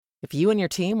If you and your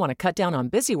team want to cut down on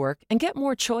busy work and get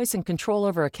more choice and control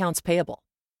over accounts payable,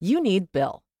 you need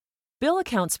Bill. Bill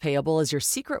Accounts Payable is your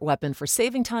secret weapon for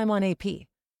saving time on AP.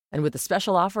 And with the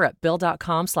special offer at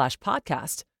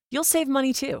Bill.com/podcast, you'll save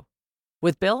money too.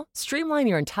 With Bill, streamline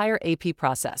your entire AP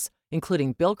process,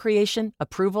 including bill creation,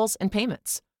 approvals, and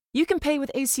payments. You can pay with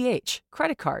ACH,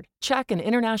 credit card, check, and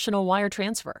international wire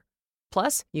transfer.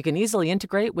 Plus, you can easily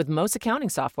integrate with most accounting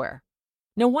software.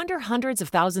 No wonder hundreds of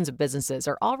thousands of businesses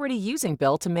are already using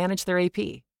Bill to manage their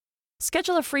AP.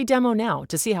 Schedule a free demo now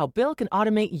to see how Bill can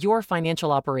automate your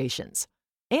financial operations.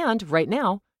 And right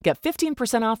now, get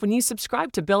 15% off when you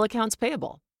subscribe to Bill Accounts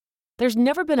Payable. There's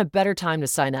never been a better time to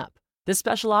sign up. This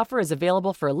special offer is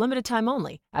available for a limited time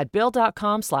only at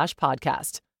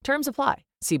Bill.com/podcast. Terms apply.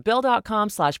 See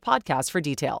Bill.com/podcast for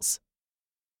details.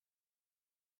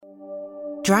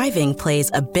 Driving plays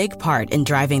a big part in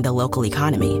driving the local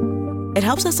economy. It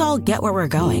helps us all get where we're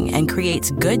going and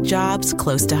creates good jobs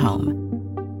close to home.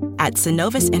 At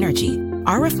Synovus Energy,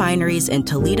 our refineries in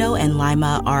Toledo and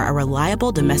Lima are a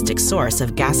reliable domestic source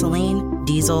of gasoline,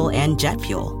 diesel, and jet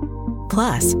fuel.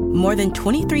 Plus, more than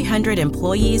 2,300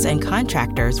 employees and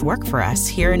contractors work for us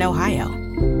here in Ohio.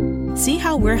 See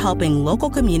how we're helping local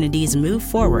communities move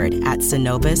forward at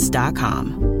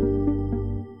Synovus.com.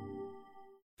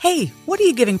 Hey, what are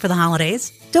you giving for the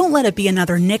holidays? Don't let it be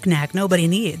another knick-knack nobody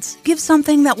needs. Give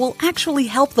something that will actually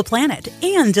help the planet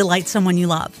and delight someone you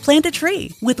love. Plant a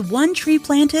tree. With one tree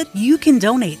planted, you can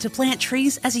donate to plant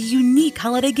trees as a unique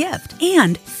holiday gift.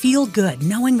 And feel good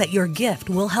knowing that your gift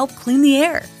will help clean the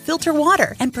air, filter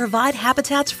water, and provide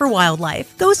habitats for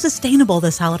wildlife. Go sustainable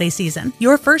this holiday season.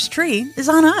 Your first tree is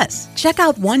on us. Check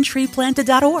out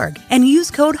onetreeplanted.org and use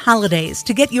code HOLIDAYS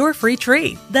to get your free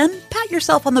tree. Then pat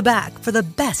yourself on the back for the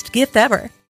best gift ever.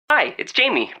 Hi, it's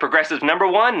Jamie, Progressive's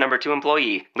 #1, #2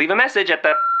 employee. Leave a message at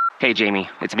the... Hey, Jamie,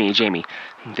 it's me, Jamie.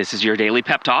 This is your daily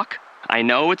pep talk. I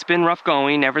know it's been rough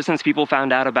going ever since people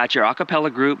found out about your a cappella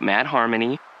group, Mad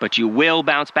Harmony, but you will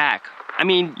bounce back. I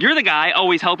mean, you're the guy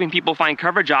always helping people find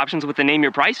coverage options with the Name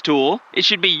Your Price tool. It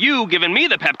should be you giving me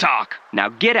the pep talk. Now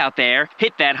get out there,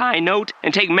 hit that high note,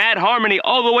 and take Mad Harmony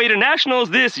all the way to nationals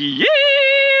this year!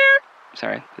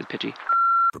 Sorry, it's pitchy.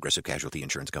 Progressive Casualty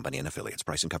Insurance Company and Affiliates.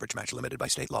 Price and coverage match limited by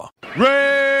state law.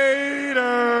 Raiders!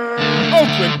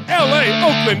 Oakland, L.A.,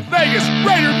 Oakland, Vegas,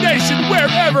 Raider Nation,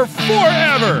 wherever,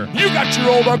 forever! You got your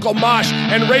old Uncle Mosh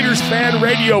and Raiders Fan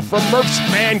Radio from Murph's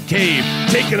Man Cave,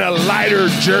 taking a lighter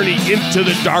journey into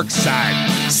the dark side.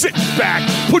 Sit back,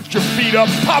 put your feet up,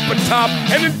 pop a top,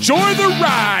 and enjoy the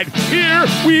ride. Here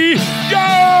we go!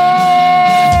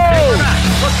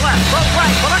 Look left, look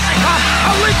right, Velikov, a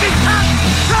leaping pass,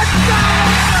 touchdown!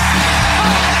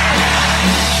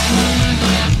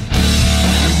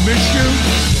 We miss you,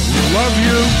 we love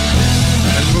you,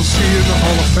 and we'll see you in the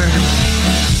Hall of Fame.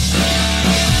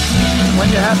 When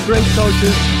you have great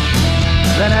coaches,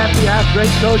 then after you have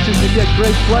great coaches, you get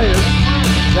great players,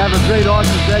 you have a great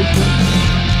organization,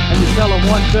 and you tell them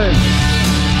one thing,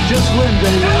 just win,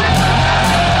 baby.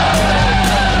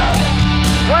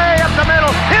 Way up the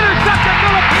middle, intercepted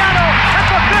Filipiano at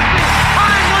the 50,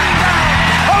 time running down,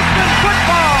 Oakland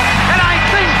football, and I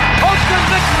think Oakland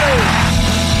victory.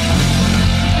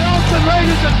 The Oakland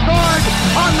Raiders have scored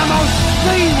on the most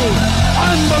zany,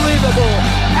 unbelievable,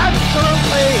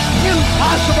 absolutely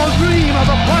impossible dream of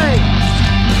a play.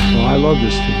 Well, I love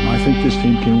this team. I think this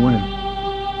team can win.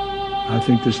 I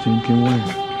think this team can win.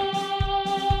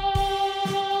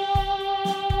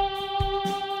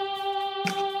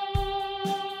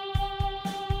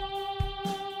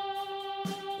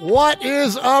 What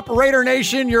is up, Raider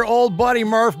Nation? Your old buddy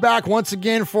Murph back once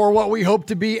again for what we hope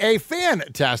to be a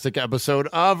fantastic episode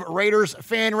of Raiders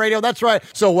Fan Radio. That's right.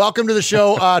 So welcome to the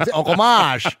show, to Uncle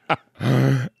Mosh.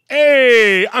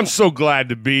 Hey, I'm so glad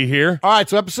to be here. All right,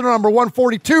 so episode number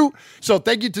 142. So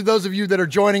thank you to those of you that are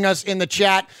joining us in the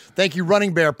chat. Thank you,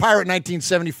 Running Bear, Pirate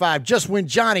 1975, Just Win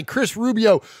Johnny, Chris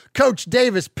Rubio, Coach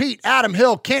Davis, Pete, Adam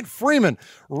Hill, Kent Freeman,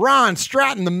 Ron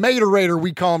Stratton, the Materator,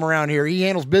 we call him around here. He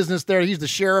handles business there. He's the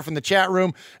sheriff in the chat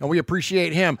room, and we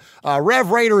appreciate him.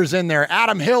 Rev Raider is in there.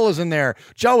 Adam Hill is in there.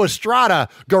 Joe Estrada,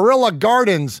 Gorilla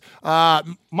Gardens.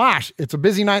 Mosh, it's a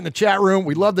busy night in the chat room.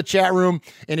 We love the chat room,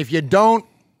 and if you don't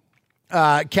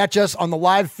catch us on the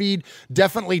live feed,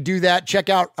 definitely do that. Check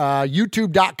out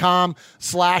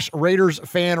youtube.com/Raiders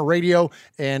Fan Radio.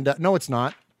 And no, it's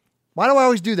not. Why do I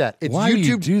always do that? It's Why YouTube. do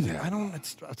you do that? I don't,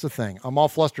 it's a thing. I'm all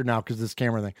flustered now because this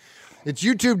camera thing. It's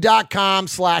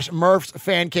youtube.com/Murph's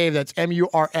Fan Cave. That's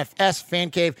MURFS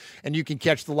Fan Cave. And you can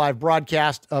catch the live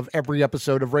broadcast of every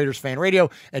episode of Raiders Fan Radio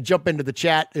and jump into the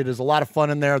chat. It is a lot of fun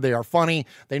in there. They are funny.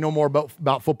 They know more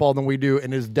about football than we do,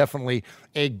 and it is definitely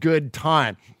a good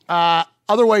time.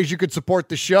 Other ways you could support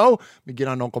the show, we get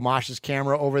on Uncle Mosh's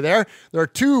camera over there. There are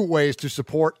two ways to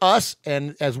support us,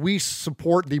 and as we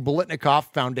support the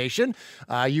Biletnikoff Foundation,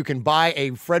 you can buy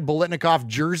a Fred Biletnikoff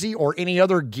jersey or any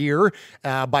other gear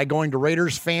by going to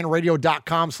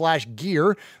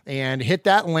RaidersFanRadio.com/gear and hit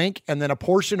that link, and then a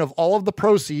portion of all of the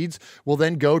proceeds will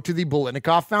then go to the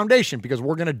Biletnikoff Foundation, because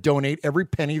we're going to donate every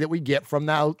penny that we get from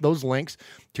those links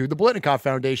to the Biletnikoff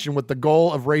Foundation with the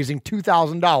goal of raising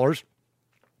 $2,000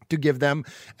 to give them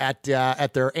at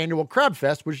their annual Crab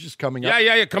Fest, which is coming up.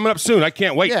 Yeah, coming up soon. I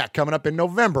can't wait. Yeah, coming up in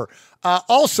November.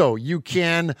 Also, you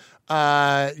can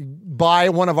buy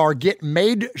one of our Get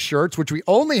Made shirts, which we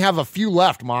only have a few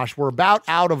left, Mosh. We're about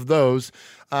out of those,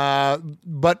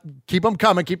 but keep them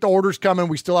coming. Keep the orders coming.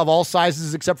 We still have all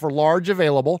sizes except for large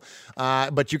available,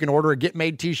 but you can order a Get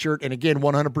Made t-shirt, and again,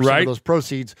 100% of those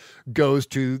proceeds goes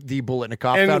to the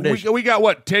Biletnikoff Foundation. And we got,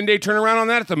 10-day turnaround on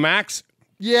that at the max?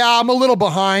 Yeah, I'm a little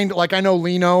behind. Like, I know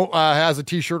Lino has a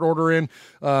t-shirt order in.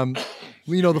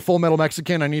 Lino, the Full Metal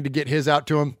Mexican, I need to get his out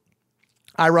to him.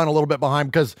 I run a little bit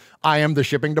behind because I am the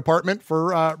shipping department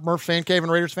for Murph Fan Cave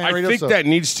and Raiders Fan Radio. I think that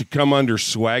needs to come under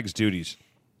Swag's duties.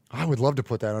 I would love to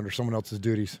put that under someone else's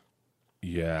duties.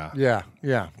 Yeah.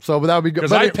 So that would be good.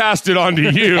 Because I passed it on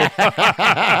to you.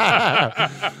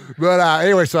 But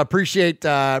anyway, so I appreciate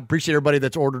everybody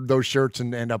that's ordered those shirts,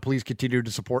 and please continue to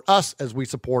support us as we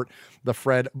support the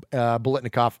Fred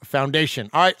Biletnikoff Foundation.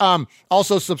 All right.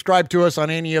 Also subscribe to us on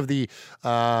any of your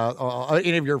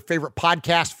favorite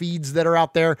podcast feeds that are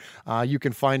out there. You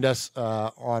can find us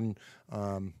on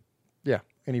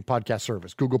any podcast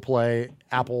service, Google Play,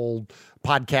 Apple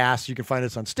Podcasts. You can find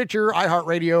us on Stitcher,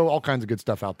 iHeartRadio, all kinds of good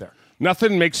stuff out there.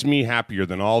 Nothing makes me happier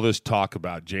than all this talk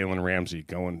about Jalen Ramsey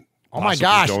going. Oh my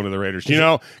gosh, going to the Raiders.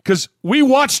 Because we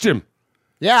watched him.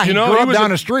 Yeah, he grew up down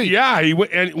the street. Yeah, he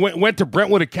went to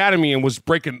Brentwood Academy and was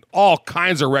breaking all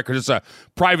kinds of records. It's a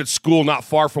private school not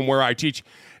far from where I teach.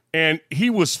 And he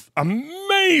was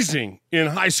amazing in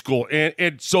high school.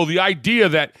 And so the idea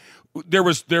that there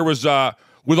was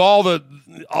with all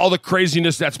the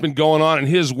craziness that's been going on in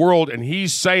his world, and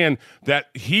he's saying that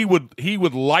he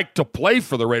would like to play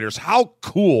for the Raiders. How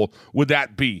cool would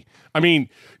that be? I mean,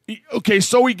 okay,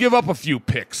 so we give up a few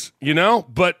picks,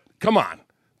 but come on.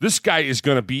 This guy is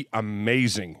going to be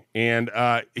amazing, and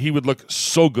he would look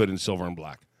so good in silver and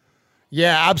black.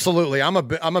 Yeah, absolutely. I'm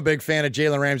a big fan of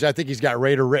Jalen Ramsey. I think he's got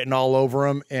Raider written all over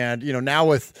him, and now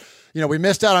with we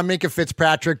missed out on Minkah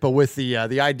Fitzpatrick, but with the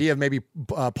idea of maybe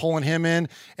pulling him in,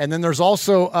 and then there's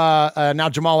also now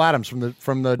Jamal Adams from the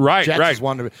Jets is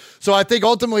one. So I think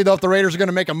ultimately, though, if the Raiders are going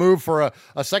to make a move for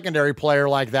a secondary player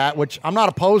like that, which I'm not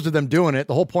opposed to them doing it,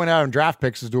 the whole point out on draft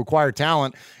picks is to acquire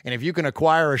talent, and if you can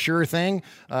acquire a sure thing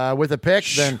with a pick,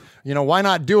 then why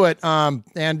not do it? And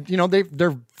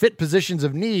they're fit positions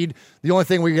of need. The only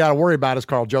thing we got to worry about is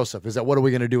Carl Joseph. Is that what are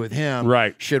we going to do with him?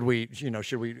 Right? Should we?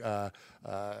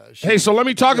 So let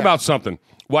me talk about something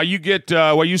while you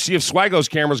see if Swago's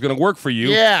camera is going to work for you.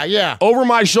 Yeah. Over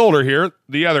my shoulder here,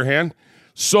 the other hand.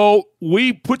 So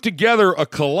we put together a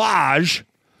collage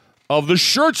of the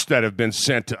shirts that have been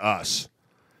sent to us,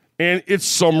 and it's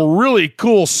some really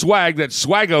cool swag that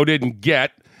Swago didn't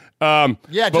get.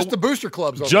 Just the booster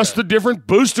clubs. The different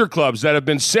booster clubs that have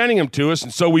been sending them to us,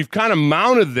 and so we've kind of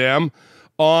mounted them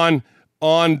on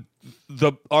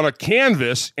a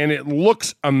canvas, and it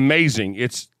looks amazing.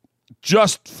 It's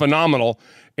just phenomenal,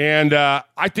 and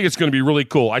I think it's going to be really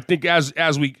cool. I think as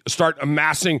we start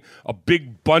amassing a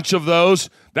big bunch of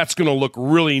those, that's going to look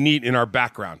really neat in our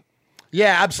background.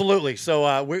 Yeah, absolutely.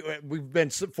 So we've been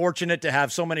fortunate to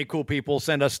have so many cool people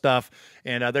send us stuff.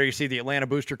 And there you see the Atlanta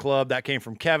Booster Club. That came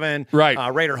from Kevin. Right.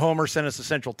 Raider Homer sent us to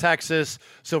Central Texas.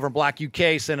 Silver and Black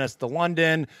UK sent us to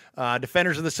London.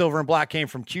 Defenders of the Silver and Black came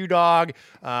from Q-Dog.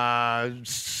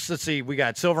 Let's see. We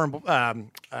got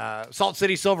Salt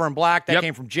City Silver and Black. That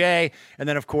came from Jay. And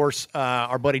then, of course,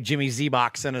 our buddy Jimmy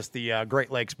Zebach sent us the Great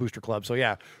Lakes Booster Club. So,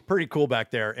 yeah, pretty cool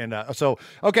back there. And it's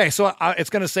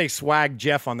going to say Swag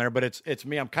Jeff on there, but it's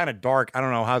me. I'm kind of dark. I don't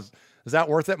know. Is that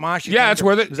worth it, Mosh? Yeah, it's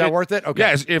worth it. Is that worth it? Okay.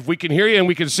 Yes, if we can hear you and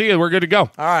we can see you, we're good to go. All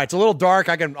right, it's a little dark.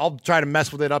 I'll try to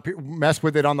mess with it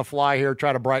on the fly here,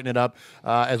 try to brighten it up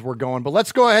as we're going. But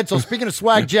let's go ahead. So speaking of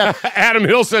Swag, Jeff. Adam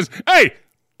Hill says, hey,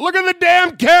 look at the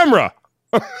damn camera.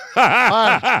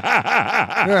 Yeah,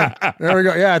 there we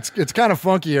go. Yeah, it's kind of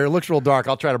funky here. It looks real dark.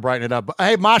 I'll try to brighten it up. But,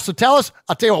 hey, Mosh, so I'll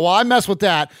tell you what, while I mess with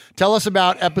that, tell us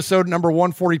about episode number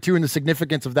 142 and the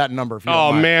significance of that number. If you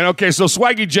don't mind. Man. Okay, so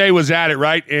Swaggy J was at it,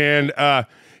 right? And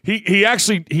he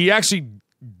actually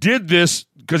did this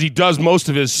because he does most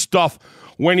of his stuff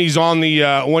when he's on the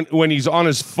when he's on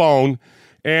his phone.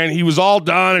 and he was all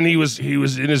done, and he was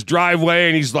in his driveway,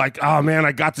 and he's like, "Oh man,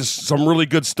 I got some really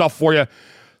good stuff for you."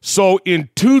 So in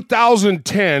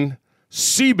 2010,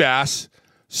 Seabass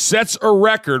sets a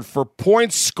record for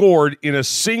points scored in a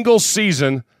single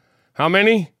season. How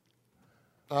many?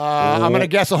 I'm going to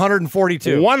guess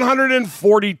 142.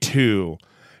 142.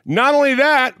 Not only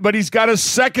that, but he's got a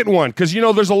second one because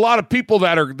there's a lot of people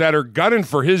that are gunning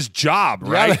for his job,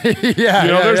 right?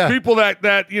 There's people that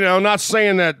not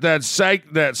saying that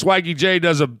Swaggy J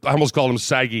does I almost called him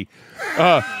Saggy.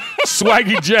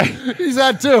 Swaggy J. He's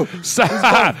that too.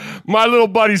 My little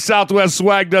buddy Southwest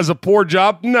Swag does a poor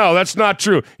job. No, that's not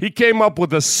true. He came up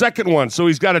with a second one, so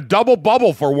he's got a double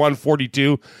bubble for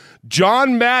 142.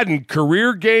 John Madden,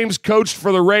 career games coached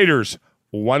for the Raiders,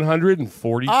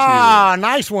 142. Ah,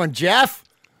 nice one, Jeff.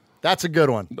 That's a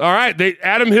good one. All right.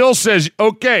 Adam Hill says,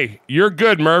 okay, you're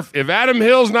good, Murph. If Adam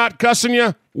Hill's not cussing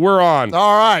you, we're on.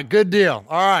 All right. Good deal.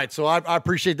 All right. So I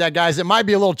appreciate that, guys. It might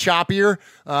be a little choppier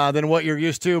than what you're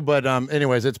used to, but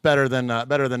anyways, it's better than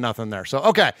nothing there. So,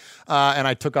 okay. And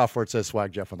I took off where it says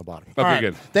Swag Jeff on the bottom. Okay,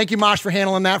 good. Thank you, Mosh, for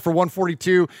handling that for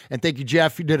 142. And thank you,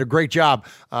 Jeff. You did a great job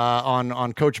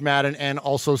on Coach Madden and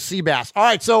also Seabass. All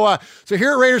right. So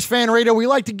here at Raiders Fan Radio, we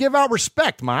like to give out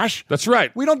respect, Mosh. That's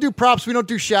right. We don't do props. We don't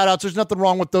do shout outs. There's nothing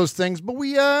wrong with those things, but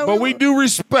we do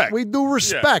respect. We do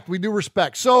respect. Yeah. We do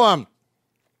respect. So,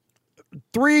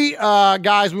 three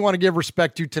guys we want to give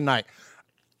respect to tonight.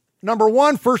 Number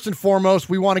one, first and foremost,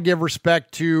 we want to give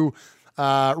respect to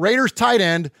Raiders tight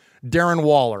end Darren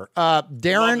Waller.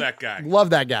 Darren, love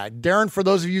that guy. Darren, for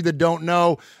those of you that don't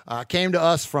know, came to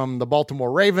us from the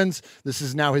Baltimore Ravens. This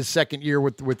is now his second year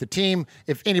with the team.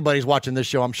 If anybody's watching this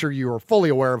show, I'm sure you are fully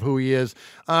aware of who he is.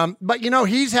 But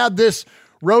he's had this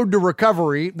road to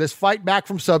recovery, this fight back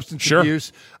from substance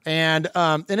abuse, and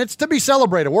it's to be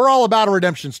celebrated. We're all about a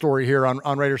redemption story here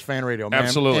on Raiders Fan Radio, man.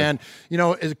 Absolutely.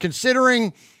 And,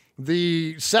 considering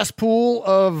the cesspool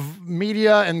of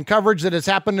media and coverage that has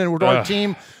happened with our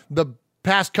team the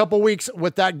past couple weeks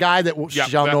with that guy that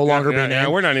shall no longer be named. Yeah,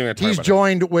 we're not even going to talk He's about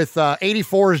joined with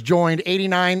 84 has joined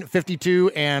 89,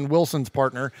 52, and Wilson's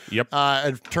partner. Yep.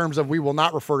 In terms of we will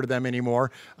not refer to them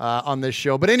anymore on this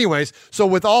show. But anyways, so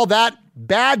with all that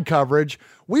bad coverage,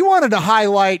 we wanted to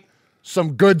highlight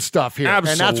some good stuff here.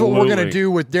 Absolutely. And that's what we're going to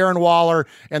do with Darren Waller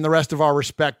and the rest of our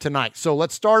respect tonight. So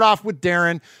let's start off with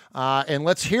Darren and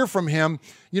let's hear from him.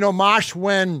 Mosh,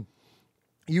 when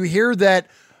you hear that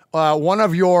one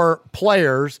of your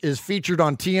players is featured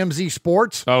on TMZ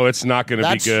Sports. Oh, it's not going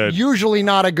to be good. That's usually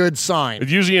not a good sign. It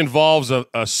usually involves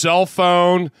a cell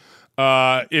phone.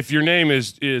 If your name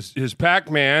is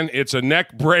Pac-Man, it's a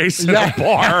neck brace and a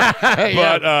bar.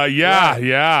 But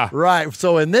yeah. Right.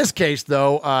 So in this case,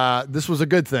 though, this was a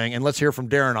good thing. And let's hear from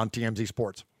Darren on TMZ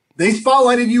Sports. They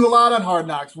spotlighted you a lot on Hard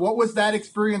Knocks. What was that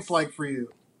experience like for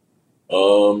you?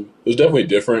 It was definitely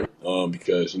different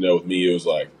because, with me, it was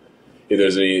like, if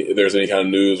there's any kind of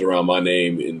news around my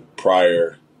name in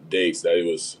prior dates that it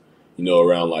was,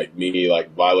 around like me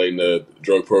like violating the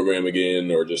drug program again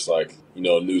or just like,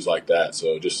 news like that.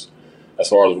 So just as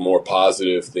far as a more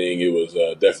positive thing, it was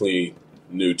definitely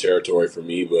new territory for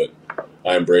me, but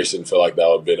I embraced it and felt like that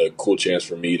would have been a cool chance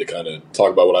for me to kind of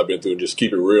talk about what I've been through and just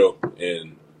keep it real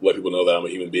and let people know that I'm a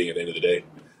human being at the end of the day.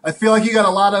 I feel like you got a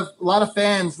lot of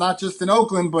fans, not just in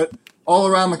Oakland, but all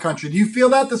around the country. Do you feel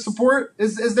that the support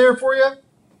is there for you?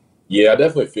 Yeah, I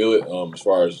definitely feel it. As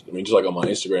far as, just like on my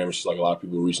Instagram, it's just like a lot of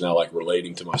people reaching out, like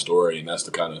relating to my story. And that's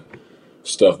the kind of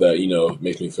stuff that,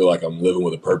 makes me feel like I'm living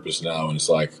with a purpose now. And it's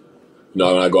like,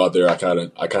 when I go out there, I kind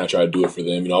of try to do it for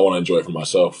them. I want to enjoy it for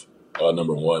myself,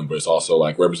 number one, but it's also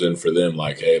like representing for them,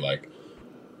 like, hey, like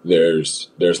there's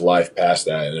life past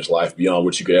that and there's life beyond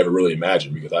what you could ever really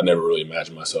imagine, because I never really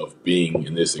imagined myself being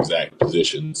in this exact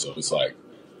position. So it's like,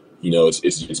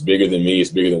 it's bigger than me.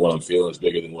 It's bigger than what I'm feeling. It's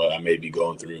bigger than what I may be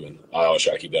going through. And I always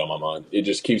try to keep that on my mind. It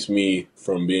just keeps me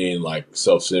from being like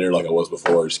self-centered like I was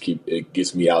before. It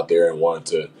gets me out there and wanting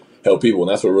to help people.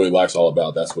 And that's what really life's all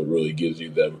about. That's what really gives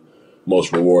you the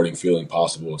most rewarding feeling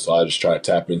possible. So I just try to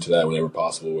tap into that whenever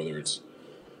possible, whether it's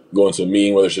going to a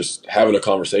meeting, whether it's just having a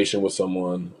conversation with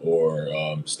someone or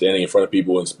standing in front of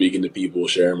people and speaking to people,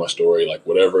 sharing my story, like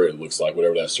whatever it looks like,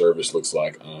 whatever that service looks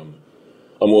like.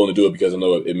 I'm willing to do it because I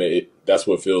know that's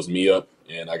what fills me up,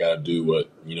 and I got to do what,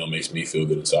 makes me feel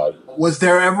good inside. Was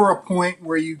there ever a point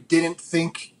where you didn't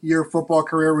think your football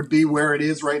career would be where it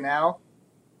is right now?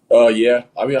 Yeah.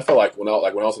 I felt like when I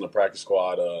was in the practice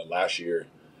squad last year,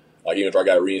 like even if I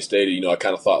got reinstated, I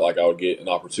kind of thought like I would get an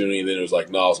opportunity, and then it was like,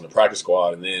 no, I was in the practice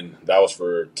squad, and then that was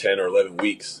for 10 or 11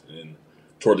 weeks. And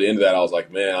toward the end of that, I was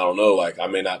like, man, I don't know, like I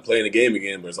may not play in the game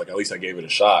again, but it's like at least I gave it a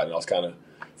shot, and I was kind of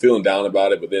feeling down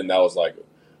about it. But then that was like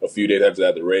a few days after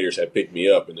that, the Raiders had picked me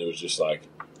up, and it was just like,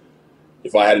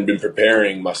 if I hadn't been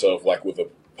preparing myself like with a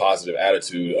positive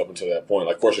attitude up until that point,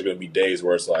 like, of course there's going to be days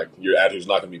where it's like your attitude's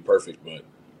not going to be perfect, but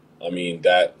I mean,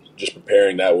 that just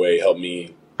preparing that way helped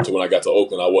me to when I got to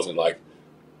Oakland, I wasn't like,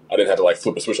 I didn't have to like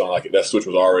flip a switch on, like that switch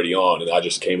was already on, and I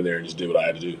just came in there and just did what I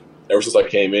had to do. Ever since I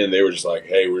came in, they were just like,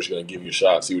 hey, we're just going to give you a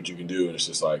shot, see what you can do. And it's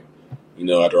just like, you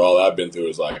know, after all I've been through,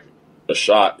 it's like a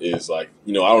shot is like,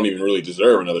 you know, I don't even really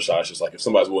deserve another shot. It's just like if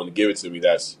somebody's willing to give it to me,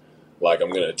 that's like I'm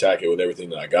going to attack it with everything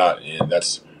that I got. And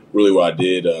that's really what I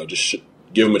did, just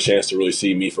give them a chance to really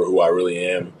see me for who I really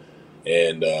am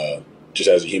and just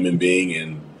as a human being.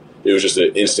 And it was just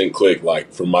an instant click,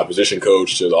 like from my position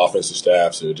coach to the offensive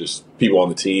staff to just people on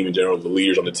the team in general, the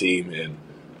leaders on the team, and,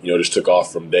 you know, just took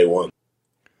off from day one.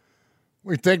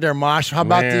 We think there, Mosh. How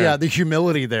about the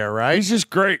humility there, right? He's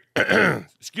just great.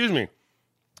 Excuse me.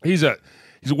 He's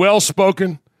well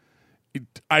spoken.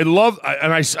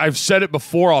 I've said it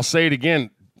before. I'll say it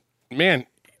again. Man,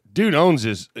 dude owns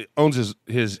his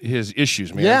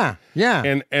issues, man.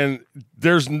 Yeah. And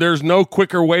there's no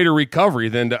quicker way to recovery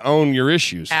than to own your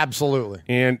issues. Absolutely.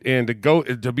 And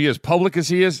to be as public as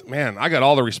he is, man, I got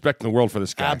all the respect in the world for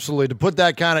this guy. Absolutely. To put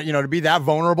that kind of, you know, to be that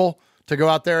vulnerable, to go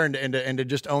out there and to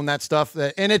just own that stuff.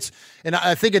 And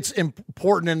I think it's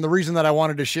important. And the reason that I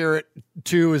wanted to share it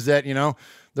too is that, you know,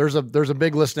 there's a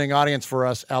big listening audience for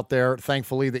us out there,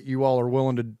 thankfully, that you all are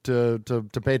willing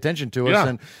to pay attention to us. Yeah.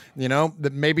 And, you know,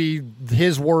 that maybe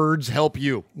his words help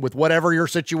you with whatever your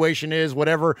situation is,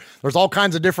 whatever. There's all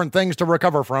kinds of different things to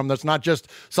recover from. That's not just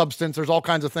substance. There's all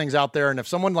kinds of things out there. And if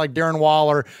someone like Darren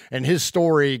Waller and his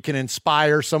story can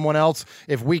inspire someone else,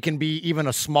 if we can be even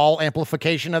a small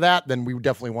amplification of that, then we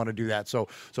definitely want to do that. So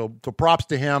props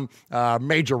to him.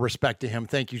 Major respect to him.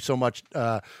 Thank you so much,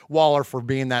 Waller, for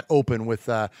being that open with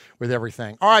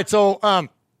everything. All right, so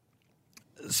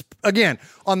again,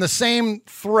 on the same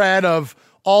thread of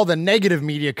all the negative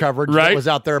media coverage that was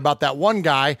out there about that one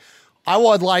guy, I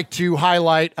would like to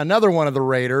highlight another one of the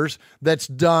Raiders that's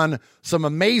done some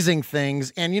amazing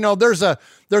things. And, you know, there's a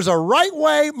right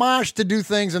way, Mosh, to do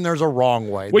things, and there's a wrong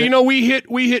way. Well, you know, we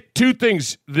hit two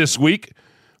things this week.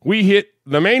 We hit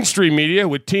the mainstream media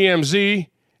with TMZ,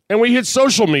 and we hit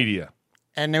social media.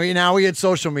 And now we hit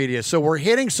social media. So we're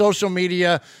hitting social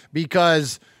media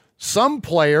because some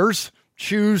players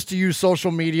choose to use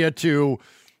social media to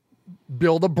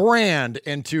build a brand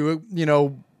and to, you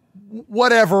know,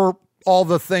 whatever all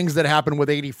the things that happen with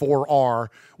 84 are.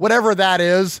 Whatever that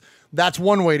is, that's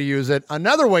one way to use it.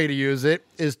 Another way to use it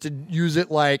is to use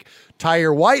it like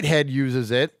Tyre Whitehead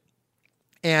uses it.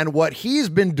 And what he's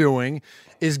been doing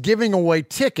is giving away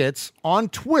tickets on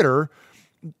Twitter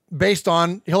based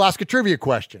on, he'll ask a trivia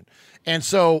question. And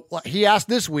so he asked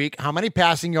this week, how many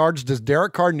passing yards does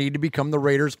Derek Carr need to become the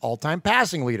Raiders' all-time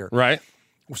passing leader? Right.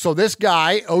 So this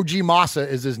guy, OG Massa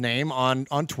is his name on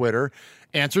Twitter,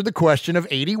 answered the question of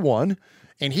 81,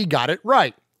 and he got it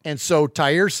right. And so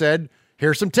Tyre said,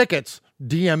 here's some tickets.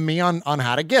 DM me on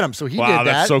how to get them. So he did that. Wow,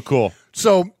 that's so cool.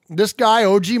 So this guy,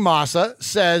 OG Massa,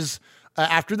 says,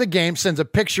 after the game, sends a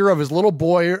picture of his little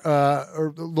boy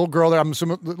or little girl there. I'm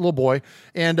assuming little boy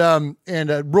and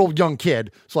a real young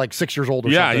kid. It's like 6 years old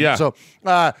or something. Yeah. So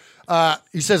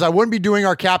he says, I wouldn't be doing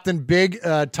our captain Big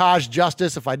Taj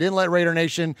justice if I didn't let Raider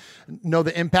Nation know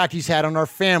the impact he's had on our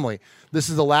family. This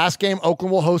is the last game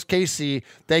Oakland will host KC.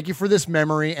 Thank you for this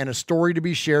memory and a story to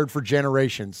be shared for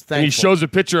generations. And he shows a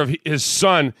picture of his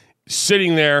son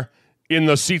sitting there in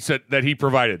the seats that he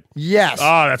provided. Yes.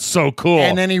 Oh, that's so cool.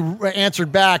 And then he answered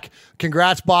back,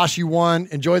 congrats, boss, you won.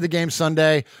 Enjoy the game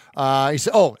Sunday. He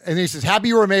said, and he says, happy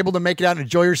you were able to make it out and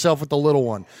enjoy yourself with the little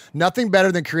one. Nothing better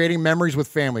than creating memories with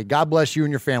family. God bless you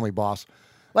and your family, boss.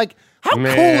 Like, how cool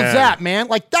is that, man?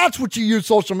 Like, that's what you use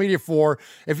social media for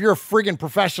if you're a friggin'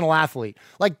 professional athlete.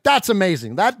 Like, that's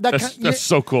amazing. That's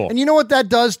so cool. And you know what that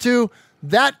does, too?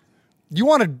 You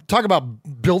want to talk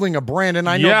about building a brand, and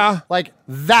I know, like,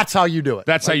 that's how you do it.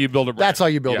 That's how you build a brand. That's how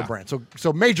you build a brand.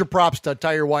 So major props to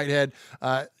Tyre Whitehead.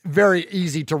 Very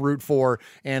easy to root for,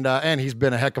 and he's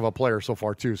been a heck of a player so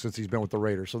far too since he's been with the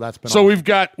Raiders. So that's been so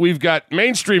awesome. we've got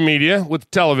mainstream media with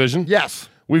television. Yes.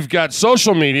 We've got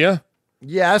social media.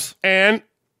 Yes. And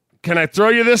can I throw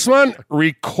you this one?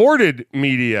 Recorded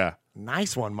media.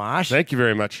 Nice one, Mosh. Thank you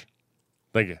very much.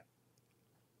 Thank you.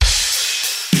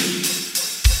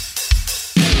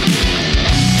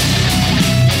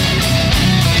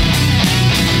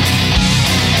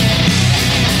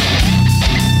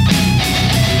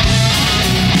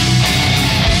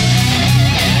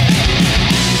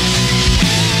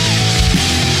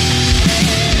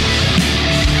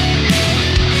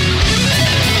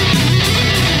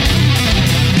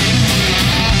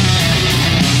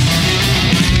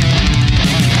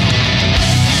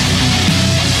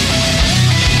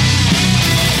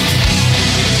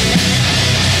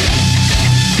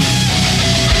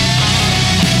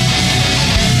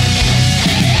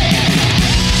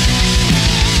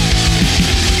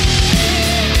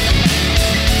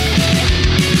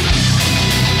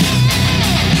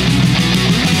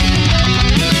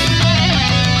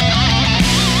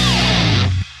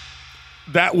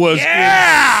 That was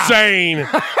insane.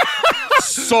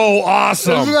 So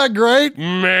awesome. Isn't that great?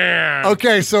 Man.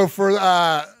 Okay, so for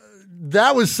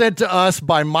that was sent to us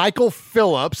by Michael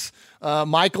Phillips.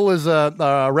 Michael is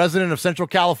a resident of Central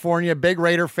California, big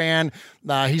Raider fan.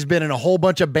 He's been in a whole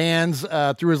bunch of bands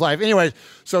through his life. Anyways,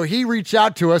 so he reached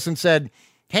out to us and said,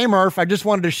 "Hey, Murph, I just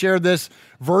wanted to share this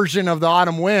version of the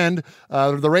Autumn Wind,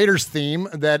 the Raiders theme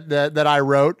that I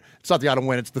wrote. It's not the Autumn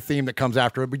Wind, it's the theme that comes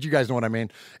after it, but you guys know what I mean."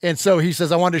 And so he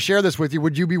says, "I wanted to share this with you.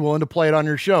 Would you be willing to play it on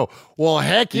your show?" Well,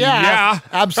 heck yeah.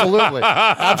 Absolutely.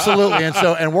 Absolutely.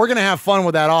 And we're going to have fun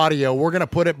with that audio. We're going to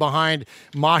put it behind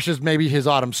Mosh's, maybe his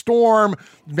Autumn Storm,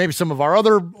 maybe some of our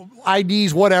other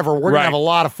IDs, whatever. We're going to have a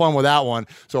lot of fun with that one.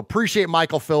 So appreciate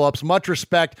Michael Phillips. Much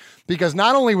respect, because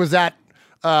not only was that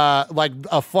like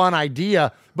a fun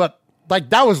idea, but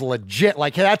like that was legit.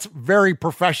 Like that's very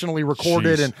professionally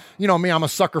recorded. Jeez. And you know me, I'm a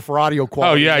sucker for audio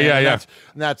quality. Oh yeah.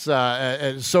 That's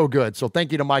so good. So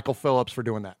thank you to Michael Phillips for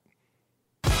doing that.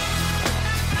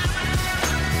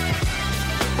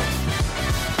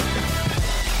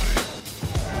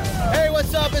 Hey,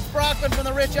 what's up? It's Brockman from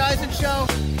the Rich Eisen Show.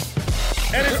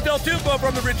 And it's Del Tufo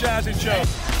from the Rich Eisen Show.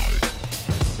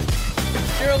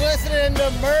 You're listening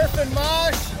to Murph and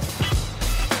Mosh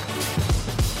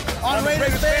on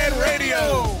Raiders Fan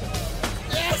Radio.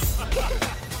 Yes!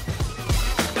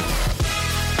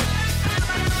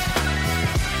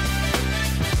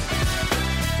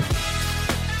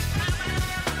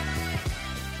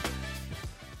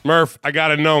 Murph, I got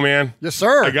to know, man. Yes,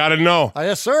 sir. I got to know.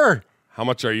 Yes, sir. How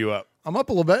much are you up? I'm up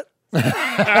a little bit. Nice.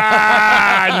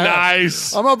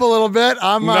 I'm up a little bit.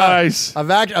 Nice.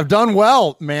 I've done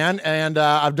well, man, and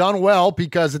I've done well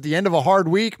because at the end of a hard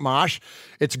week, Mosh,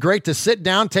 it's great to sit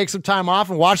down, take some time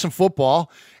off, and watch some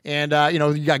football. And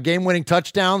you got game-winning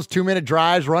touchdowns, 2-minute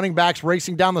drives, running backs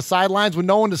racing down the sidelines with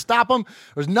no one to stop them.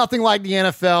 There's nothing like the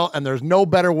NFL, and there's no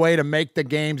better way to make the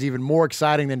games even more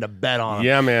exciting than to bet on them.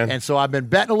 Yeah, man. And so I've been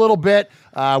betting a little bit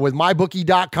with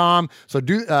mybookie.com. So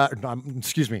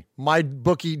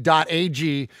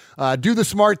mybookie.ag. Do the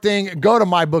smart thing. Go to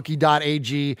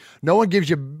mybookie.ag. No one gives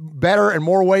you better and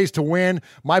more ways to win.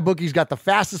 MyBookie's got the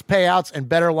fastest payouts and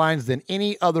better lines than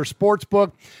any other sports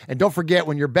book. And don't forget,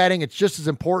 when you're betting, it's just as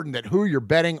important that who you're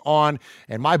betting on.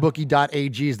 And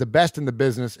mybookie.ag is the best in the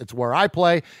business. It's where I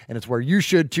play, and it's where you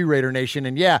should too, Raider Nation.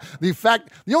 And yeah, the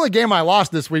only game I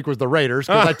lost this week was the Raiders,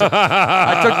 because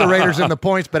I took the Raiders in the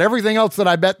points, but everything else that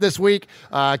I bet this week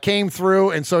came through.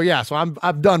 And so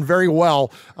I've done very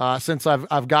well since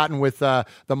I've gotten with the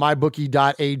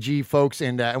mybookie.ag folks,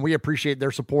 and we appreciate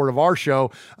their support of our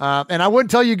show. And I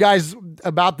wouldn't tell you guys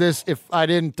about this if I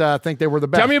didn't think they were the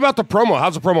best. Tell me about the promo.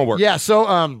 How's the promo work? Yeah,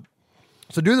 so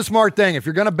do the smart thing. If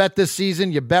you're going to bet this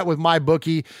season, you bet with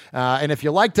MyBookie. And if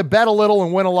you like to bet a little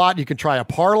and win a lot, you can try a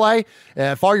parlay.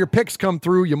 If all your picks come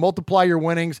through, you multiply your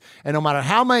winnings. And no matter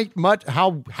how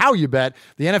you bet,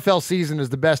 the NFL season is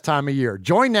the best time of year.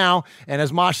 Join now, and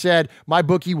as Mosh said,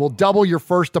 MyBookie will double your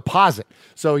first deposit.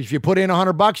 So if you put in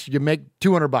 $100, you make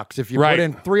 $200. If you put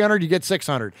in $300, you get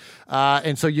 $600.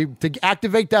 And so to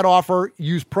activate that offer,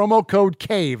 use promo code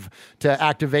CAVE to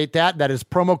activate that. That is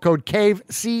promo code CAVE,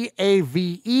 CAVE.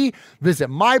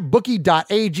 Visit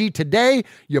mybookie.ag today.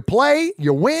 You play,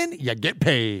 you win, you get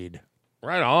paid.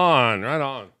 Right on, right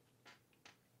on.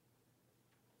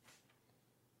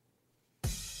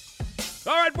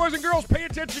 All right, boys and girls, pay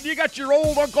attention. You got your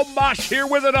old Uncle Mosh here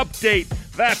with an update.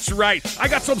 That's right. I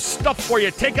got some stuff for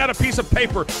you. Take out a piece of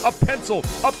paper, a pencil,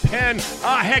 a pen.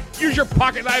 Heck, use your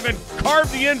pocket knife and carve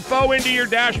the info into your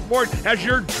dashboard as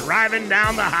you're driving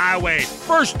down the highway.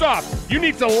 First off, you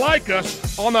need to like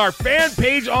us on our fan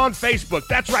page on Facebook.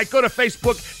 That's right. Go to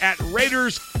Facebook at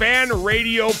Raiders Fan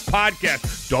Radio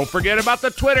Podcast. Don't forget about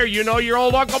the Twitter. You know your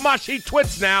old Uncle Mosh, he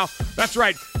twits now. That's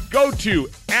right. Go to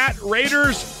at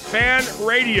Raiders Fan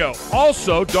Radio.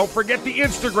 Also, don't forget the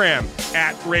Instagram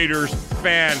at Raiders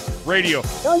Fan Radio.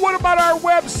 Or what about our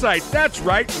website? That's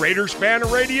right,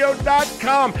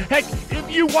 RaidersFanRadio.com. Heck, if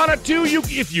you want to,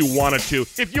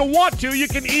 you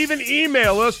can even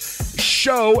email us,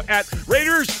 show at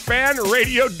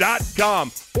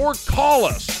RaidersFanRadio.com, or call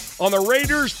us on the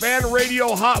Raiders Fan Radio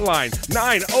hotline,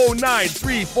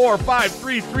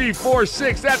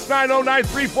 909-345-3346. That's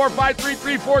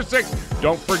 909-345-3346.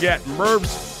 Don't forget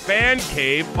Merv's Fan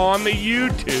Cave on the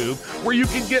YouTube, where you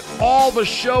can get all the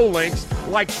show links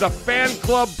like the Fan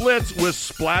Club Blitz with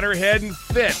Splatterhead and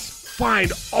Fitz.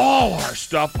 Find all our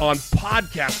stuff on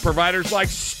podcast providers like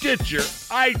Stitcher,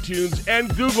 iTunes, and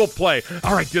Google Play.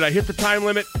 All right, did I hit the time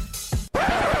limit?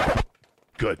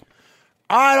 Good.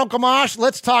 All right, Uncle Mosh,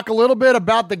 let's talk a little bit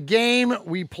about the game.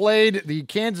 We played the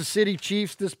Kansas City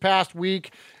Chiefs this past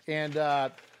week, and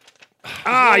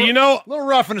You know, a little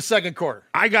rough in the second quarter.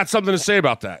 I got something to say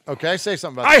about that. Okay, say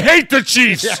something about I that. hate the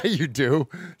Chiefs. Yeah, you do.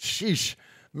 Sheesh.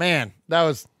 Man, that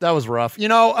was rough. You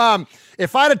know,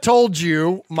 if I'd have told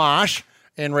you, Mosh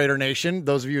and Raider Nation,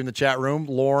 those of you in the chat room,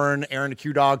 Lauren, Aaron the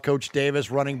Q-Dog, Coach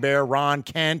Davis, Running Bear, Ron,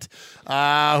 Kent, who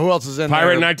else is in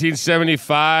Pirate there?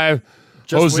 1975,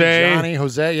 Just Jose.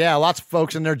 Jose, yeah, lots of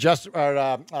folks in there.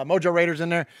 Mojo Raiders in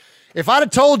there. If I'd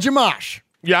have told you, Mosh.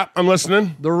 Yeah, I'm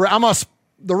listening.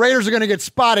 The Raiders are going to get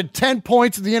spotted 10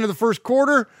 points at the end of the first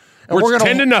quarter. And We're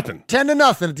gonna 10-0.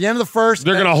 10-0 at the end of the first.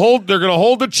 They're going to hold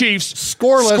the Chiefs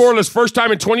scoreless first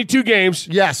time in 22 games.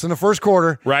 Yes, in the first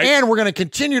quarter. Right. And we're going to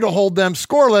continue to hold them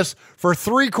scoreless for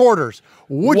 3 quarters.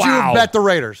 Would you have bet the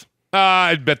Raiders?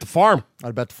 I'd bet the farm.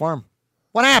 I'd bet the farm.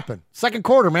 What happened? Second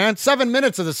quarter, man. 7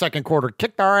 minutes of the second quarter.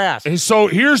 Kicked our ass. So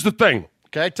here's the thing.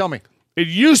 Okay, tell me. It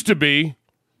used to be,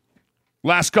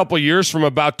 last couple of years from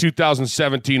about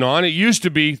 2017 on, it used to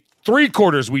be 3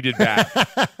 quarters we did bad.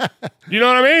 You know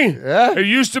what I mean? Yeah. It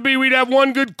used to be we'd have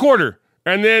 1 good quarter,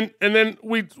 and then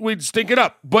we'd stink it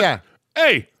up. But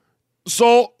hey,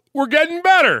 so we're getting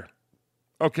better.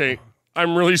 Okay,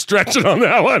 I'm really stretching on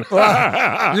that one.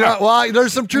 Well,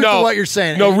 there's some truth to what you're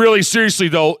saying. No, really, seriously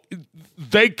though,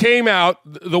 they came out.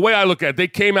 The way I look at it, they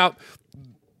came out.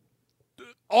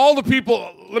 All the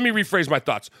people, let me rephrase my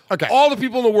thoughts. Okay. All the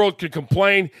people in the world could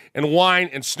complain and whine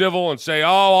and snivel and say,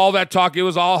 all that talk, it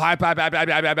was all hype. I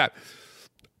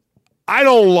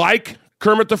don't like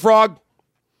Kermit the Frog.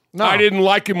 No. I didn't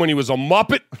like him when he was a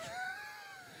Muppet.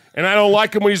 And I don't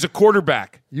like him when he's a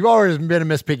quarterback. You've always been a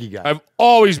Miss Piggy guy. I've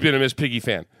always been a Miss Piggy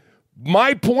fan.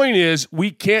 My point is, we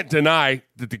can't deny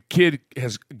that the kid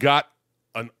has got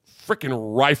a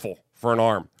freaking rifle for an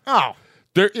arm. Oh.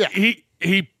 He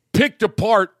picked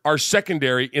apart our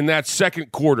secondary in that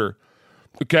second quarter,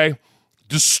 okay?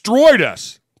 Destroyed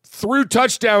us, threw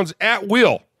touchdowns at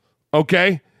will,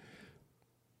 okay?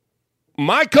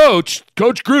 My coach,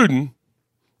 Coach Gruden,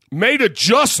 made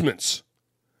adjustments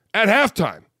at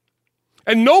halftime.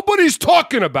 And nobody's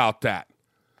talking about that.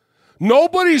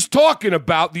 Nobody's talking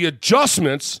about the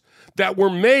adjustments that were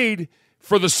made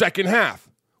for the second half.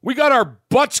 We got our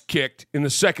butts kicked in the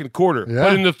second quarter. Yeah.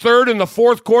 But in the third and the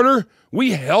fourth quarter,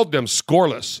 we held them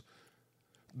scoreless.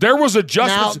 There was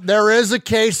adjustments. Now, there is a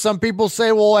case. Some people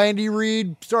say, well, Andy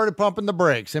Reid started pumping the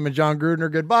brakes. Him and John Gruden are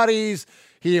good buddies.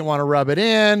 He didn't want to rub it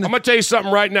in. I'm going to tell you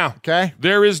something right now. Okay.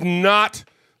 There is not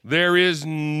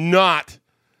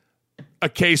a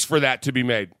case for that to be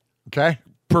made. Okay.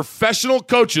 Professional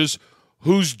coaches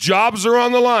whose jobs are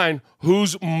on the line,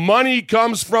 whose money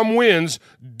comes from wins,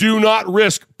 do not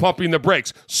risk pumping the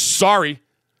brakes. Sorry.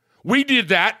 We did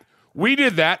that. We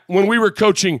did that when we were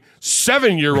coaching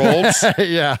 7-year-olds.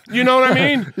 Yeah. You know what I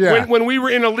mean? Yeah. When we were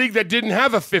in a league that didn't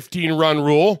have a 15-run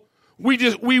rule, we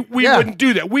wouldn't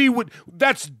do that.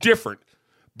 That's different.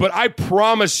 But I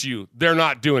promise you, they're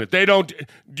not doing it. They don't.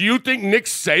 Do you think Nick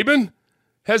Saban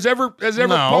has ever pumped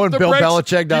the Bill brakes?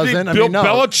 Belichick doesn't.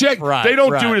 Belichick, Right, they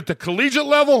don't right. do it at the collegiate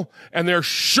level, and they're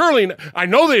surely. I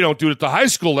know they don't do it at the high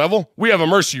school level. We have a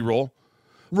mercy rule,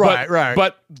 Right.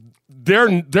 But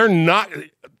they're not.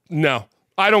 No,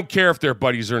 I don't care if they're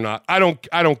buddies or not. I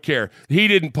don't care. He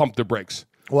didn't pump the brakes.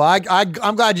 Well,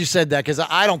 I'm glad you said that because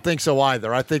I don't think so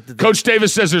either. I think that Coach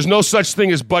Davis says there's no such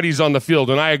thing as buddies on the field,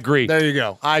 and I agree. There you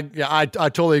go. I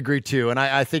totally agree too, and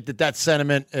I think that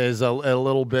sentiment is a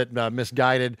little bit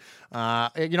misguided. I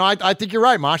think you're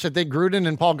right, Mosh. I think Gruden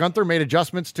and Paul Guenther made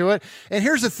adjustments to it. And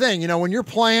here's the thing, when you're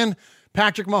playing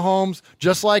Patrick Mahomes,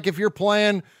 just like if you're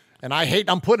playing. And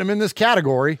I'm putting him in this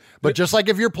category, but just like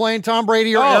if you're playing Tom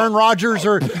Brady or Aaron Rodgers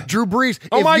or Drew Brees,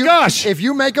 gosh. If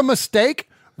you make a mistake,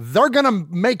 they're going to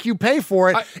make you pay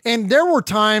for it. And there were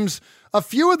times, a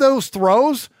few of those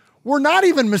throws were not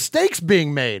even mistakes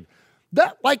being made.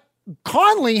 That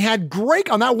Conley had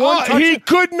great on that one touch. He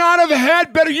could not have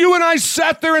had better. You and I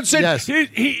sat there and said Yes.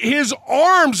 his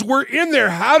arms were in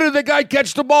there. How did the guy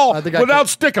catch the ball without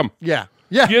Stickum? Yeah.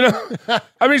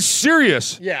 I mean,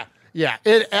 serious. Yeah,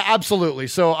 it absolutely.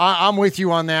 So I'm with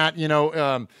you on that.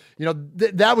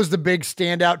 That was the big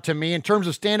standout to me in terms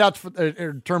of standouts.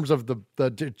 In terms of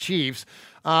the Chiefs,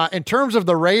 in terms of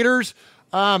the Raiders,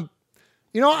 Derek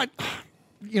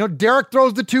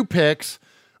throws the 2 picks.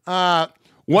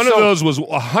 One of those was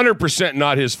 100%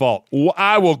 not his fault.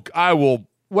 I will.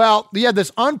 Well, yeah,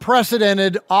 this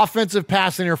unprecedented offensive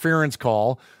pass interference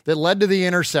call that led to the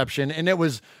interception, and it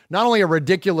was not only a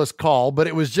ridiculous call, but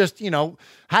it was just,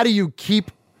 how do you keep,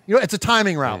 it's a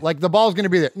timing route. Like the ball's going to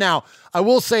be there. Now, I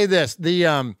will say this,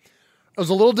 I was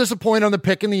a little disappointed on the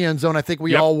pick in the end zone. I think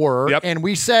we all were. Yep. And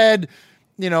we said,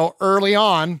 early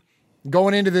on,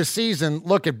 going into this season,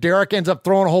 look, if Derek ends up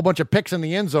throwing a whole bunch of picks in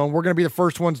the end zone, we're going to be the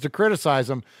first ones to criticize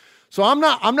him. So I'm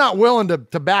not willing to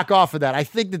back off of that. I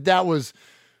think that was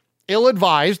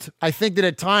ill-advised. I think that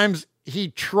at times he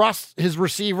trusts his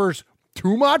receivers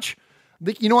too much.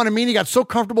 You know what I mean? He got so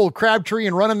comfortable with Crabtree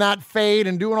and running that fade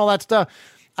and doing all that stuff.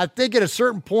 I think at a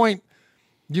certain point,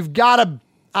 you've got to,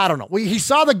 I don't know. He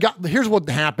saw the guy. Here's what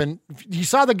happened. He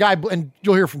saw the guy, and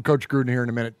you'll hear from Coach Gruden here in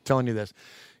a minute telling you this.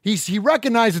 He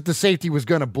recognized that the safety was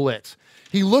going to blitz.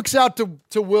 He looks out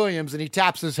to Williams and he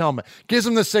taps his helmet, gives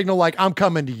him the signal like, I'm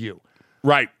coming to you.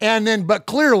 Right. And then, but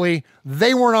clearly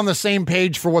they weren't on the same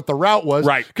page for what the route was.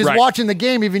 Right. Because watching the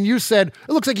game, even you said,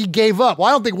 it looks like he gave up. Well,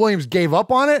 I don't think Williams gave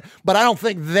up on it, but I don't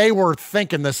think they were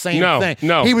thinking the same thing.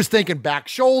 No. He was thinking back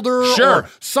shoulder or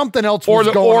something else was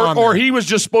going on. Or he was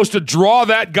just supposed to draw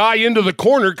that guy into the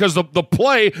corner because the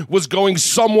play was going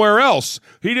somewhere else.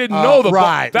 He didn't know the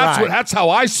play. That's how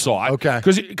I saw it. Okay.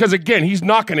 Because again, he's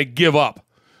not going to give up.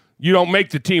 You don't make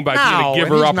the team by being a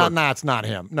giver-upper. No, it's not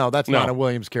him. No, that's not a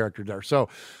Williams character there. So,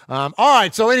 all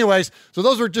right. So anyways,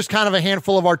 those were just kind of a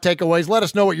handful of our takeaways. Let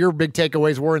us know what your big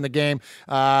takeaways were in the game.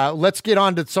 Let's get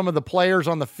on to some of the players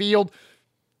on the field.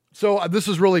 So this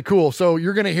is really cool. So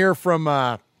you're going to hear from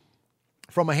a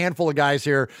handful of guys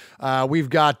here.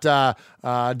 We've got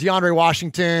DeAndre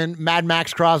Washington, Mad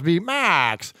Max Crosby,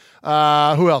 Max. Who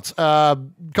else? A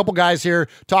couple guys here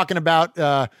talking about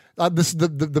this is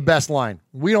the best line.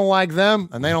 We don't like them,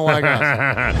 and they don't like us.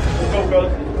 Let's go,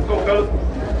 fellas. Let's go, fellas.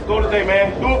 Let's go today,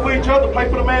 man. Do it for each other. Play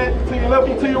for the man to your left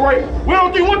and to your right. We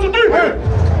don't do what you do. Hey.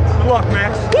 Good luck,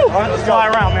 Max. All right, let's fly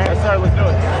around, man. Yes, sir. Let's do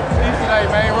it. See today,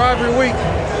 man. Rivalry week.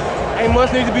 Ain't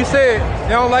much needs to be said.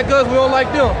 They don't like us. We don't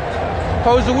like them.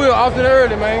 Pose the wheel often and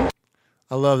early, man.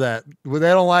 I love that. Well, they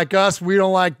don't like us. We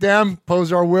don't like them.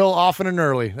 Pose our will often and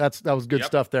early. That was good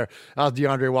stuff there. That was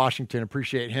DeAndre Washington.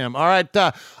 Appreciate him. All right.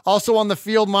 Also on the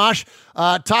field, Mosh,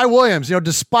 Ty Williams,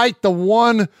 despite the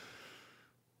one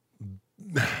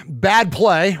bad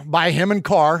play by him and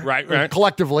Carr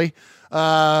collectively,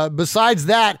 besides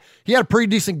that, he had a pretty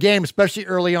decent game, especially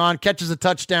early on, catches a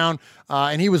touchdown,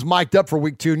 and he was mic'd up for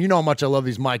week 2. And you know how much I love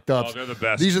these mic'd ups. Oh, they're the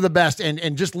best. These are the best.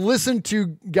 And just listen to,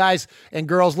 guys and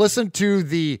girls, listen to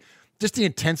the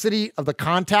intensity of the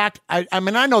contact. I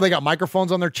mean, I know they got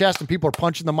microphones on their chest and people are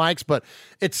punching the mics, but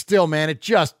it's still, man, it's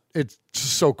just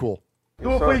so cool.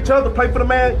 Do it for each other. Play for the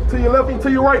man to your left and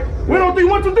to your right. We don't do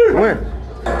what you do. Win.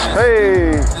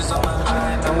 Hey,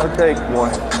 I'm going to take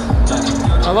one.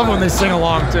 I love when they sing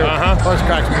along, too. Always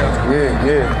cracks me up.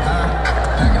 Yeah.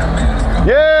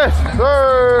 Yes,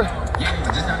 sir.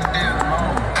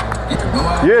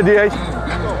 Yeah, DH.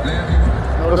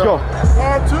 Let's go.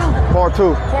 Part 2. Part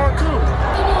 2. Part 2.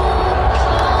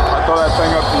 I throw that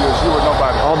thing up to you. You with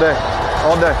nobody. All day.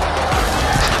 All day.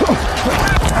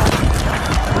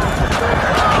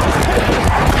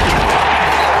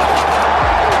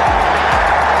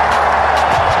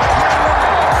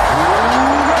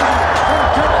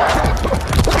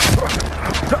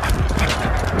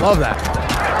 Love that.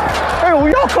 Hey,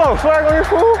 we all call swag on your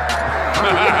fool.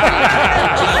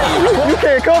 you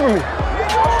can't cover me.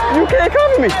 You can't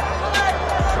cover me.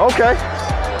 Okay.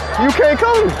 You can't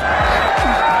cover me.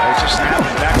 There's a snap.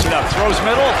 Backs it up. Throws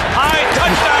middle. High.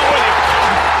 Touchdown Williams.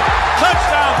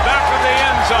 Touchdown back of the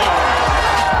end zone.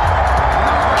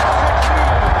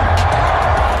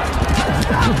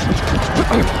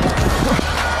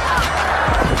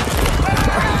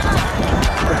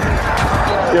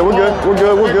 Yeah, we're good. We're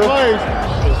good. We're good.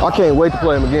 I can't wait to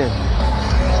play him again.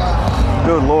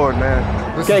 Good Lord, man.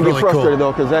 This Can't is get really frustrated,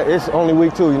 cool. though, because it's only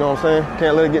week 2, you know what I'm saying?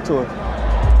 Can't let it get to it.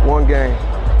 One game.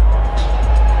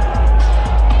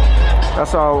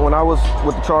 That's how, when I was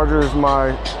with the Chargers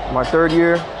my 3rd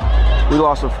year, we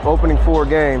lost the opening 4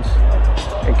 games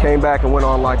and came back and went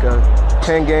on like a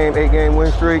 10-game, 8-game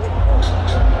win streak.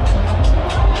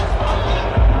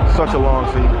 Such a long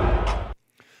season.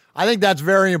 I think that's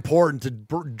very important to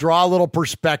draw a little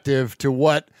perspective to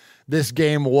what this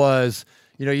game was.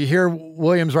 You hear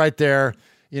Williams right there.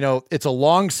 It's a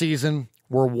long season.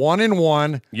 We're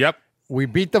 1-1. Yep. We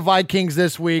beat the Vikings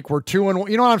this week. We're 2-1.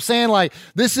 You know what I'm saying? Like,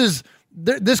 this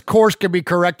course can be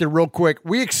corrected real quick.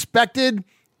 We expected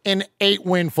an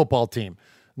 8-win football team.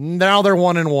 Now they're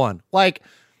 1-1. Like,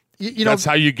 that's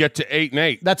how you get to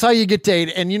 8-8. That's how you get to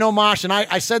 8. And Mosh, and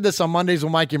I said this on Mondays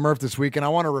with Mikey Murph this week, and I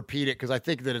want to repeat it because I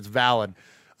think that it's valid.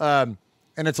 And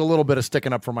it's a little bit of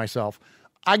sticking up for myself.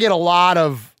 I get a lot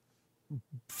of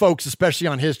folks, especially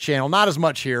on his channel, not as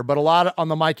much here, but a lot on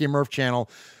the Mikey Murph channel,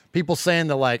 people saying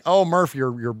that like, oh, Murph,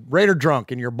 you're Raider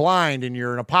drunk and you're blind and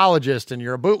you're an apologist and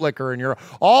you're a bootlicker and you're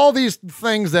all these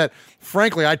things that,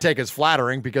 frankly, I take as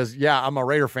flattering because, yeah, I'm a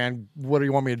Raider fan. What do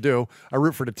you want me to do? I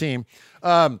root for the team.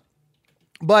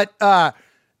 But I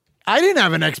didn't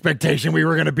have an expectation we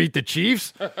were going to beat the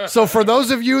Chiefs. So for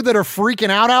those of you that are freaking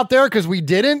out there because we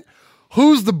didn't,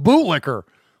 who's the bootlicker?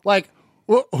 Like,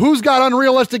 who's got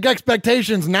unrealistic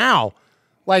expectations now?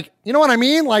 Like, you know what I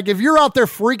mean? Like, if you're out there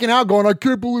freaking out going, I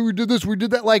can't believe we did this, we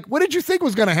did that. Like, what did you think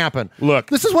was going to happen?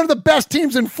 Look. This is one of the best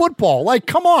teams in football. Like,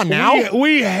 come on now.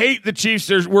 We hate the Chiefs.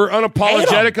 We're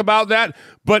unapologetic about that.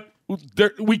 But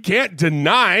we can't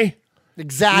deny.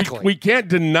 Exactly. We can't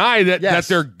deny that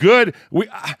they're good.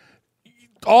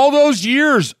 All those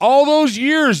years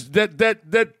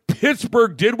that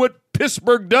Pittsburgh did what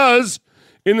Pittsburgh does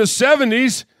in the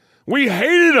 70s, we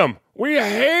hated them.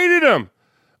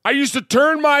 I used to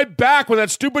turn my back when that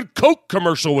stupid Coke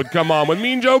commercial would come on with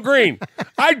Mean Joe Green.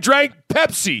 I drank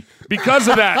Pepsi because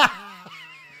of that.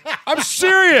 I'm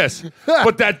serious.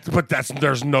 But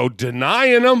there's no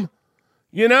denying them.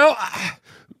 You know,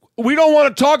 we don't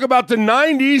want to talk about the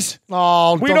 90s.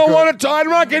 Oh, we don't want to talk. I'm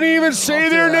not going to even say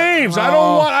their names. I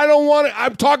don't want to.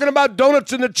 I'm talking about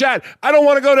donuts in the chat. I don't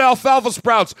want to go to alfalfa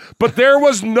sprouts. But there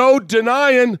was no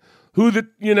denying who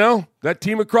that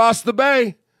team across the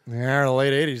bay. Yeah, the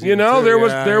late 80s.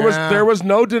 There was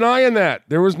no denying that.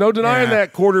 There was no denying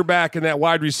that quarterback and that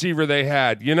wide receiver they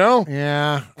had,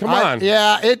 Yeah. Come on.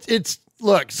 It's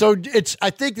look, so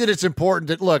I think that it's important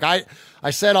that look, I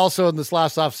said also in this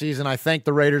last offseason, I thank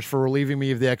the Raiders for relieving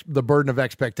me of the burden of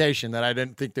expectation that I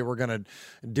didn't think they were going to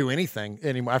do anything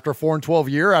anymore after a 4-12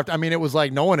 year. It was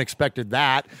like no one expected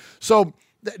that. So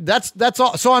that's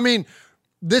all. So I mean,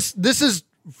 this is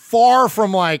far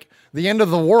from like the end of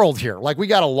the world here. Like, we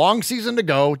got a long season to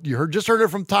go. You just heard it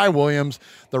from Ty Williams.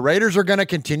 The Raiders are going to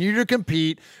continue to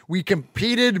compete. We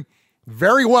competed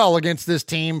very well against this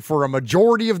team for a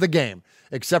majority of the game,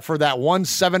 except for that 1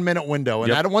 7-minute window.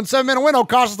 And that 1 7-minute window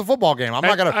cost us the football game. I'm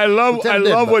not going to. I love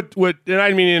what, and I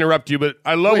didn't mean to interrupt you, but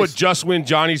I love what Just Win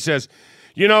Johnny says.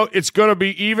 It's going to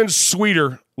be even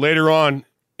sweeter later on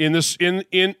in this in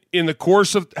the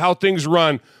course of how things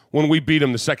run when we beat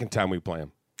them the second time we play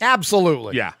them.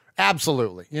 Absolutely. Yeah.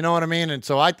 Absolutely. You know what I mean? And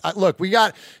so I look,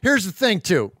 here's the thing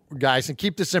too, guys, and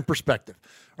keep this in perspective.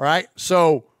 All right.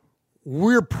 So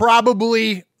we're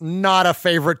probably not a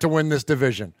favorite to win this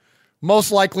division.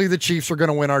 Most likely the Chiefs are going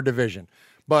to win our division,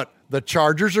 but the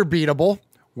Chargers are beatable.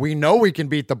 We know we can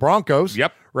beat the Broncos.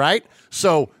 Yep. Right.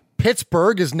 So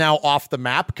Pittsburgh is now off the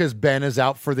map because Ben is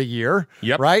out for the year.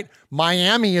 Yep. Right.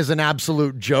 Miami is an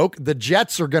absolute joke. The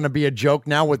Jets are going to be a joke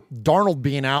now with Darnold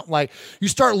being out. Like, you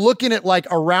start looking at like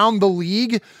around the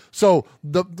league. So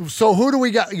who do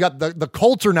we got? You got the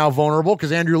Colts are now vulnerable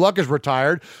because Andrew Luck is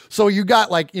retired. So you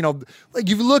got like you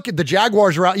look at the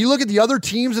Jaguars are out. You look at the other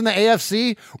teams in the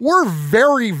AFC. We're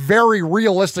very, very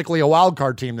realistically a wild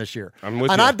card team this year. I'm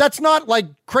with you. That's not like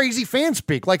crazy fan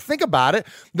speak. Like, think about it.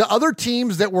 The other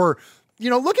teams that were.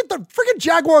 Look at the freaking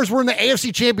Jaguars were in the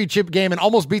AFC Championship game and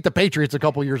almost beat the Patriots a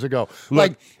couple years ago.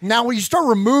 Like, now when you start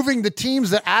removing the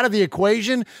teams that out of the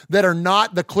equation that are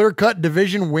not the clear-cut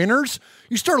division winners,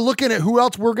 you start looking at who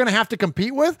else we're going to have to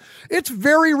compete with. It's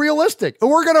very realistic.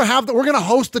 We're going to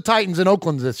host the Titans in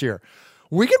Oakland this year.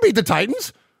 We can beat the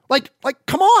Titans. Like,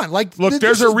 come on. Like, look,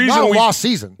 there's a reason not a lost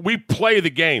season. We play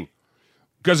the game.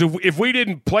 Because if we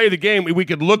didn't play the game, we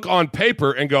could look on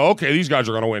paper and go, okay, these guys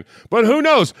are going to win. But who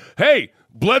knows? Hey,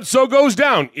 Bledsoe goes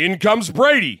down. In comes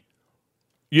Brady.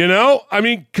 I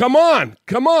mean, come on.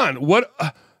 What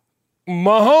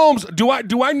Mahomes,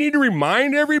 do I need to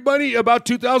remind everybody about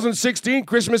 2016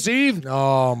 Christmas Eve?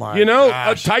 Oh, my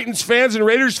gosh. Titans fans and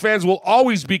Raiders fans will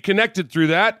always be connected through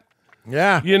that.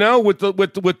 Yeah. With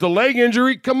the leg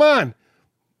injury, come on.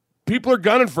 People are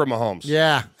gunning for Mahomes.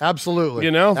 Yeah, absolutely.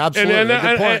 Absolutely.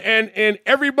 And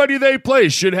everybody they play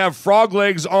should have frog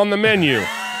legs on the menu.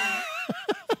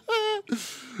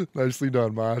 Nicely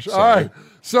done, Mosh. Sorry.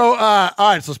 All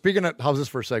right. So speaking of, how's this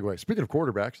for a segue? Speaking of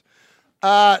quarterbacks,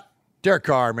 Derek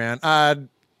Carr, man.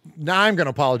 Now I'm going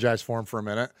to apologize for him for a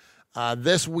minute.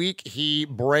 This week he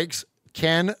breaks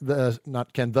Ken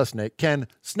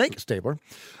Snake Stabler.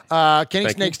 Kenny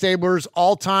Snake Stabler's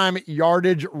all-time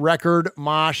yardage record,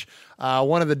 Mosh.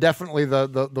 One of the definitely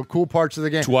the cool parts of the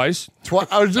game. Twice.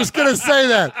 I was just going to say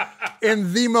that.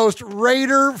 In the most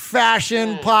Raider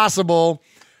fashion possible,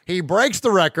 he breaks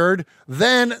the record.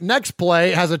 Then next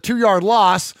play has a 2-yard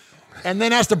loss. and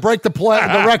then has to break the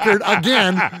record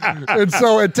again. And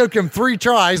so it took him 3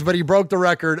 tries, but he broke the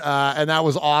record, and that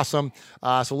was awesome.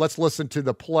 So let's listen to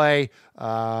the play.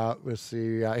 Let's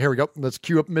see. Here we go. Let's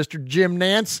cue up Mr. Jim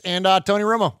Nantz and Tony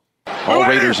Romo. All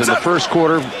Raiders in the first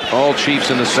quarter, all Chiefs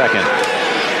in the second.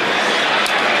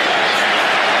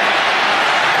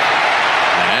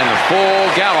 And the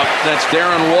full gallop. That's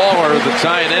Darren Waller, the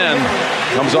tight end.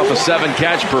 Comes off a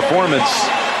 7-catch performance.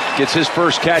 Gets his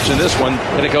first catch in this one,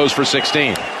 and it goes for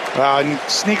 16. And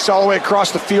sneaks all the way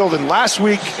across the field. And last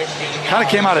week, kind of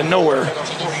came out of nowhere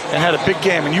and had a big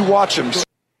game. And you watch him.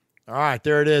 All right,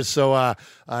 there it is. So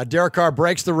Derek Carr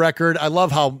breaks the record. I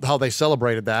love how they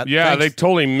celebrated that. Yeah, they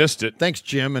totally missed it. Thanks,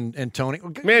 Jim and Tony.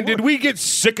 Man, did we get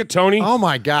sick of Tony? Oh,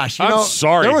 my gosh. I'm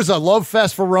sorry. There was a love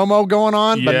fest for Romo going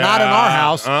on, but not in our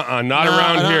house. Not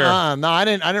around here. No, I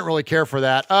didn't really care for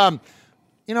that. So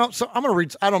I'm going to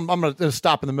read. I'm going to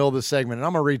stop in the middle of this segment, and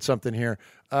I'm going to read something here.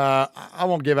 I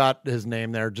won't give out his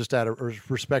name there, just out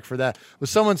of respect for that. But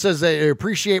someone says they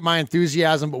appreciate my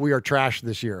enthusiasm, but we are trash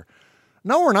this year.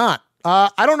 No, we're not.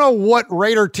 I don't know what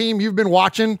Raider team you've been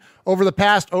watching over the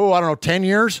past, 10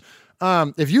 years.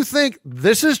 If you think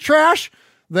this is trash,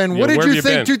 then what did you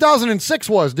think 2006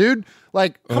 was, dude?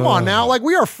 Like, come on now. Like,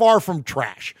 we are far from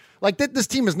trash. Like, this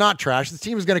team is not trash. This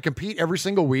team is going to compete every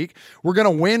single week. We're going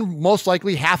to win most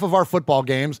likely half of our football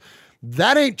games.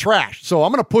 That ain't trash. So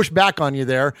I'm going to push back on you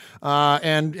there.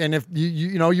 And if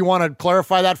you want to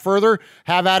clarify that further,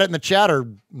 have at it in the chat or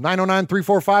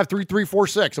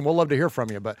 909-345-3346, and we'll love to hear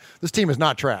from you. But this team is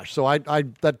not trash. So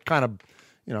that kind of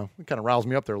riles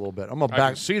me up there a little bit. I'm going to back. I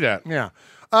can see that. Yeah.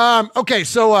 Okay.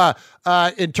 So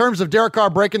in terms of Derek Carr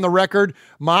breaking the record,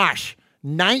 Mosh,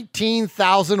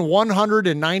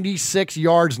 19,196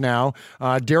 yards now.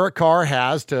 Derek Carr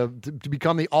has to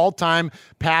become the all-time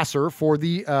passer for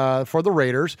the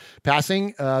Raiders,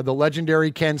 passing the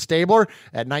legendary Ken Stabler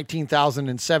at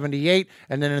 19,078,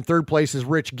 and then in third place is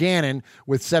Rich Gannon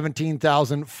with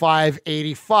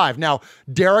 17,585. Now,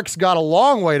 Derek's got a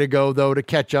long way to go though to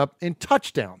catch up in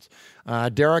touchdowns.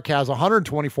 Derek has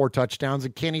 124 touchdowns,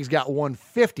 and Kenny's got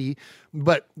 150.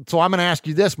 But so I'm going to ask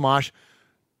you this, Mosh.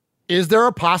 Is there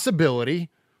a possibility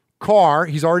Carr,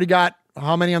 he's already got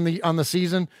how many on the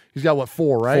season? He's got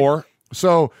 4, right? 4.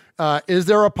 So is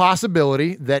there a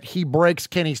possibility that he breaks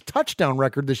Kenny's touchdown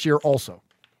record this year also?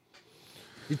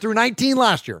 He threw 19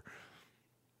 last year.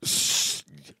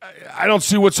 I don't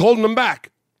see what's holding him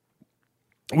back.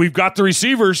 We've got the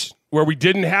receivers where we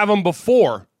didn't have them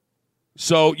before.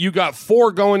 So you got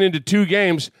 4 going into 2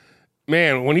 games.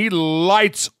 Man, when he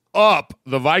lights up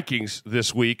the Vikings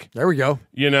this week. There we go.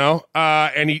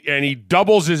 And he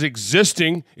doubles his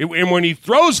existing. And when he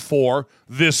throws 4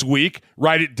 this week,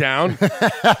 write it down.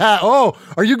 Oh,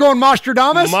 are you going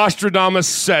Mostradamus? Mostradamus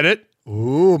said it.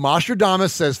 Ooh,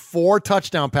 Mostradamus says 4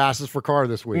 touchdown passes for Carr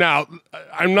this week. Now,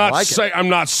 I'm not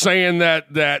saying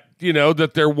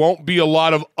that there won't be a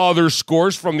lot of other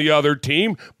scores from the other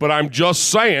team, but I'm just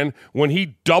saying when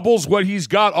he doubles what he's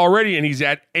got already and he's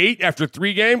at 8 after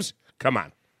 3 games, come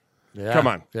on. Yeah. Come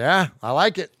on. Yeah, I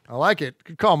like it.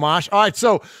 Good call, Mosh. All right,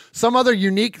 so some other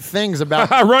unique things about...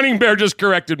 Running Bear just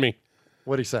corrected me.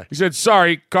 What'd he say? He said,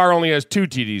 sorry, Carr only has 2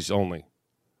 TDs only.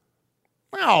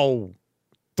 Well,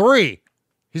 3.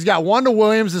 He's got 1 to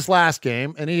Williams this last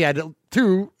game, and he had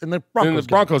 2 in the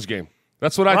Broncos game.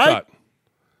 That's what I thought.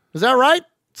 Is that right?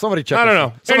 Somebody check us. I don't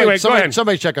know. Anyway, go ahead.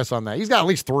 Somebody check us on that. He's got at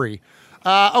least 3.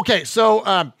 Okay,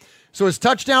 so his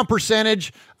touchdown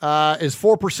percentage is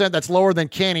 4%. That's lower than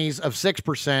Kenny's of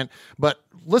 6%. But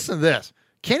listen to this.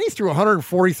 Kenny threw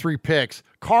 143 picks.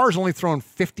 Carr's only thrown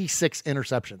 56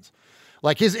 interceptions.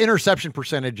 Like, his interception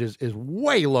percentage is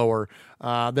way lower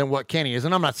than what Kenny is.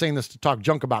 And I'm not saying this to talk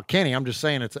junk about Kenny. I'm just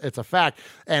saying it's a fact.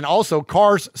 And also,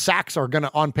 Carr's sacks are going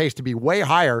to on pace to be way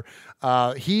higher.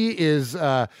 He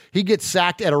gets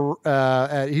sacked he's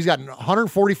got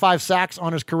 145 sacks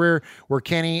on his career, where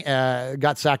Kenny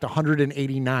got sacked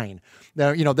 189.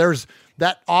 Now, there's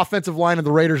that offensive line of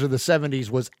the Raiders of the 70s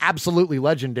was absolutely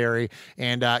legendary.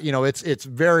 And, it's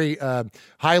very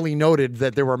highly noted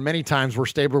that there were many times where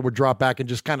Stabler would drop back and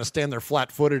just kind of stand there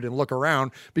flat-footed and look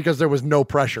around because there was no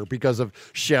pressure because of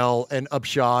Shell and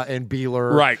Upshaw and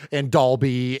Beeler and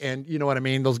Dalby. And you know what I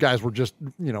mean? Those guys were just,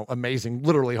 amazing,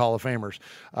 literally Hall of Famers.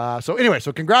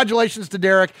 So congratulations to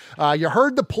Derek. You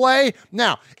heard the play.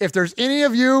 Now, if there's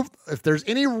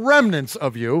any remnants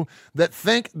of you that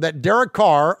think that Derek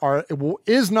Carr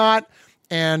is not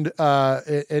and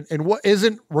what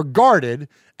isn't regarded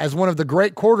as one of the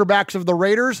great quarterbacks of the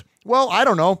Raiders, well, I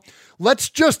don't know. Let's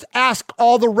just ask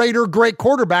all the Raider great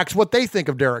quarterbacks what they think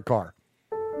of Derek Carr.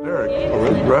 Derek,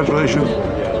 congratulations.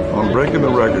 on breaking the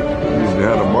record. He's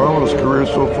had a marvelous career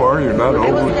so far. You're not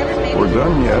over or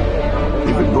done yet.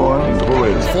 Keep it going. Go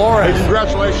Raiders. Hey,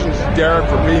 congratulations, Derek,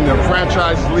 for being the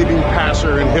franchise-leading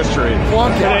passer in history.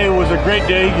 Today was a great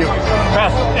day. You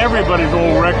passed everybody's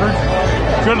old records.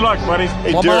 Good luck, buddy.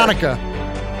 Hey, Derek,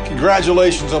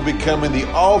 congratulations on becoming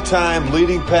the all-time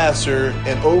leading passer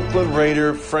in Oakland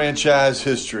Raider franchise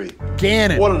history.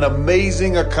 Gannon. What an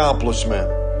amazing accomplishment.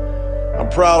 I'm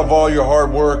proud of all your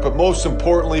hard work, but most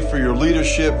importantly for your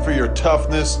leadership, for your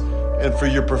toughness, and for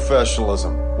your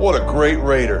professionalism. What a great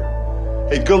Raider.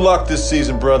 Hey, good luck this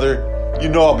season, brother. You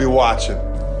know I'll be watching.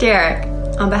 Derek,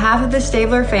 on behalf of the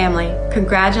Stabler family,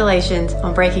 congratulations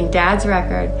on breaking Dad's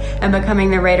record and becoming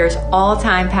the Raiders'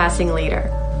 all-time passing leader.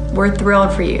 We're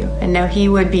thrilled for you and know he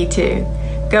would be too.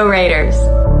 Go Raiders.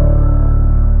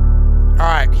 All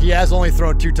right, he has only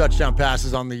thrown 2 touchdown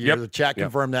passes on the year. The chat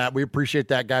confirmed that. We appreciate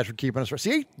that, guys, for keeping us.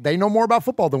 See, they know more about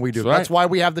football than we do. That's why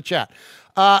we have the chat.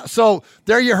 So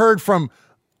there you heard from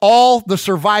all the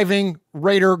surviving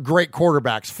Raider great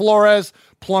quarterbacks: Flores,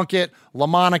 Plunkett,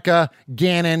 LaMonica,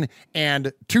 Gannon,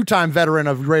 and 2-time veteran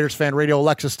of Raiders Fan Radio,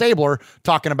 Alexa Stabler,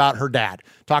 talking about her dad,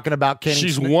 talking about Kenny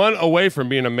She's Smith. one away from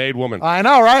being a made woman. I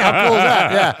know, right? How cool is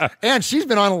that? Yeah. And she's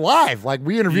been on live. Like,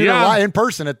 we interviewed her live in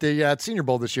person at the Senior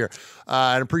Bowl this year.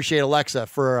 And appreciate Alexa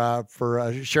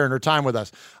for sharing her time with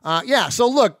us. So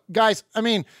look, guys, I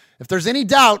mean, if there's any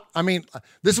doubt, I mean,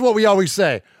 this is what we always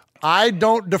say. I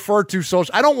don't defer to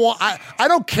social. I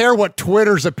don't care what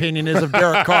Twitter's opinion is of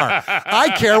Derek Carr. I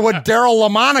care what Daryl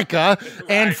LaMonica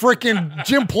and freaking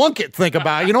Jim Plunkett think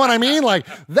about it. You know what I mean? Like,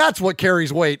 that's what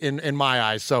carries weight in my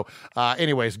eyes. So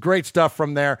anyways, great stuff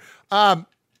from there.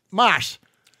 Mosh.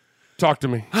 Talk to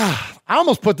me. I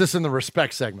almost put this in the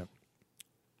respect segment.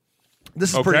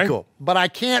 This is pretty cool. But I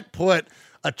can't put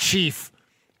a Chief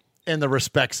in the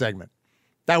respect segment.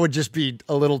 That would just be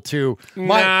a little too.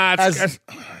 As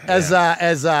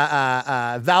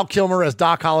Val Kilmer, as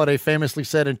Doc Holliday famously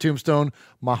said in Tombstone,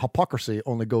 my hypocrisy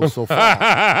only goes so far.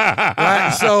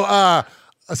 Right?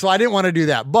 So I didn't want to do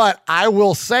that, but I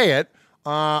will say it.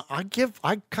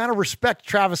 I kind of respect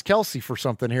Travis Kelce for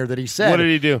something here that he said. What did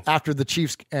he do after the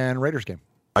Chiefs and Raiders game?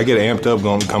 I get amped up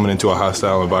coming into a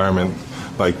hostile environment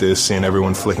like this, seeing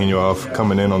everyone flicking you off,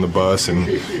 coming in on the bus, and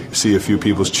see a few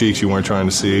people's cheeks you weren't trying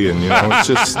to see, and it's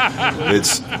just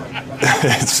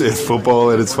it's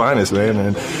football at its finest, man,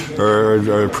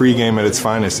 or pregame at its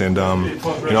finest, and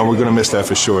we're gonna miss that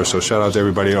for sure. So shout out to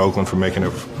everybody in Oakland for making it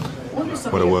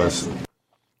what it was.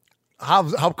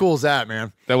 How cool is that,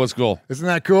 man? That was cool. Isn't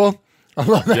that cool? I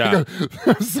love that.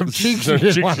 Yeah. Some cheeks you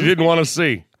didn't want to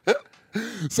see.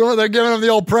 So they're giving him the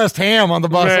old pressed ham on the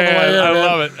bus. Man, on the way in, I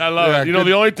love it. I love it. You know,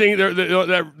 the only thing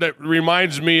that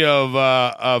reminds me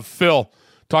of Phil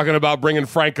talking about bringing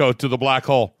Franco to the black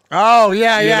hole. Oh,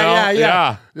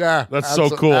 yeah. That's so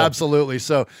cool. Absolutely.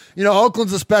 So,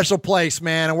 Oakland's a special place,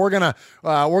 man, and we're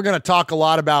gonna talk a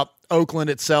lot about Oakland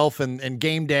itself and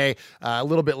game day a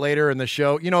little bit later in the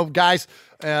show. Guys,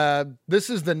 this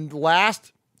is the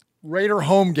last Raider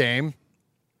home game.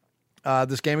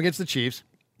 This game against the Chiefs.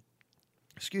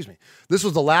 Excuse me. This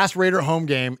was the last Raider home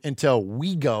game until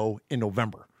we go in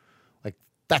November. Like,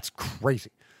 that's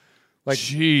crazy. Like,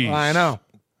 jeez. I know.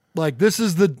 Like, this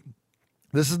is the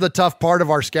tough part of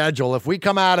our schedule. If we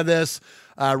come out of this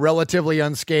relatively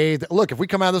unscathed, look, if we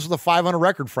come out of this with a 500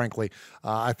 record, frankly,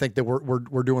 I think that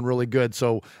we're doing really good.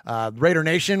 So, Raider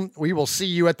Nation, we will see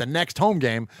you at the next home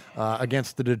game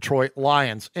against the Detroit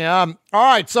Lions. All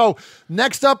right. So,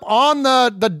 next up on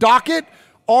the docket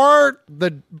are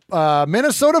the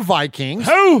Minnesota Vikings.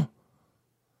 Who?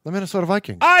 The Minnesota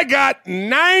Vikings. I got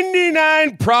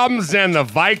 99 problems and the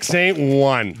Vikes ain't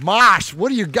one. Mosh, what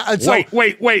do you got?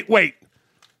 Wait.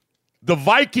 The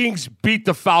Vikings beat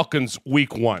the Falcons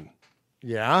week 1.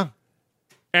 Yeah.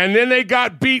 And then they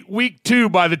got beat week 2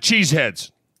 by the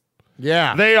Cheeseheads.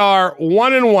 Yeah. They are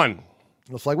 1-1.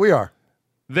 Looks like we are.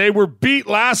 They were beat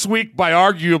last week by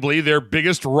arguably their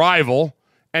biggest rival,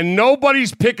 and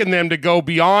nobody's picking them to go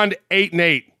beyond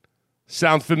 8-8.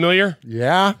 Sound familiar?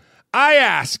 Yeah. I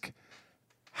ask,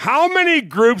 how many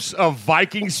groups of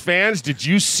Vikings fans did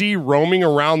you see roaming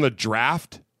around the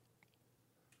draft?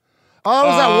 Oh, it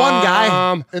was that one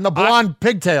guy in the blonde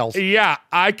pigtails. Yeah,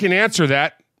 I can answer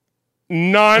that.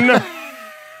 None.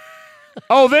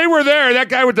 Oh, they were there. That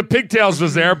guy with the pigtails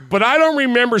was there, but I don't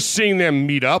remember seeing them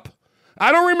meet up.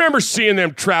 I don't remember seeing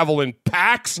them travel in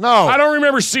packs. No. I don't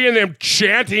remember seeing them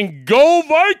chanting, "Go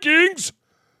Vikings!"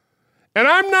 And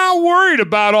I'm not worried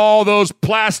about all those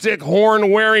plastic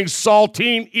horn-wearing,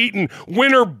 saltine-eating,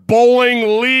 Winter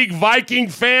Bowling League Viking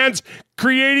fans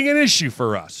creating an issue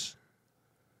for us.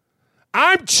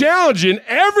 I'm challenging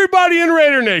everybody in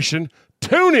Raider Nation,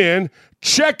 tune in,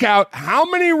 check out how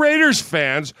many Raiders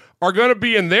fans are going to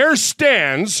be in their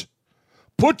stands,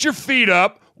 put your feet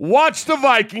up, watch the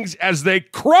Vikings as they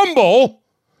crumble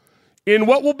in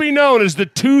what will be known as the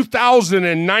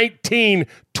 2019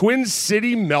 Twin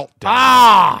City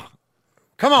Meltdown.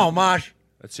 Come on, Mosh.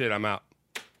 That's it. I'm out.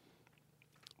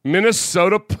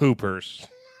 Minnesota Poopers.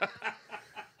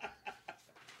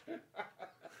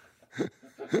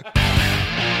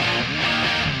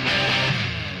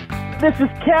 This is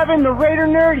Kevin, the Raider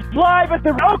Nerd, live at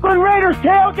the Oakland Raiders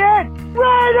tailgate.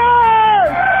 Raiders!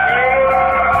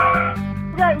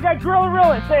 We got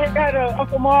Gorilla. Say hi to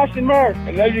Uncle Mosh and Murph.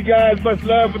 I love you guys. Much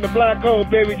love from the Black Hole,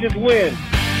 baby. Just win.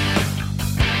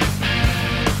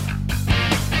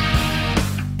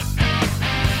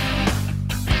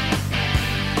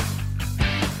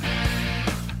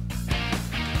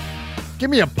 Give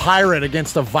me a pirate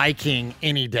against a Viking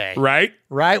any day. Right?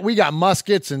 Right? We got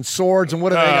muskets and swords, and what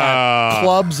do they got?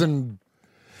 Clubs and...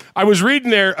 I was reading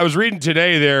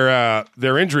today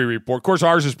their injury report. Of course,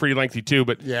 ours is pretty lengthy too,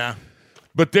 but yeah.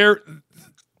 But their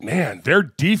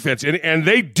defense and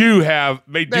they have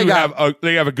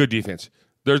a good defense.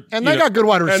 They got good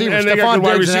wide receivers. And they got good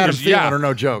wide receivers. Yeah, are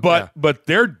no joke. But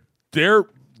their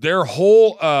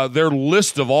whole their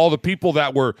list of all the people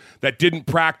that didn't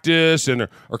practice and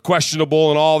are questionable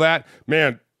and all that,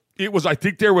 man, it was I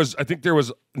think there was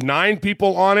 9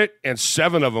 people on it and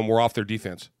 7 of them were off their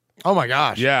defense. Oh my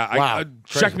gosh! Yeah, wow.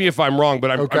 Check me if I'm wrong, but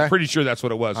I'm pretty sure that's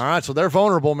what it was. All right, so they're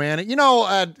vulnerable, man. You know,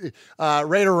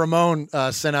 Raider Ramon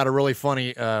sent out a really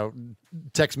funny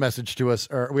text message to us,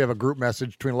 or we have a group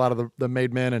message between a lot of the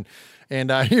made men,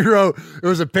 and he wrote, it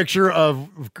was a picture of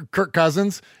Kirk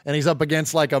Cousins, and he's up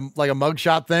against like a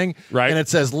mugshot thing, right? And it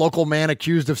says local man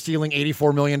accused of stealing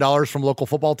 $84 million from local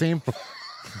football team.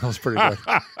 That was pretty good.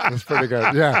 That was pretty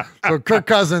good. Yeah. So Kirk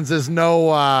Cousins is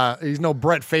he's no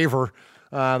Brett Favre.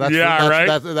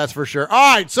 That's for sure.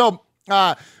 All right, so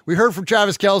we heard from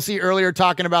Travis Kelce earlier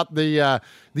talking about the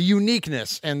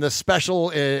uniqueness and the special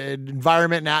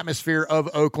environment and atmosphere of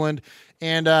Oakland.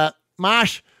 And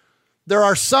Mosh, there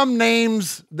are some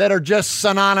names that are just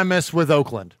synonymous with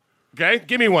Oakland. Okay,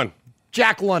 give me one.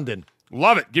 Jack London.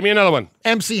 Love it. Give me another one.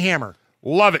 MC Hammer.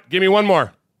 Love it. Give me one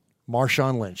more.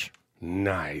 Marshawn Lynch.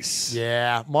 Nice.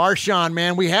 Yeah, Marshawn,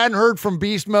 man. We hadn't heard from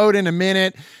Beast Mode in a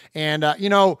minute. And,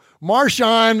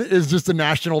 Marshawn is just a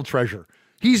national treasure.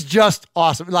 He's just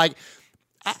awesome. Like,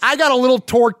 I got a little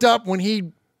torqued up when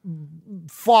he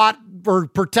fought or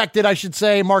protected, I should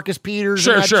say, Marcus Peters.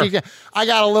 Sure. I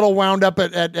got a little wound up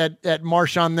at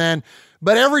Marshawn then.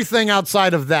 But everything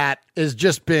outside of that has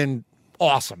just been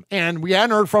awesome. And we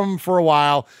hadn't heard from him for a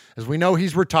while. As we know,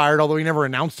 he's retired, although he never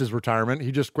announced his retirement.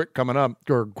 He just quit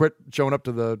showing up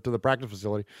to the practice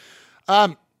facility.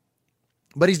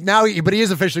 But he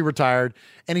is officially retired,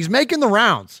 and he's making the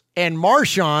rounds. And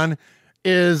Marshawn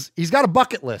he's got a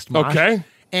bucket list, Mosh. Okay.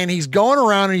 And he's going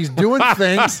around and he's doing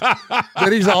things that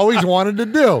he's always wanted to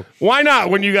do. Why not?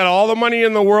 When you got all the money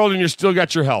in the world and you still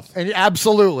got your health. And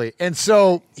absolutely. And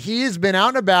so he has been out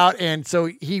and about, and so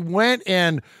he went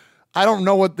and I don't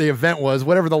know what the event was,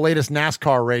 whatever the latest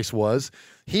NASCAR race was.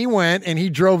 He went and he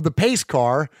drove the pace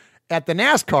car at the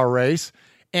NASCAR race,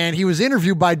 and he was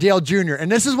interviewed by Dale Jr. And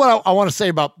this is what I want to say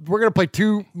about, we're going to play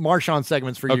 2 Marshawn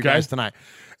segments for you guys tonight.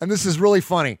 And this is really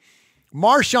funny.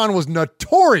 Marshawn was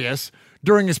notorious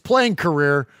during his playing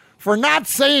career for not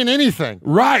saying anything.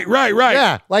 Right.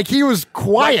 Yeah, like he was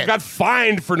quiet. Like got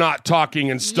fined for not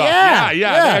talking and stuff.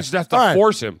 Yeah. They just have to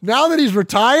force him. Now that he's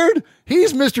retired,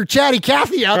 he's Mr. Chatty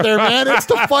Cathy out there, man. It's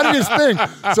the funniest thing.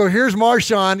 So here's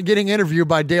Marshawn getting interviewed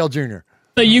by Dale Jr.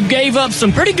 So you gave up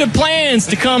some pretty good plans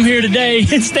to come here today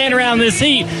and stand around this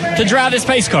heat to drive this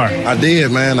pace car. I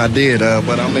did, man. I did.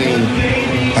 But I mean,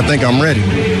 I think I'm ready.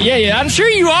 Yeah. I'm sure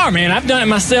you are, man. I've done it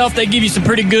myself. They give you some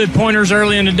pretty good pointers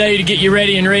early in the day to get you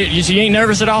ready and ready. You ain't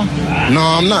nervous at all? No,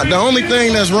 I'm not. The only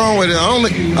thing that's wrong with it,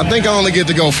 I think I only get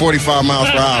to go 45 miles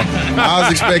per hour. I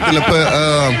was expecting to put,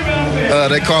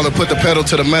 they call it put the pedal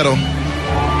to the metal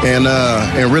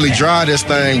and really drive this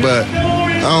thing, but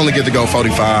I only get to go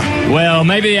 45. Well,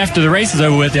 maybe after the race is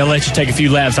over with, they'll let you take a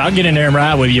few laps. I'll get in there and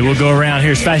ride with you. We'll go around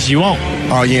here as fast as you want.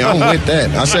 Oh, yeah, I'm with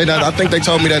that. I say that. I think they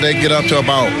told me that they get up to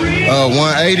about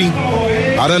 180.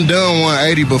 I done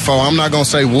 180 before. I'm not going to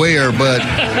say where, but,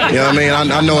 you know what I mean?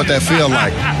 I know what that feel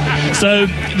like. So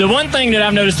the one thing that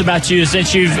I've noticed about you is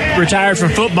since you've retired from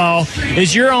football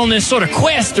is you're on this sort of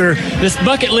quest or this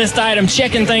bucket list item,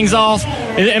 checking things off.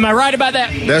 Am I right about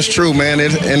that? That's true, man.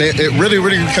 It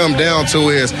really come down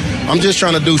to is I'm just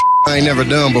trying to do I ain't never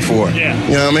done before. Yeah.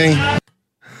 You know what I mean?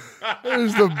 It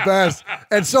was the best.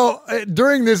 And so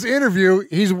during this interview,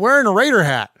 he's wearing a Raider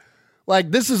hat.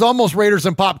 Like, this is almost Raiders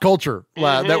and pop culture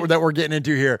that we're getting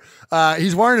into here.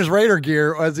 He's wearing his Raider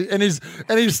gear, and he's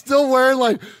still wearing,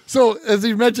 like, so as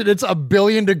you mentioned, it's 1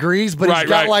 billion degrees, but he's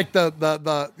got like the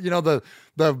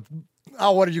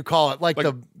what did you call it? Like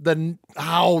the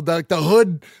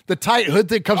hood, the tight hood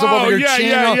thing comes up over your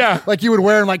chin, like you would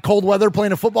wear in like cold weather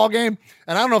playing a football game.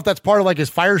 And I don't know if that's part of like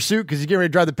his fire suit because he's getting ready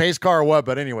to drive the pace car or what.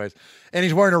 But anyways, and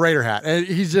he's wearing a Raider hat, and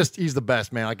he's the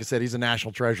best, man. Like I said, he's a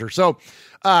national treasure. So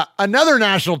another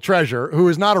national treasure who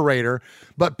is not a Raider,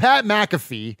 but Pat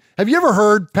McAfee. Have you ever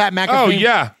heard Pat McAfee? Oh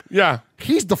yeah.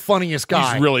 He's the funniest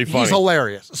guy. He's really funny. He's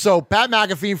hilarious. So Pat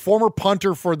McAfee, former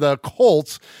punter for the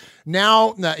Colts.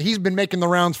 Now he's been making the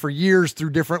rounds for years through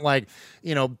different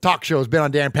talk shows, been on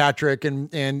Dan Patrick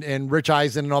and Rich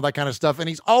Eisen and all that kind of stuff. And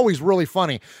he's always really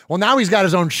funny. Well, now he's got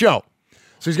his own show.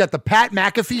 So he's got the Pat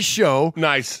McAfee Show.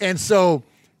 Nice. And so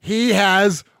he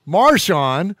has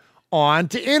Marshawn on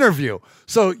to interview.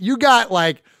 So you got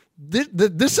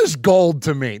this is gold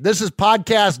to me. This is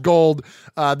podcast gold.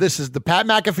 This is the Pat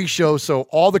McAfee Show. So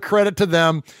all the credit to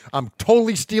them. I'm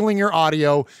totally stealing your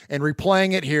audio and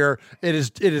replaying it here. It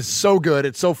is so good.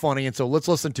 It's so funny. And so let's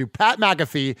listen to Pat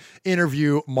McAfee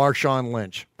interview Marshawn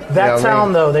Lynch. That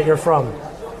town, though, that you're from,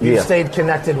 you've stayed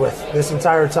connected with this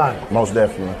entire time. Most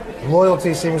definitely.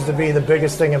 Loyalty seems to be the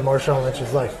biggest thing in Marshawn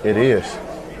Lynch's life. It is.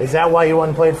 Is that why you went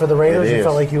and played for the Raiders? You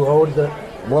felt like you owed the...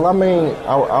 Well, I mean,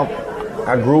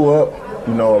 I grew up,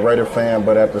 a Raider fan,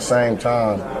 but at the same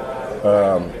time,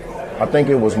 I think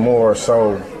it was more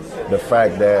so the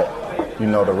fact that,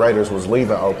 the Raiders was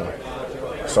leaving Oakland.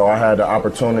 So I had the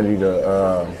opportunity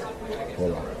to,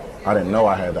 I didn't know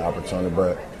I had the opportunity,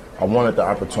 but I wanted the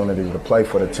opportunity to play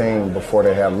for the team before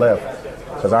they had left.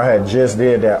 Because I had just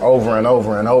did that over and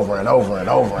over and over and over and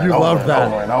over and over and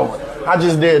over and over. I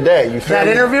just did that. You feel that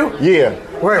me? Interview? Yeah.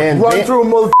 Run through a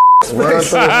motherfucker's face. Run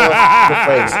through a motherfucker's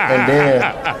face. And then,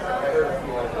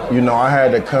 I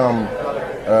had to come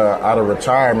out of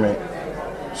retirement.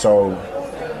 So,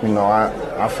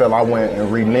 I felt I went and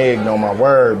reneged on my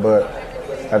word, but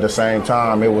at the same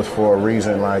time, it was for a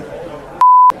reason. Like,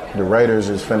 the Raiders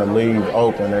is finna leave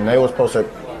Oakland, and they were supposed to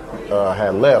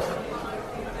have left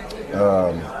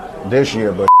this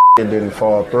year, but it didn't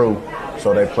fall through,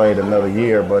 so they played another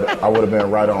year. But I would have been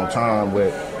right on time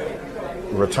with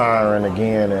retiring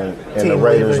again and the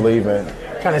Raiders leaving.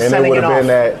 Kind of and it would have been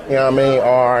that,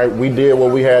 all right, we did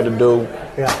what we had to do.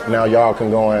 Yeah. Now y'all can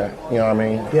go and,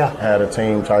 had a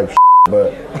team type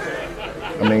But,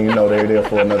 they were there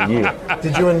for another year.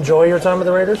 Did you enjoy your time with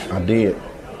the Raiders? I did.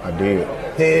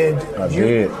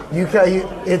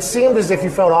 It seemed as if you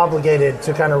felt obligated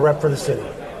to kind of rep for the city.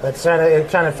 It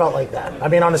kind of felt like that. I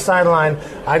mean, on the sideline,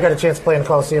 I got a chance to play in the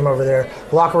Coliseum over there.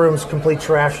 Locker room's complete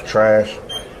trash.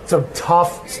 It's a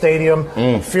tough stadium.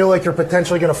 Feel like you're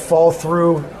potentially going to fall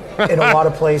through in a lot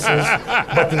of places,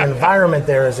 but the environment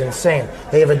there is insane.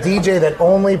 They have a DJ that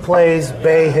only plays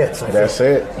Bay hits. That's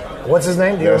it. What's his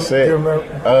name? Do you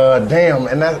remember? Damn,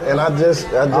 and I just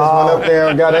went up there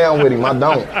and got down with him. I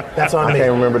don't. That's on me. I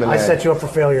can't remember the name. I set you up for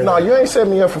failure. No, you ain't set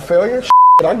me up for failure.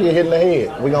 I get hit in the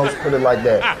head. We gonna put it like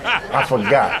that. I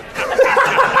forgot.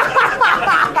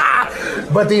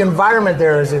 But the environment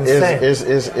there is insane.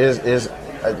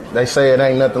 They say it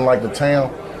ain't nothing like the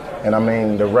town. And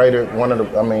the Raider,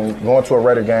 going to a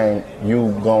Raider game,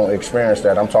 you gonna experience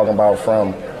that. I'm talking about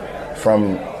from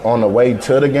on the way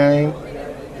to the game,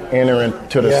 entering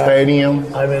to the stadium.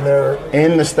 They're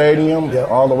in the stadium,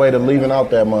 all the way to leaving out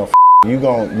that motherfucker. You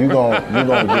gonna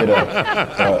get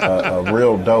a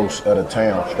real dose of the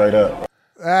town, straight up.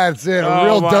 That's it, a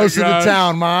real dose of the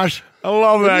town, Mosh. I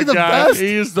love that guy. Best?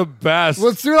 He is the best.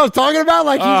 Let's see what I'm talking about.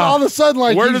 Like, he's all of a sudden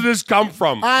like, where did this come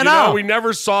from? I know. We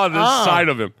never saw this side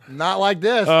of him. Not like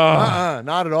this.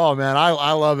 Not at all, man.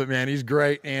 I love it, man. He's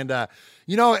great, and and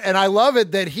I love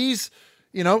it that he's.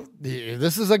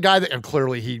 This is a guy that, and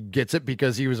clearly he gets it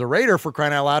because he was a Raider, for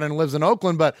crying out loud, and lives in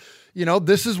Oakland. But,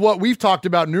 this is what we've talked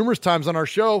about numerous times on our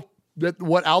show, that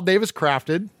what Al Davis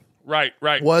crafted right,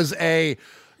 was an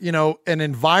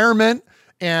environment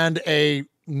and a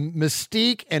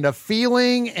mystique and a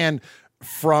feeling. And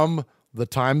from the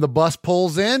time the bus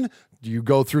pulls in, you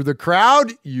go through the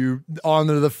crowd, you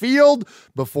onto the field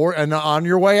before, and on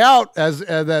your way out, as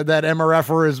that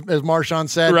MRFer, as Marshawn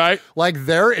said, right? Like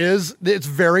it's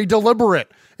very deliberate.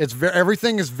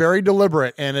 everything is very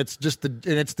deliberate, and it's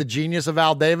the genius of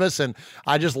Al Davis, and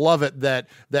I just love it that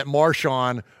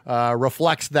Marshawn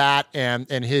reflects that, and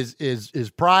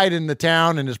his pride in the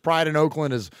town and his pride in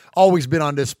Oakland has always been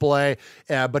on display.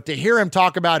 But to hear him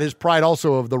talk about his pride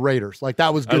also of the Raiders, like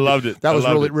that was good. I loved it. That was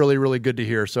really, really good to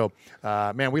hear. So,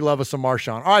 man, we love us some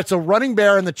Marshawn. All right, so Running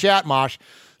Bear in the chat, Mosh,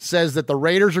 says that the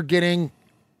Raiders are getting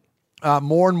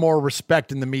more and more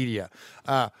respect in the media.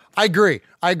 I agree.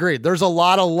 There's a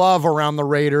lot of love around the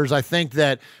Raiders. I think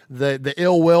that the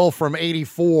ill will from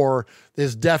 '84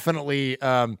 is definitely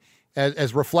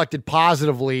as reflected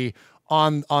positively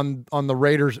on the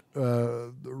Raiders,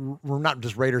 not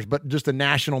just Raiders, but just the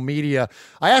national media.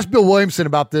 I asked Bill Williamson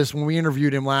about this when we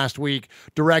interviewed him last week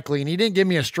directly, and he didn't give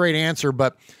me a straight answer,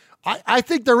 but I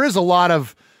think there is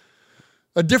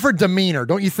a different demeanor,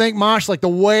 don't you think, Mosh? Like the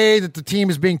way that the team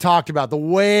is being talked about, the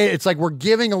way it's like we're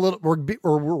receiving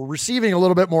a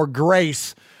little bit more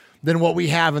grace than what we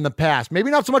have in the past.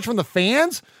 Maybe not so much from the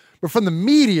fans, but from the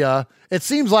media. It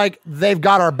seems like they've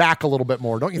got our back a little bit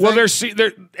more, don't you think?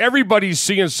 Well, everybody's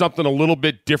seeing something a little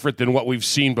bit different than what we've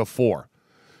seen before.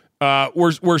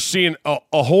 We're seeing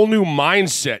a whole new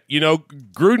mindset. You know,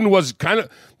 Gruden was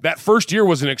that first year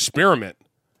was an experiment.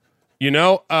 You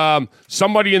know,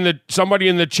 somebody in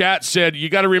the chat said you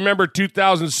got to remember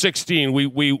 2016.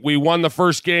 We won the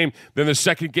first game, then the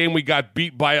second game we got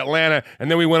beat by Atlanta, and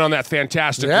then we went on that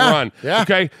fantastic run. Yeah.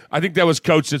 Okay, I think that was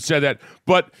Coach that said that.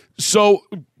 But so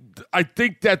I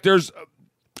think that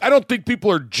I don't think people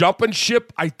are jumping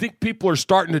ship. I think people are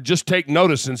starting to just take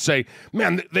notice and say,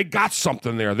 man, they got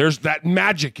something there. There's that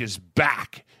magic is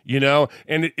back. You know,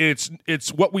 and it's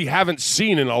what we haven't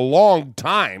seen in a long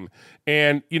time.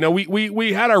 And, you know,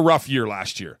 we had a rough year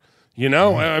last year, you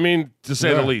know, I mean, to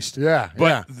say the least. Yeah.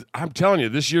 But I'm telling you,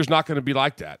 this year's not going to be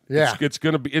like that. Yeah. It's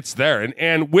going to be, it's there.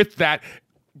 And with that,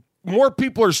 more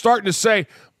people are starting to say,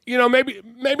 you know, maybe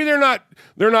they're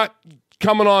not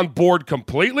coming on board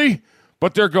completely,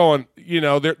 but they're going, you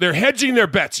know, they're hedging their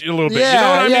bets a little bit. Yeah, you know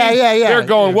what I mean? Yeah. They're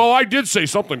going, well, I did say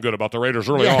something good about the Raiders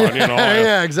early on. You know,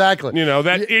 yeah, exactly. You know,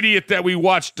 that idiot that we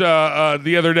watched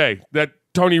the other day, that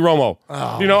Tony Romo.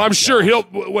 Oh, you know, I'm sure he'll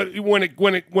when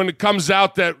it comes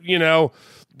out that, you know,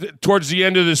 towards the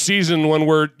end of the season when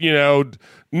we're, you know,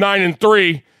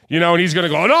 9-3. You know, and he's going to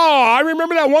go, no, I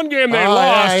remember that one game they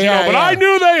lost, but I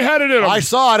knew they had it in them. I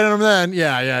saw it in them then.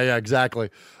 Yeah, exactly.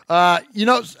 You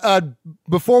know,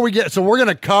 before we get, so we're going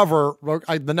to cover,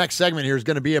 the next segment here is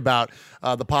going to be about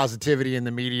the positivity in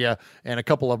the media and a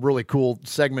couple of really cool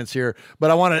segments here.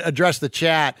 But I want to address the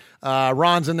chat.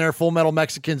 Ron's in there, Full Metal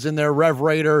Mexican's in there, Rev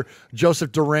Raider,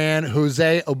 Joseph Duran,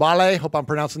 Jose Obale, hope I'm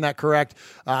pronouncing that correct.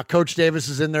 Coach Davis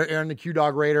is in there, Aaron the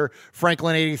Q-Dog Raider,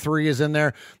 Franklin83 is in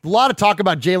there. A lot of talk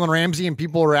about Jalen Ramsey, and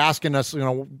people are asking us, you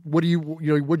know, would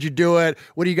you do it?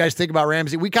 What do you guys think about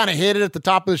Ramsey? We kind of hit it at the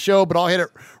top of the show, but I'll hit it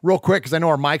real quick because I know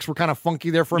our mics were kind of funky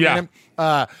there for a minute.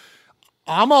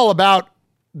 I'm all about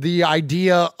the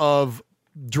idea of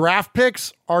draft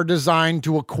picks are designed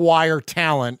to acquire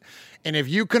talent. And if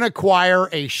you can acquire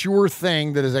a sure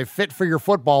thing that is a fit for your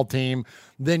football team,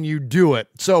 then you do it.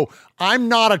 So I'm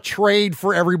not a trade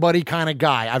for everybody kind of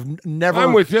guy.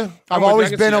 I'm with you. I've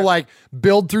always been a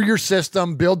build through your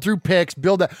system, build through picks,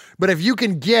 build that. But if you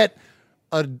can get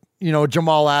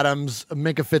Jamal Adams,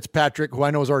 Minkah Fitzpatrick, who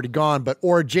I know is already gone,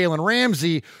 or a Jalen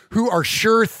Ramsey, who are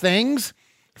sure things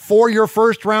for your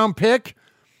first round pick,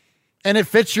 and it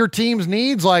fits your team's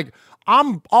needs, like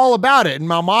I'm all about it. And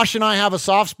Mosh and I have a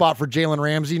soft spot for Jalen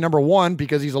Ramsey. Number one,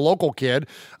 because he's a local kid.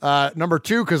 Number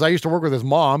two, because I used to work with his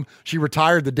mom. She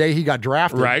retired the day he got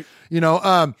drafted. Right. You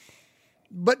know,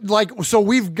 but so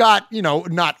we've got,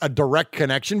 not a direct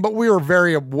connection, but we were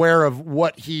very aware of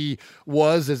what he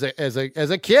was as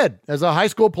a kid, as a high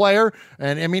school player.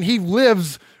 And I mean, he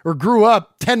lives or grew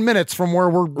up 10 minutes from where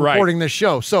we're recording this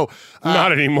show. So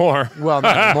not anymore. Well,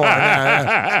 not anymore.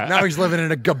 Now he's living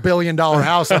in a $1 billion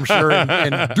house, I'm sure,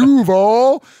 in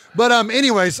Duval. But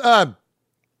anyways, so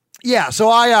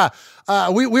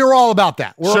we were all about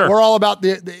that. We're all about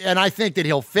and I think that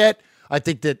he'll fit. I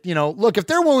think that, look, if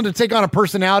they're willing to take on a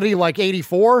personality like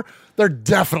 84, they're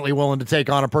definitely willing to take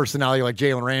on a personality like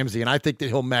Jalen Ramsey. And I think that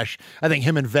he'll mesh. I think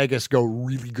him and Vegas go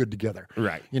really good together.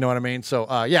 Right. You know what I mean? So,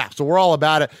 so we're all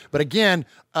about it. But again,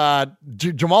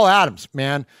 Jamal Adams,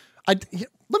 man, let me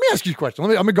ask you a question.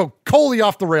 I'm going to go totally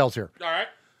off the rails here. All right.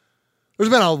 There's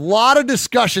been a lot of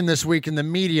discussion this week in the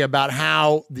media about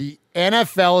how the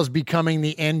NFL is becoming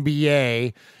the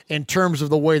NBA in terms of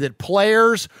the way that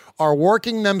players are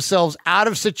working themselves out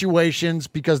of situations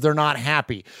because they're not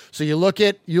happy. So you look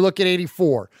at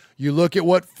 84. You look at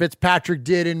what Fitzpatrick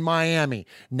did in Miami.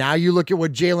 Now you look at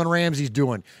what Jalen Ramsey's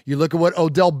doing. You look at what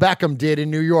Odell Beckham did in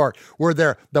New York, where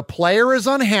the player is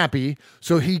unhappy,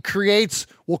 so he creates,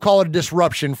 we'll call it a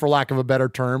disruption for lack of a better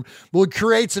term, but it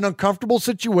creates an uncomfortable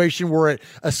situation where it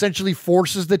essentially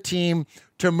forces the team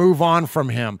to move on from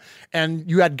him. And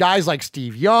you had guys like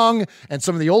Steve Young and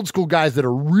some of the old school guys that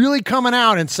are really coming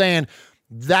out and saying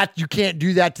that you can't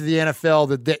do that to the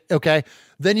NFL. Okay.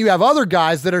 Then you have other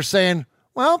guys that are saying,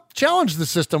 well, challenge the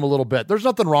system a little bit. There's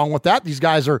nothing wrong with that. These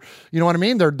guys are, you know what I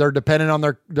mean? They're dependent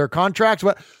on their contracts.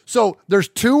 But so there's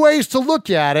two ways to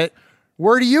look at it.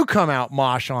 Where do you come out,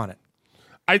 Mosh, on it?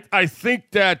 I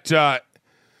think that I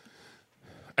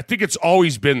think it's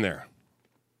always been there.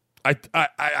 I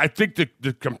think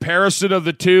the comparison of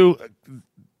the two,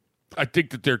 I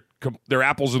think that they're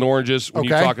apples and oranges when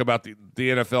you talk about the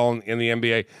NFL and the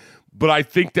NBA. But I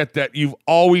think that you've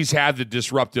always had the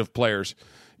disruptive players.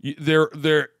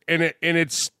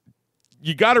 It's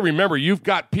you got to remember, you've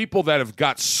got people that have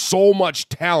got so much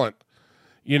talent,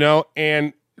 you know,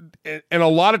 and a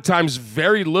lot of times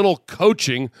very little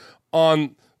coaching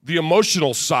on the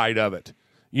emotional side of it,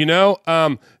 you know.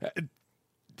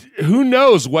 Who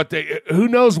knows what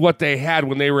they had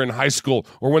when they were in high school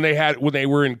or when they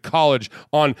were in college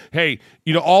on, hey,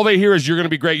 you know, all they hear is you're going to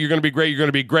be great, you're going to be great, you're going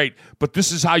to be great. But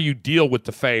this is how you deal with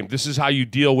the fame. This is how you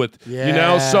deal with, you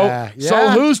know. So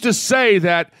who's to say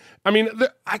that? I mean,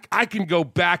 I can go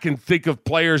back and think of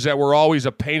players that were always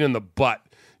a pain in the butt.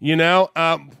 You know,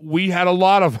 we had a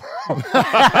lot of. Well,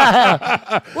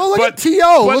 look at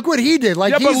T.O. Look what he did.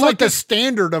 Like, he's like the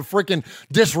standard of freaking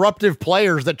disruptive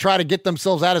players that try to get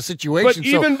themselves out of situations. But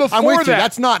even before I'm with that, you.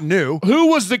 That's not new. Who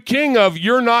was the king of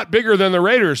 "You're not bigger than the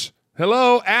Raiders"?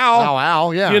 Hello, Al.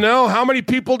 Al, yeah. You know, how many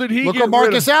people did he look get at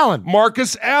Marcus rid of? Allen.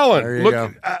 Marcus Allen. There you look,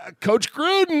 go. Coach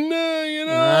Gruden. You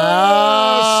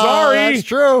know, sorry, that's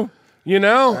true. You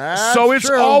know, that's so it's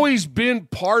true. always been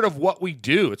part of what we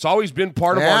do. It's always been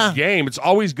part of our game. It's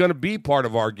always going to be part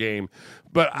of our game.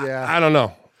 But I don't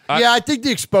know. I think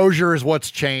the exposure is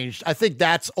what's changed. I think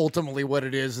that's ultimately what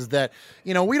it is that,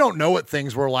 you know, we don't know what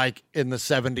things were like in the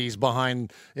 70s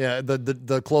behind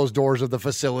the closed doors of the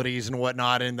facilities and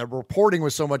whatnot, and the reporting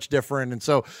was so much different. And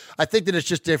so I think that it's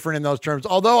just different in those terms.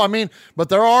 Although, I mean, but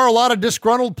there are a lot of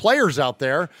disgruntled players out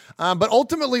there. But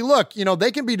ultimately, look, you know,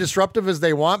 they can be disruptive as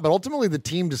they want, but ultimately the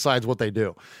team decides what they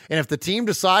do. And if the team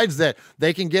decides that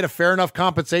they can get a fair enough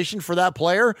compensation for that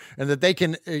player and that they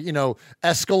can, you know,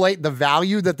 escalate the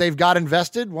value that they've got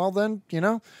invested, well, then, you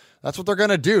know, that's what they're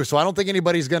going to do. So I don't think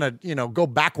anybody's going to, you know, go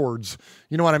backwards.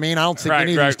 You know what I mean? I don't think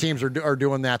any of these teams are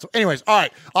doing that. So anyways, all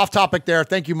right, off topic there.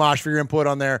 Thank you, Mosh, for your input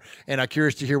on there. And I'm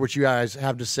curious to hear what you guys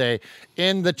have to say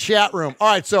in the chat room. All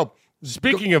right, so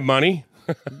speaking of money.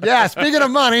 Yeah, speaking of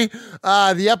money,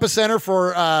 the epicenter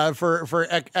for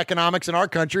economics in our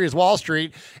country is Wall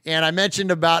Street. And I mentioned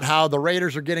about how the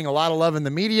Raiders are getting a lot of love in the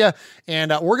media.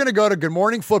 And we're going to go to Good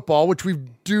Morning Football, which we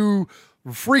do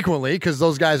frequently because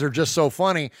those guys are just so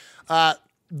funny.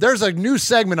 There's a new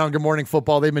segment on Good Morning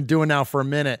Football they've been doing now for a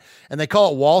minute, and they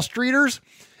call it Wall Streeters.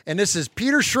 And this is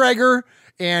Peter Schrager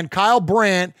and Kyle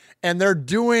Brandt, and they're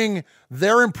doing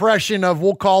their impression of,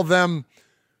 we'll call them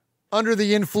under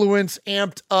the influence,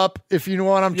 amped up, if you know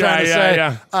what I'm trying to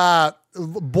say.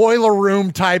 Boiler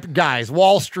room type guys,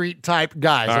 Wall Street type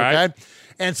guys, all okay? right.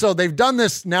 And so they've done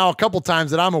this now a couple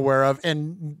times that I'm aware of,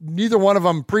 and neither one of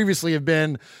them previously have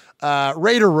been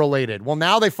Raider related. Well,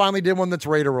 now they finally did one that's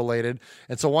Raider related,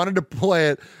 and so wanted to play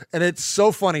it, and it's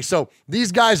so funny. So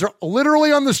these guys are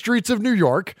literally on the streets of New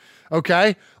York,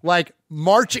 okay? Like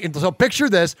marching. So picture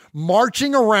this,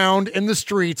 marching around in the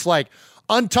streets, like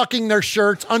untucking their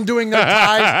shirts, undoing their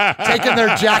ties, taking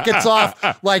their jackets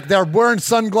off, like they're wearing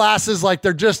sunglasses, like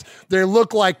they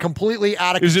look like completely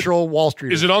out of control Wall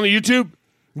Street. Is it on the YouTube?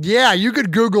 Yeah, you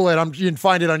could Google it. You can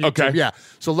find it on YouTube. Okay. Yeah.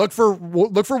 So look for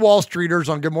Wall Streeters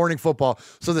on Good Morning Football.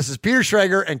 So this is Peter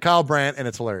Schrager and Kyle Brandt, and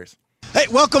it's hilarious. Hey,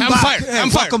 welcome back.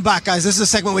 Welcome back, guys. This is a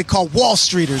segment we call Wall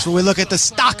Streeters, where we look at the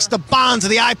stocks, the bonds,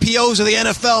 the IPOs of the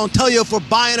NFL and tell you if we're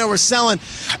buying or we're selling.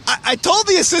 I told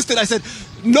the assistant, I said,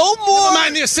 no more. Never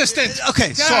mind the assistant. Okay,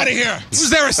 Get out of here. Who's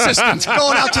their assistant?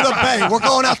 Going out to the Bay. We're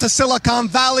going out to Silicon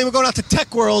Valley. We're going out to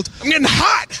Tech World. I'm getting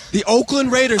hot. The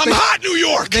Oakland Raiders. I'm hot, New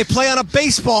York. They play on a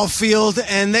baseball field,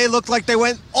 and they look like they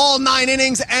went all 9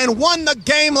 innings and won the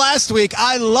game last week.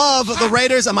 I love the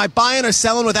Raiders. Am I buying or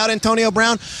selling without Antonio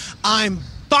Brown? I'm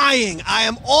buying. I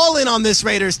am all in on this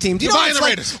Raiders team. Do you know what buying it's the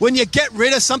like Raiders. when you get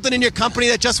rid of something in your company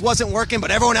that just wasn't working, but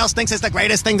everyone else thinks it's the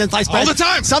greatest thing since sliced bread? All the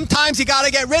time. Sometimes you got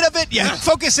to get rid of it. You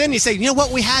focus in. You say, you know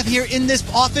what we have here in this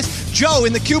office? Joe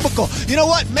in the cubicle. You know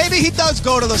what? Maybe he does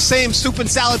go to the same soup and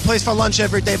salad place for lunch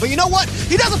every day, but you know what?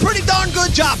 He does a pretty darn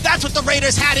good job. That's what the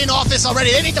Raiders had in office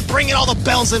already. They need to bring in all the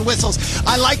bells and whistles.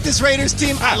 I like this Raiders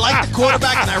team. I like the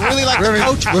quarterback, and I really like the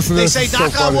coach. They say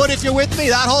knock on wood if you're with me.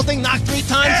 That whole thing, knock 3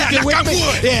 times if you're with me.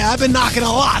 Wood. Yeah, I've been knocking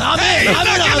a lot. I'm in on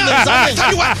this. I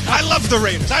tell you what, I love the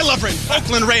Raiders. I love Raiders.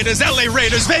 Oakland Raiders, LA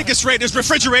Raiders, Vegas Raiders,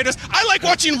 Refrigerators. I like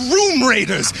watching Room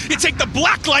Raiders. You take the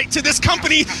black light to this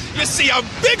company, you see a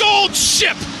big old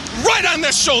ship right on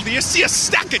their shoulder. You see a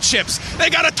stack of chips. They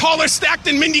got a taller stack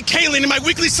than Mindy Kaling in my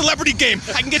weekly celebrity game.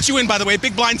 I can get you in, by the way.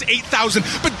 Big blind's 8,000.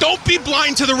 But don't be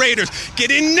blind to the Raiders.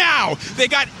 Get in now. They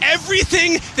got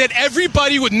everything that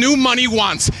everybody with new money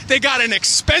wants. They got an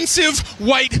expensive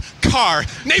white car.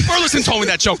 Nate Burleson told me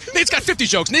that joke. Nate's got 50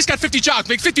 jokes. Nate's got 50 jobs.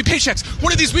 Make 50 paychecks.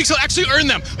 One of these weeks he'll actually earn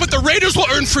them. But the Raiders will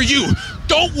earn for you.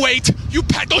 Don't wait.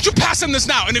 Don't you pass them this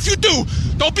now. And if you do,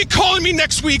 don't be calling me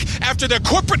next week after their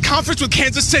corporate conference with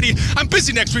Kansas City. I'm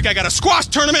busy next week. I got a squash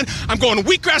tournament. I'm going to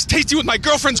wheatgrass tasty with my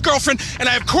girlfriend's girlfriend, and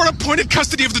I have court-appointed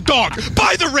custody of the dog.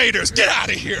 Buy the Raiders. Get out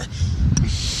of here.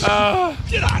 Get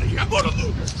out of here. I'm going to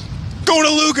Luger's. Go to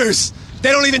Luger's.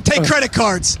 They don't even take credit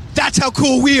cards. That's how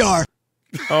cool we are.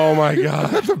 Oh my God.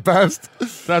 That's the best.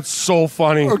 That's so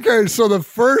funny. Okay, so the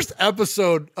first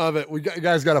episode of it, you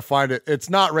guys got to find it. It's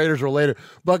not Raiders related,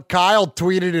 but Kyle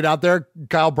tweeted it out there.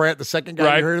 Kyle Brandt, the second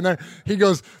guy you heard in there, he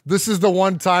goes, "This is the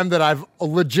one time that I've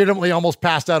legitimately almost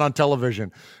passed out on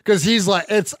television." Because he's like,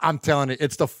 I'm telling you,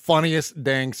 it's the funniest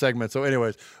dang segment. So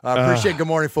anyways, appreciate Good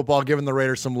Morning Football giving the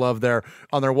Raiders some love there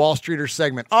on their Wall Streeters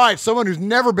segment. All right, someone who's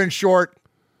never been short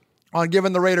on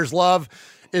giving the Raiders love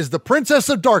is the Princess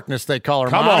of Darkness, they call her.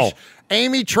 Come on.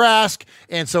 Amy Trask.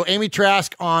 And so Amy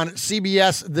Trask on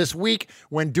CBS this week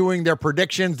when doing their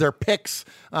predictions, their picks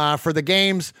for the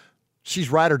games. She's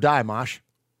ride or die, Mosh.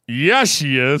 Yes,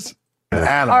 she is. All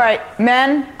right,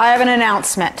 men, I have an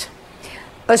announcement.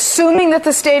 Assuming that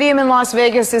the stadium in Las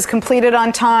Vegas is completed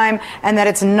on time and that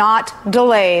it's not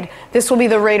delayed, this will be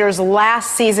the Raiders'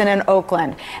 last season in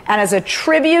Oakland. And as a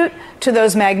tribute to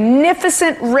those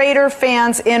magnificent Raider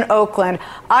fans in Oakland,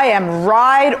 I am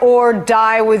ride or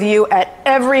die with you at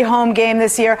every home game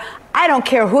this year. I don't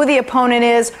care who the opponent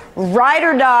is, ride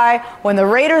or die. When the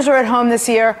Raiders are at home this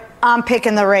year, I'm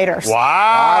picking the Raiders. Wow.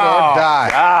 Ride or die.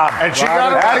 Wow. And she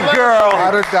got that girl.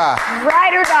 Ride or die.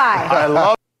 Ride or die. I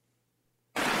love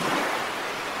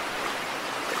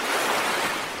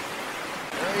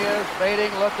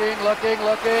Fading, looking. He's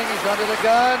under the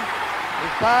gun.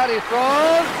 He's tied. He's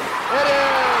thrown. It is.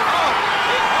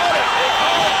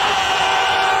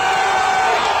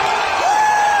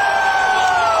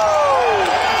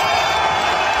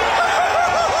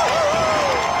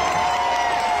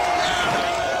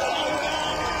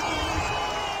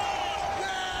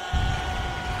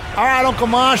 All right, Uncle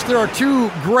Mosh, there are 2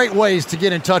 great ways to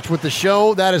get in touch with the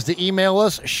show. That is to email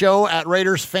us,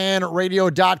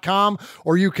 show@RaidersFanRadio.com,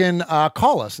 or you can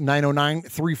call us,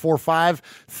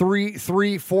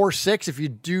 909-345-3346. If you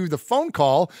do the phone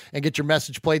call and get your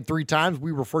message played 3 times,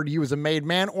 we refer to you as a made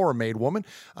man or a made woman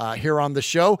here on the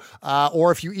show.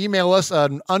 Or if you email us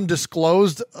an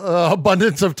undisclosed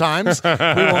abundance of times, we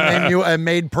will name you a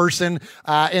made person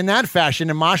in that fashion.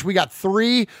 And Mosh, we got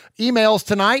 3 emails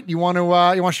tonight. You want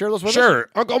to share those with us? Sure.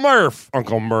 Uncle Murph. Does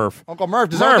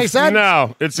that what they said?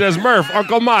 No, it says Murph.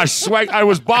 Uncle Mosh, swag. I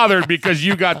was bothered because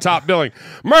you got top billing.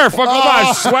 Murph, Uncle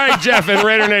Mosh, swag Jeff and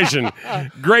Raider Nation.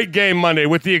 Great game Monday,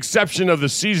 with the exception of the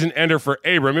season ender for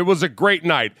Abram. It was a great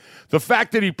night. The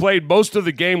fact that he played most of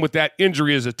the game with that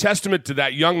injury is a testament to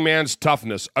that young man's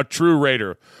toughness, a true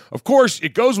Raider. Of course,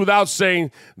 it goes without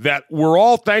saying that we're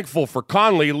all thankful for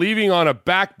Conley leaving on a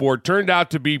backboard turned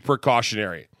out to be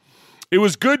precautionary. It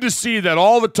was good to see that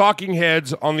all the talking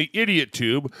heads on the idiot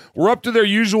tube were up to their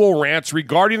usual rants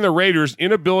regarding the Raiders'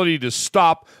 inability to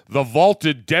stop the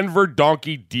vaulted Denver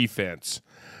Donkey defense.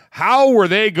 How were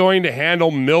they going to handle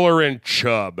Miller and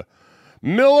Chubb?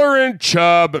 Miller and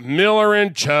Chubb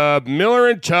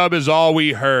is all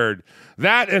we heard.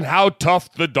 That and how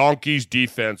tough the Donkeys'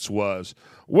 defense was.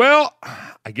 Well,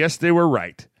 I guess they were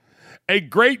right. A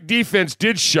great defense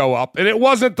did show up, and it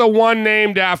wasn't the one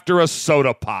named after a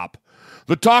soda pop.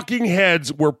 The talking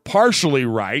heads were partially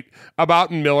right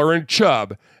about Miller and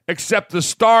Chubb, except the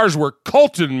stars were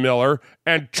Colton Miller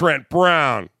and Trent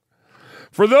Brown.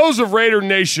 For those of Raider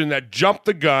Nation that jumped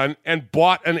the gun and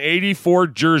bought an 84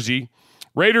 jersey,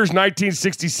 Raiders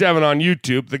 1967 on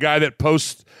YouTube, the guy that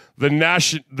posts the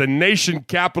Nation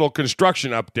Capital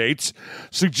construction updates,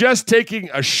 suggest taking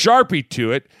a Sharpie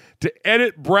to it to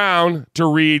edit Brown to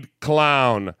read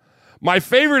clown. My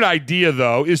favorite idea,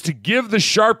 though, is to give the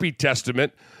Sharpie to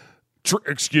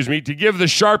give the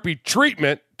Sharpie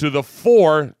treatment to the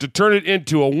 4 to turn it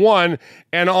into a 1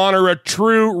 and honor a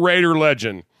true Raider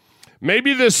legend.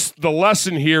 Maybe the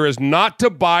lesson here is not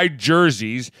to buy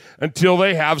jerseys until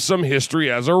they have some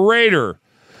history as a Raider.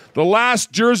 The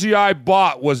last jersey I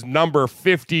bought was number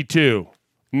 52.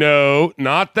 No,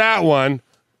 not that one.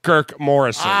 Kirk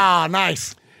Morrison. Ah,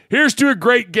 nice. Here's to a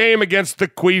great game against the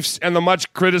Queefs and the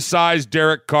much-criticized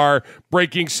Derek Carr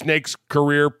breaking Snake's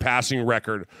career passing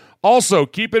record. Also,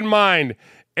 keep in mind,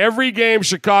 every game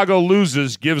Chicago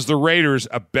loses gives the Raiders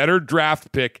a better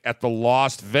draft pick at the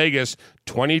Las Vegas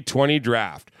 2020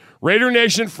 draft. Raider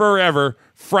Nation forever,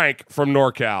 Frank from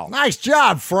NorCal. Nice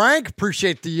job, Frank.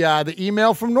 Appreciate the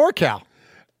email from NorCal.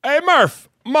 Hey, Murph,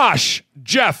 Mosh,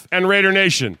 Jeff, and Raider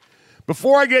Nation.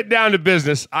 Before I get down to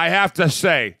business, I have to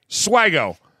say,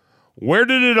 Swaggo, where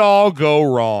did it all go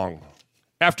wrong?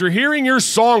 After hearing your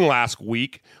song last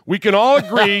week, we can all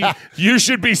agree you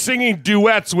should be singing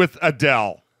duets with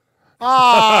Adele.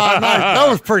 Oh, nice. That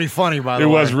was pretty funny, by the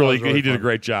way. It was really good. He did a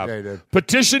great job. Yeah, he did.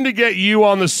 Petition to get you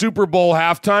on the Super Bowl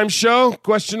halftime show?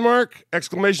 Question mark?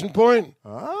 Exclamation point.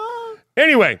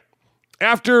 Anyway,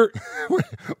 after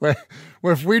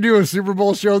if we do a Super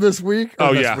Bowl show this week,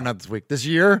 not this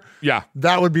year,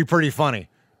 that would be pretty funny.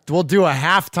 We'll do a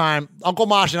halftime. Uncle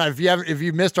Mosh and I, if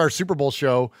you missed our Super Bowl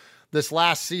show this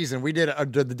last season, we did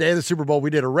the day of the Super Bowl, we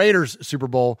did a Raiders Super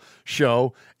Bowl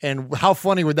show. And how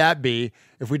funny would that be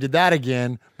if we did that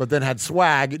again, but then had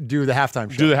Swag do the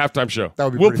halftime show? Do the halftime show. That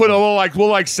would be We'll pretty put funny.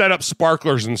 we'll set up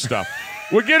sparklers and stuff.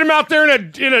 We'll get him out there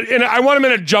in a I want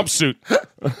him in a jumpsuit.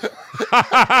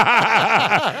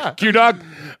 Q Dog.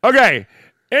 Okay.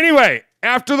 Anyway,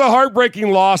 after the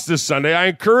heartbreaking loss this Sunday, I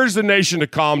encourage the nation to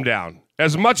calm down.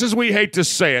 As much as we hate to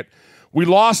say it, we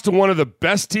lost to one of the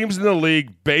best teams in the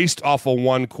league based off of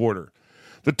one quarter.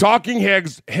 The talking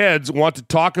heads want to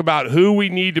talk about who we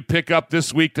need to pick up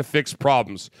this week to fix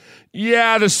problems.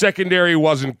 Yeah, the secondary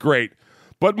wasn't great,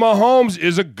 but Mahomes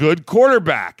is a good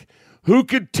quarterback who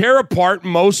could tear apart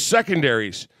most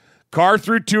secondaries. Carr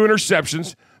threw 2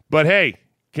 interceptions, but hey,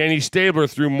 Kenny Stabler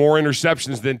threw more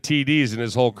interceptions than TDs in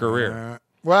his whole career.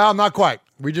 Well, not quite.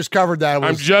 We just covered that.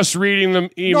 I'm just reading the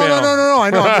email. No. I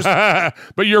know.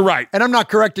 But you're right. And I'm not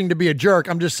correcting to be a jerk.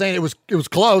 I'm just saying it was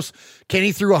close.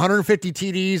 Kenny threw 150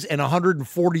 TDs and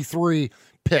 143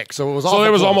 picks. So it was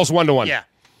almost 1-to-1. Yeah.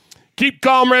 Keep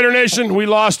calm, Raider Nation. We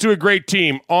lost to a great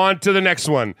team. On to the next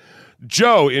one.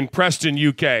 Joe in Preston,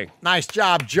 UK. Nice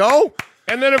job, Joe.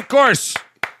 And then, of course,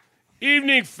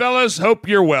 evening, fellas. Hope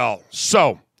you're well.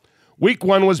 So, week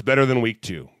 1 was better than week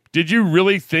 2. Did you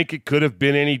really think it could have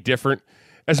been any different?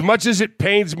 As much as it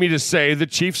pains me to say, the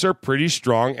Chiefs are pretty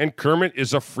strong, and Kermit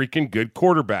is a freaking good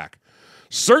quarterback.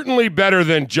 Certainly better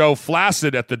than Joe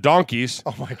Flacid at the Donkeys.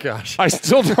 Oh, my gosh. I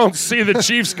still don't see the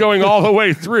Chiefs going all the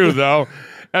way through, though.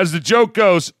 As the joke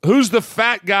goes, who's the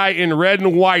fat guy in red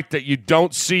and white that you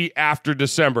don't see after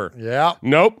December? Yeah.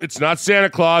 Nope, it's not Santa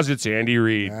Claus, it's Andy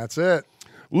Reid. That's it.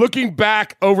 Looking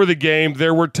back over the game,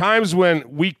 there were times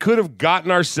when we could have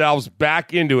gotten ourselves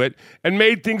back into it and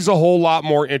made things a whole lot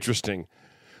more interesting.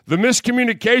 The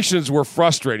miscommunications were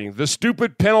frustrating, the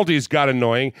stupid penalties got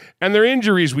annoying, and their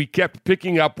injuries we kept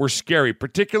picking up were scary,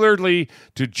 particularly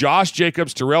to Josh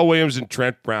Jacobs, Terrell Williams, and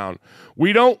Trent Brown.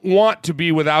 We don't want to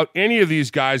be without any of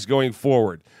these guys going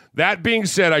forward. That being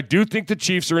said, I do think the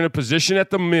Chiefs are in a position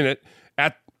at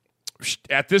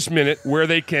this minute where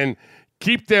they can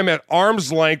keep them at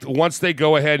arm's length once they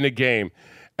go ahead in a game.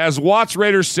 As Watts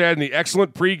Raiders said in the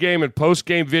excellent pregame and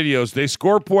postgame videos, they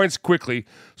score points quickly,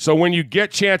 so when you get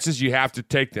chances, you have to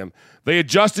take them. They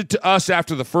adjusted to us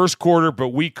after the first quarter, but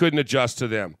we couldn't adjust to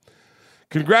them.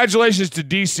 Congratulations to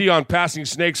DC on passing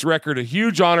Snake's record, a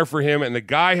huge honor for him, and the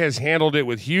guy has handled it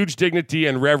with huge dignity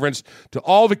and reverence to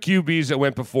all the QBs that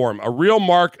went before him, a real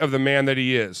mark of the man that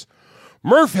he is.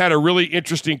 Murph had a really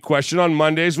interesting question on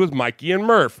Mondays with Mikey and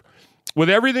Murph. With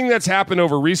everything that's happened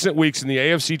over recent weeks in the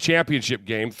AFC Championship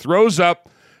game, throws up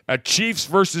a Chiefs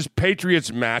versus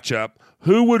Patriots matchup,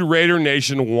 who would Raider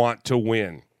Nation want to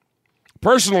win?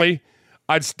 Personally,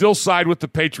 I'd still side with the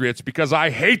Patriots because I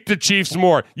hate the Chiefs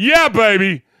more. Yeah,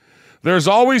 baby! There's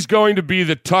always going to be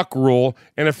the Tuck rule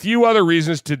and a few other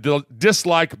reasons to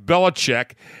dislike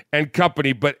Belichick and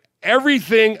company, but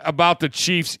everything about the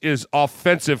Chiefs is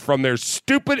offensive, from their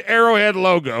stupid Arrowhead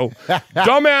logo,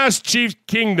 dumbass Chiefs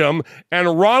Kingdom,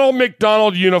 and Ronald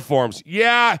McDonald uniforms.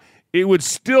 Yeah, it would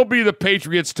still be the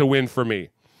Patriots to win for me.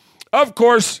 Of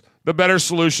course, the better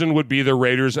solution would be the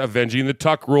Raiders avenging the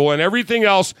Tuck rule and everything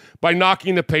else by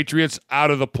knocking the Patriots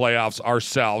out of the playoffs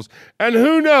ourselves. And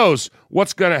who knows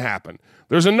what's going to happen.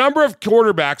 There's a number of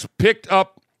quarterbacks picked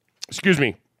up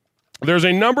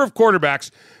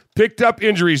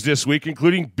injuries this week,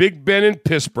 including Big Ben in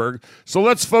Pittsburgh. So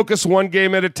let's focus one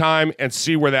game at a time and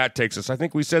see where that takes us. I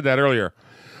think we said that earlier.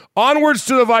 Onwards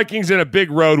to the Vikings in a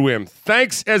big road win.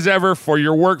 Thanks as ever for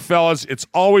your work, fellas. It's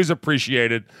always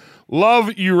appreciated.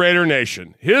 Love you, Raider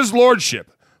Nation. His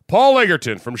Lordship, Paul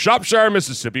Egerton from Shropshire,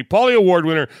 Mississippi, Paulie Award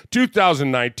winner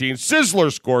 2019, Sizzler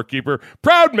scorekeeper,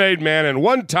 proud made man, and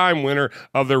one-time winner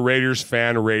of the Raiders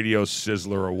Fan Radio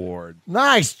Sizzler Award.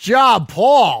 Nice job,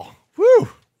 Paul. Woo!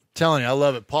 Telling you, I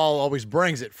love it. Paul always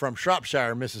brings it from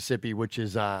Shropshire, Mississippi, which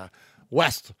is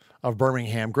west of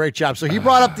Birmingham. Great job. So he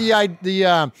brought up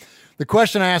the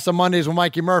question I asked on Mondays with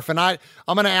Mikey Murph, and I'm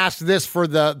going to ask this for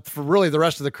really the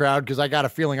rest of the crowd because I got a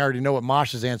feeling I already know what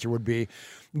Mosh's answer would be.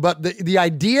 But the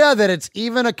idea that it's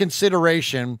even a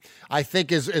consideration, I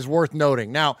think, is worth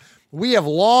noting. Now, we have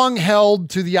long held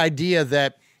to the idea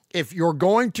that if you're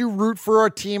going to root for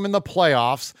a team in the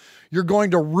playoffs, you're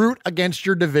going to root against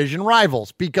your division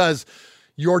rivals because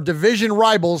your division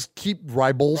rivals keep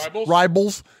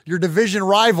your division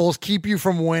rivals keep you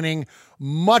from winning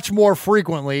much more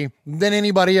frequently than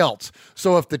anybody else.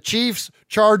 So if the Chiefs,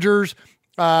 Chargers,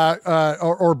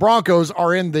 or Broncos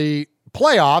are in the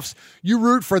playoffs, you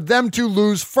root for them to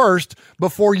lose first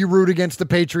before you root against the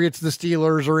Patriots, the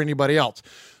Steelers, or anybody else.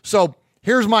 So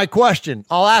here's my question.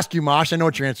 I'll ask you, Mosh. I know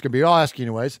what your answer could be. I'll ask you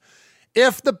anyways.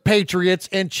 If the Patriots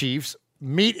and Chiefs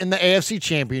meet in the AFC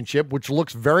Championship, which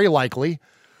looks very likely,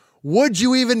 would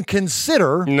you even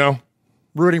consider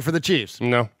rooting for the Chiefs?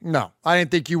 No. I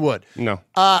didn't think you would. No.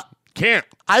 Can't.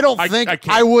 I don't think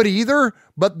I would either,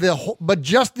 but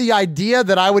just the idea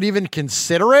that I would even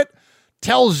consider it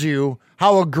tells you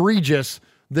how egregious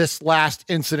this last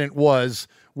incident was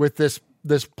with this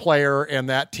player and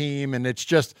that team, and it's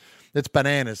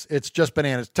bananas. It's just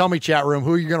bananas. Tell me, chat room,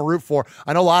 who are you going to root for?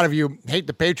 I know a lot of you hate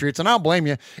the Patriots, and I don't blame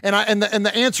you. And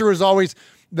the answer is always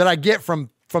that I get from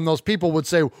those people would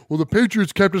say, well, the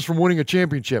Patriots kept us from winning a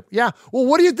championship. Yeah. Well,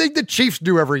 what do you think the Chiefs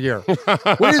do every year?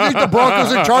 What do you think the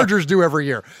Broncos and Chargers do every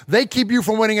year? They keep you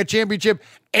from winning a championship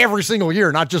every single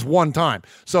year, not just one time.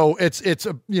 So it's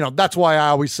that's why I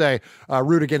always say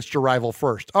root against your rival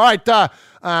first. All right.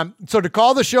 So to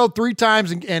call the show 3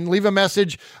 times and leave a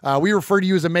message, we refer to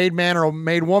you as a made man or a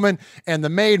made woman, and the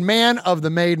made man of the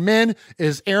made men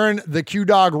is Aaron the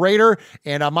Q-Dog Raider.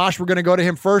 And Mosh, we're going to go to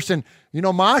him first. And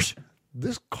Mosh,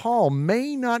 this call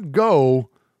may not go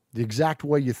the exact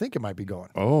way you think it might be going.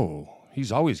 Oh,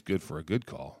 he's always good for a good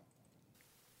call.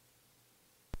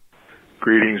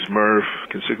 Greetings, Murph,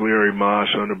 Consigliere Mosh,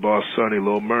 Underboss Sonny,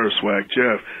 Lil Murph, Swag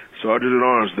Jeff, Sergeant at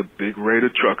Arms, the Big Raider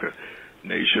Trucker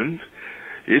Nation.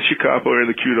 It's your capo and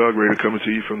the Q-Dog Raider coming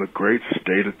to you from the great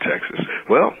state of Texas.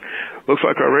 Well, looks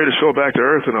like our Raiders fell back to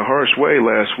earth in a harsh way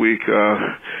last week.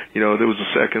 There was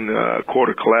a second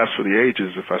quarter collapse for the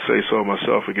ages, if I say so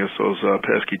myself, against those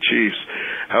pesky Chiefs.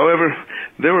 However,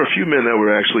 there were a few men that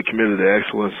were actually committed to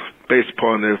excellence based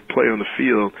upon their play on the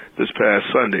field this past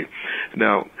Sunday.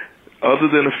 Now,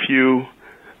 other than a few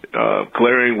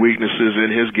glaring weaknesses in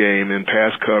his game and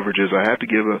pass coverages, I have to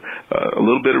give a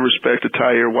little bit of respect to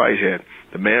Tyre Whitehead.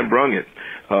 The man brung it.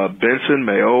 Benson,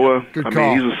 Mayowa,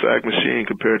 he's a sack machine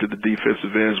compared to the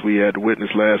defensive ends we had to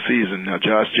witness last season. Now,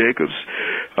 Josh Jacobs,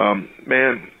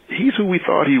 he's who we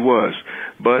thought he was.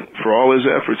 But for all his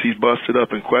efforts, he's busted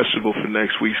up and questionable for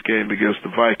next week's game against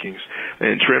the Vikings.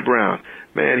 And Trent Brown,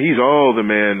 he's all the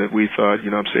man that we thought,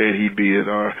 he'd be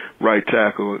at our right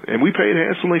tackle. And we paid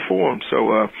handsomely for him.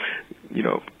 So,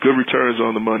 good returns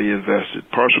on the money invested.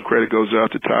 Partial credit goes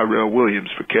out to Tyrell Williams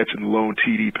for catching the lone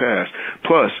TD pass.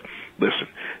 Plus, listen,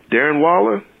 Darren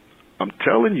Waller, I'm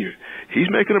telling you, he's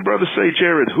making a brother say,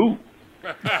 Jared, who?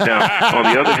 Now,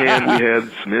 on the other hand, we had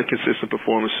some inconsistent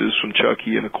performances from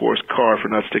Chucky and, of course, Carr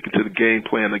for not sticking to the game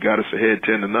plan that got us ahead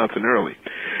 10-0 early.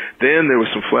 Then there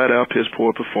were some flat-out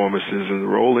piss-poor performances, and the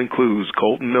roll includes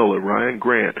Colton Miller, Ryan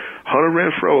Grant, Hunter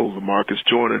Renfrow, Marcus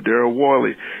Joyner, Darryl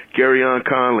Worley, Garyon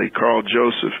Conley, Carl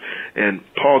Joseph, and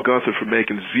Paul Gunther for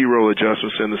making 0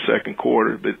 adjustments in the second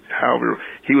quarter. But, however,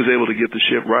 he was able to get the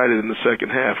ship righted in the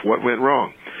second half. What went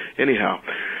wrong? Anyhow,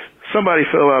 somebody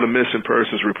fell out a missing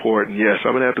persons report, and yes,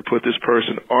 I'm going to have to put this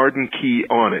person, Arden Key,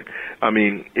 on it. I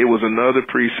mean, it was another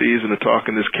preseason of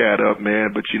talking this cat up,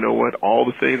 man, but you know what? All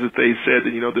the things that they said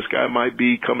that, this guy might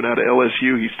be coming out of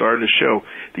LSU, he's starting to show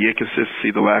the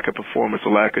inconsistency, the lack of performance,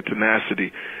 the lack of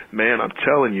tenacity. Man, I'm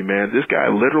telling you, man, this guy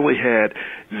literally had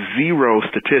 0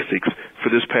 statistics for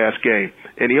this past game.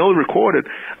 And he only recorded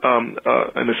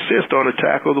an assist on a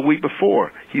tackle the week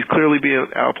before. He's clearly being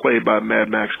outplayed by Mad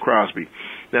Max Crosby.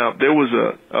 Now, there was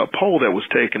a poll that was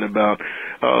taken about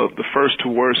the first 2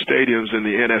 worst stadiums in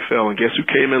the NFL, and guess who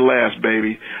came in last,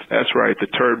 baby? That's right, the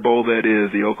turd bowl that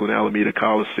is, the Oakland Alameda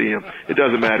Coliseum. It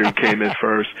doesn't matter who came in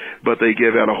first, but they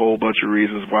give out a whole bunch of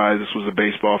reasons why this was a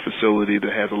baseball facility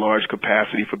that has a large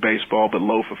capacity for baseball but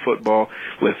low for football.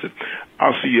 Listen,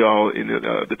 I'll see y'all in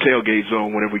the tailgate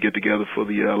zone whenever we get together for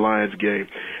the Lions game.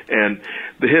 And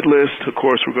the hit list, of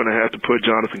course, we're going to have to put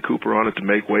Jonathan Cooper on it to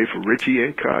make way for Richie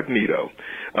Incognito.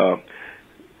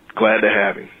 Glad to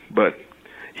have him, but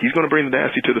he's going to bring the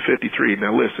nasty to the 53.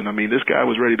 Now, listen, I mean, this guy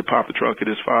was ready to pop the trunk at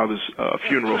his father's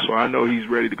funeral, so I know he's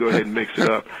ready to go ahead and mix it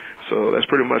up. So that's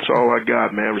pretty much all I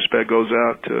got, man. Respect goes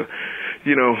out to,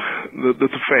 the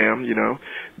fam,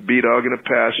 B-Dog in the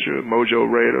pasture, Mojo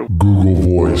Raider. Google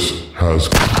Voice has...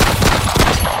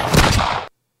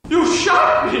 You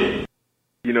shot me!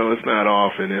 It's not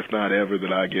often, if not ever,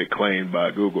 that I get claimed by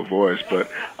Google Voice,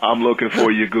 but I'm looking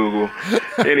for you, Google.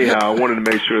 Anyhow, I wanted to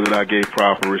make sure that I gave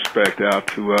proper respect out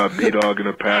to B-Dog in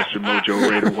the pasture, Mojo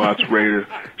Raider, Watts Raider,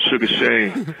 Sugar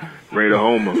Shane, Raider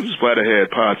Homer, Splatterhead,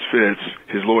 Potts Fitz,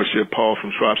 His Lordship Paul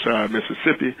from Shropshire,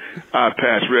 Mississippi, Eye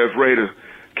Patch, Rev Raider,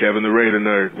 Kevin the Raider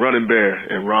Nerd, Running Bear,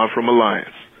 and Ron from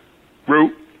Alliance.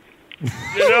 Root.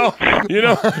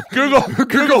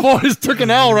 Google Voice took an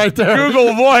L right there.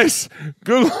 Google Voice.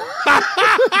 Google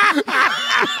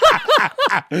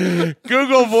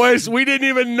Voice. We didn't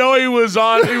even know he was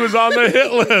on the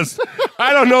hit list.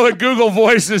 I don't know that Google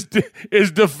Voice is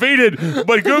defeated,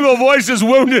 but Google Voice is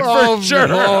wounded for sure.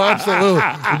 Oh, absolutely.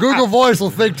 Google Voice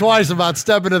will think twice about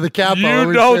stepping to the capo.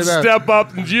 You don't step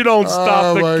up and you don't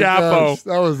stop the capo. Gosh,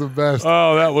 that was the best.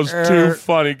 Oh, that was too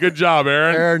funny. Good job,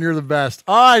 Aaron. Aaron, you're the best.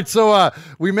 All right, so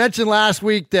we mentioned last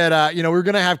week that we were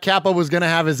going to have Capo was going to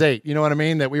have his 8. You know what I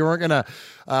mean? That we weren't going to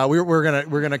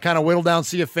we're gonna kind of whittle down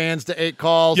CF fans to 8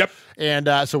 calls. Yep.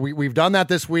 And so we've done that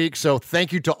this week. So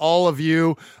thank you to all of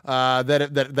you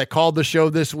that called the show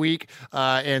this week.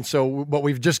 But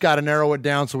we've just got to narrow it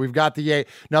down. So we've got the 8.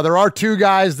 Now there are 2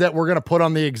 guys that we're gonna put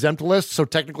on the exempt list. So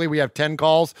technically we have 10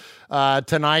 calls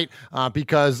tonight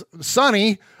because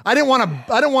Sonny. I didn't want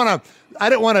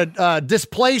to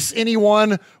displace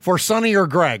anyone for Sonny or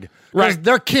Greg. Right.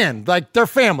 They're kin, like they're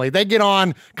family. They get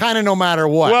on kind of no matter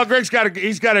what. Well, Greg's got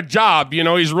a job.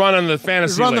 He's running the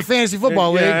fantasy. He's running the fantasy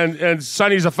football league, and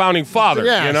Sonny's a founding father.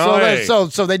 Yeah,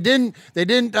 so they didn't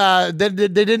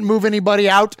move anybody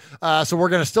out. So we're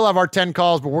gonna still have our 10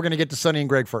 calls, but we're gonna get to Sonny and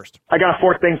Greg first. I got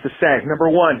 4 things to say. Number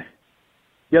 1,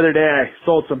 the other day I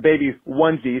sold some baby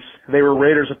onesies. They were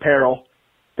Raiders apparel.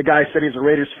 The guy said he's a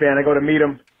Raiders fan. I go to meet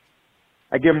him.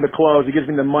 I give him the clothes. He gives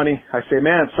me the money. I say,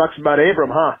 man, it sucks about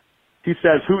Abram, huh? He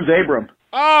says, who's Abram?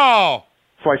 Oh!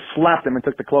 So I slapped him and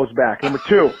took the clothes back. Number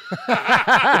 2, if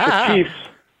the Chiefs,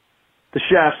 the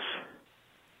chefs,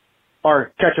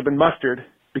 are ketchup and mustard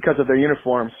because of their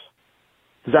uniforms,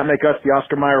 does that make us the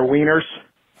Oscar Mayer wieners?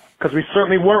 Because we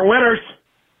certainly weren't winners.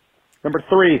 Number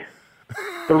 3,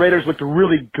 the Raiders looked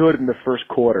really good in the first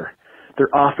quarter. Their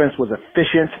offense was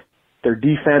efficient. Their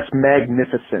defense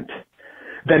magnificent.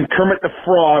 Then Kermit the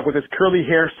Frog with his curly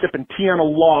hair sipping tea on a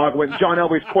log went John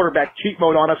Elway's quarterback cheat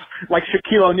mode on us like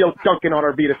Shaquille O'Neal dunking on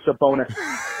Arvydas Sabonis.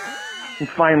 And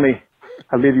finally,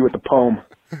 I leave you with the poem.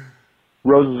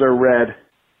 Roses are red,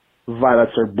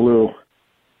 violets are blue.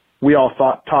 We all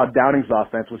thought Todd Downing's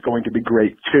offense was going to be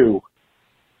great too.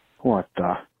 What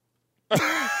the?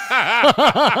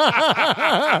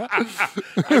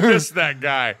 I missed that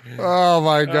guy. Oh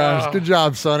my gosh! Good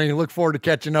job, Sonny. Look forward to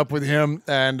catching up with him,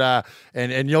 and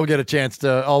you'll get a chance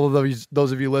to. All of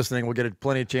those of you listening will get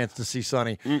plenty of chance to see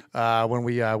Sonny when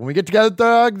we get together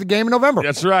at the game in November.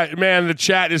 That's right, man. The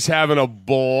chat is having a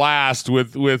blast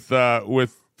with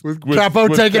Capo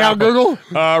taking out Google?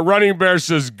 Running Bear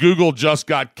says Google just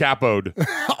got capoed.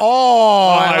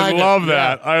 I love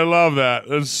that. Yeah. I love that.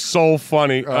 It's so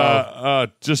funny.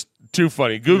 Just too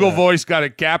funny. Google Voice got a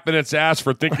cap in its ass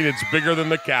for thinking it's bigger than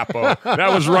the capo.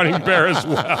 That was Running Bear as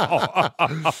well.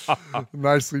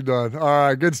 Nicely done. All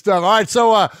right, good stuff. All right,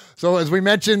 so as we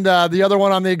mentioned, the other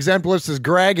one on the exempt list is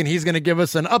Greg, and he's going to give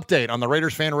us an update on the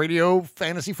Raiders Fan Radio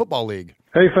Fantasy Football League.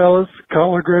 Hey, fellas.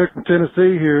 Caller Greg from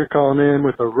Tennessee here, calling in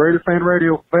with a Raider Fan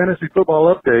Radio Fantasy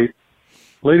Football update.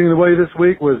 Leading the way this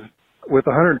week was with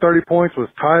 130 points was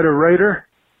tied a Raider.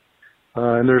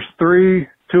 And there's 3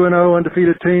 2-0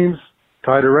 undefeated teams.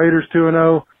 Tied a Raiders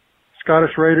 2-0.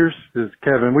 Scottish Raiders is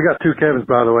Kevin. We got 2 Kevins,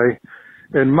 by the way.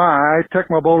 And my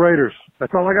Tecmo Bowl Raiders.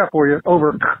 That's all I got for you.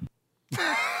 Over.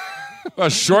 A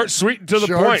short, sweet, and to the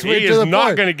point. He is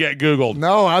not going to get Googled.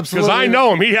 No, absolutely. Because I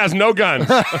know him. He has no guns.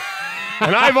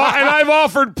 and I've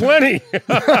offered plenty.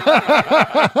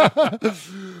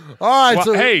 All right. Well,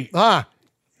 so hey,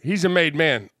 he's a made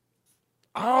man.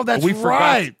 Oh, that's we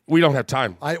right. Forgot. We don't have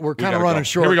time. We're kind of running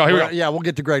short. Here we go. Yeah, we'll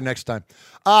get to Greg next time.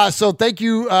 So thank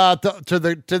you to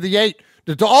the 8,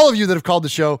 to all of you that have called the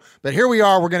show. But here we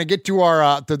are. We're going to get to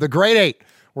our the Great 8.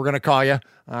 We're going to call you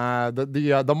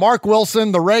the Mark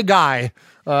Wilson, the Ray Guy,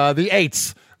 the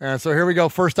 8s. So here we go.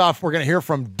 First off, we're going to hear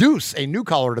from Deuce, a new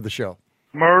caller to the show.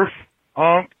 Murph,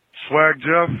 Hunk, Swag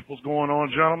Jeff, what's going on,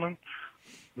 gentlemen?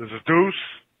 This is Deuce.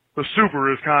 The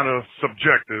super is kind of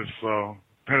subjective, so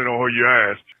depending on who you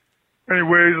ask.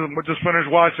 Anyways, I just finished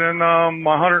watching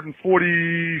my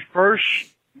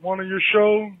 141st one of your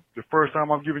show. The first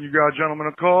time I'm giving you guys gentlemen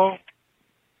a call.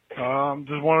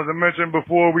 Just wanted to mention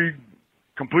before we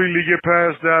completely get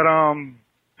past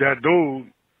that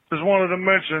dude, just wanted to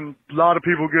mention a lot of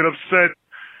people get upset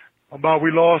about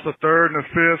we lost a 3rd and a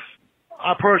 5th.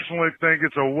 I personally think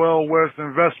it's a well-west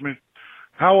investment.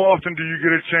 How often do you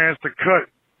get a chance to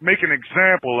make an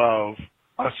example of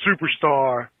a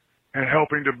superstar and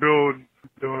helping to build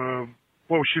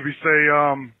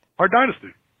our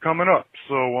dynasty coming up?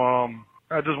 So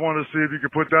I just wanted to see if you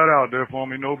could put that out there for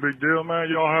me. No big deal, man.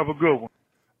 Y'all have a good one.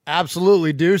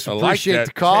 Absolutely, Deuce. Appreciate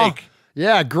the call. Take.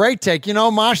 Yeah, great take. You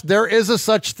know, Mosh, there is a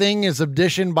such thing as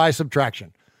addition by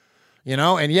subtraction. You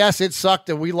know, and yes, it sucked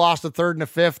that we lost a 3rd and a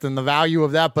 5th and the value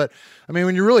of that. But I mean,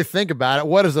 when you really think about it,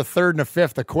 what does a 3rd and a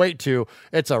 5th equate to?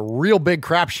 It's a real big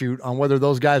crapshoot on whether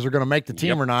those guys are going to make the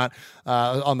team or not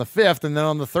on the 5th, and then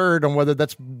on the 3rd on whether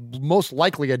that's most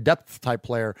likely a depth type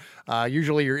player.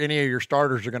 Usually, any of your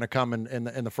starters are going to come in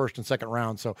the 1st and 2nd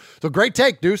round. So great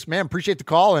take, Deuce. Man, appreciate the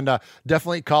call, and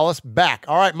definitely call us back.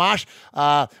 All right, Mosh.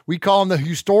 We call him the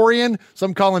historian.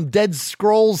 Some call him Dead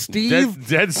Scrolls Steve.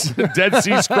 Dead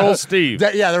Sea Scrolls Steve.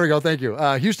 Yeah, there we go. Thank you.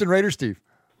 Houston Raiders Steve.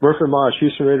 Murphy Mosh,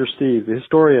 Houston Raiders Steve, the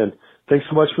historian. Thanks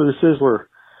so much for the Sizzler.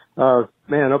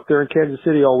 Man, up there in Kansas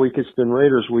City all week, it's been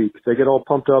Raiders week. They get all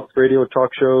pumped up, radio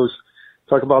talk shows,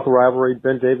 talk about the rivalry,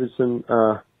 Ben Davidson,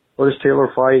 Otis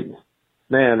Taylor fight.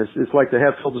 Man, it's like the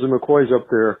Hatfields and McCoys up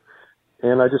there.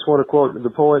 And I just want to quote the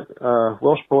poet,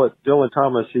 Welsh poet Dylan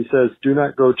Thomas. He says, "Do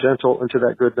not go gentle into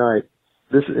that good night."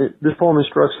 This poem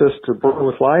instructs us to burn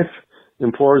with life,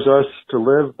 implores us to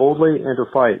live boldly and to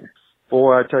fight.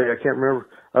 Boy, I tell you, I can't remember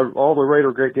all the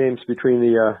Raider great games between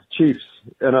the Chiefs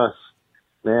and us.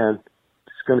 Man,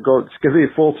 it's going to be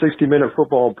a full 60-minute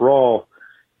football brawl.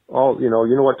 You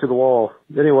know what, to the wall.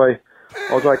 Anyway,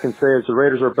 all I can say is the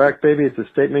Raiders are back, baby. It's a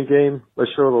statement game.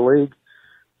 Let's show the league.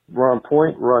 We're on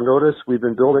point. We're on notice. We've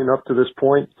been building up to this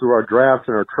point through our draft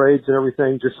and our trades and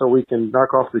everything just so we can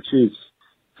knock off the Chiefs.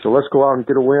 So let's go out and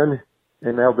get a win.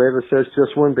 And Al Davis says,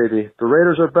 just win, baby. The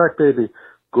Raiders are back, baby.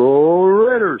 Go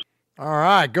Raiders. All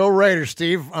right. Go Raiders,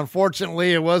 Steve.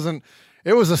 Unfortunately, it was a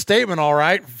statement, all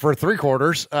right, for 3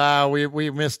 quarters.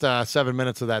 We missed 7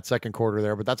 minutes of that second quarter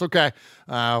there, but that's okay.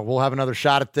 We'll have another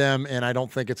shot at them, and I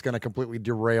don't think it's going to completely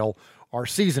derail our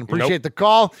season. Appreciate the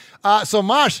call. So,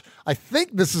 Mosh, I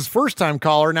think this is first-time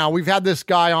caller. Now, we've had this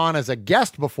guy on as a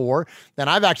guest before, and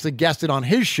I've actually guested on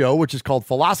his show, which is called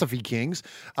Philosophy Kings,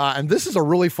 and this is a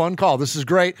really fun call. This is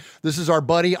great. This is our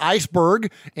buddy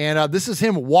Iceberg, and this is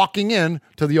him walking in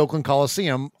to the Oakland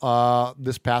Coliseum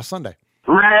this past Sunday.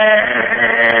 Raiders!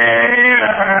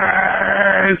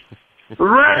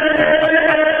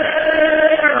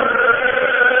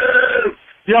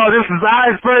 Yo, this is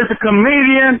Iceberg, the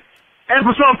comedian.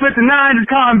 Episode 59 is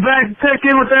calling back to check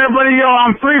in with everybody. Yo,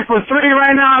 I'm 3 for 3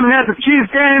 right now. I'm at the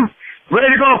Chiefs game.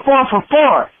 Ready to go 4 for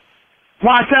 4.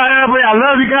 Watch out, everybody. I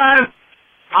love you guys.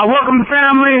 I welcome the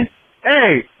family.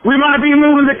 Hey, we might be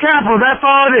moving the capital. That's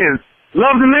all it is.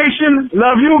 Love the nation.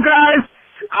 Love you guys.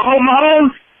 I hope my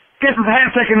host gets his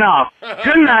head taken off.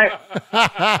 Good night.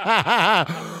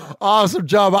 Awesome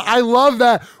job. I love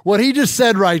that. What he just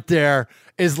said right there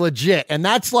is legit. And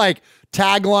that's like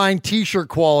tagline t-shirt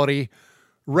quality.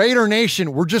 Raider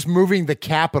Nation, we're just moving the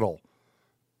capital.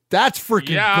 That's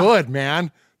freaking good,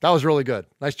 man. That was really good.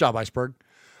 Nice job, Iceberg.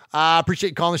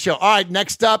 Appreciate you calling the show. All right,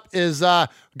 next up is a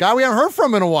guy we haven't heard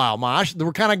from in a while, Mosh.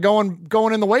 We're kind of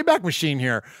going in the Wayback Machine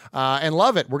here and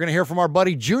love it. We're going to hear from our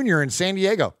buddy Junior in San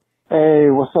Diego.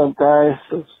 Hey, what's up, guys?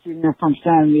 It's Junior from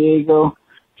San Diego.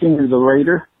 Junior the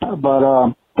Raider. But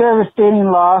devastating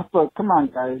loss, but come on,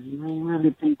 guys. You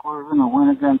really think we're going to win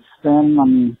against them? I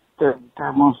mean,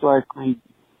 they're most likely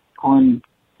going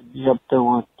to be up there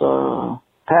with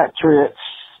Patriots.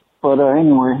 But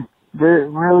anyway,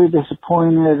 really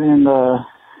disappointed in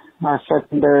our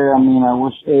secondary. I mean, I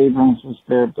wish Abrams was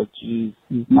there, but geez,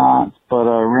 he's not. But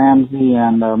Ramsey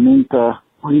and Minka,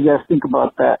 what do you guys think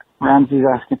about that? Ramsey's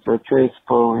asking for a trade,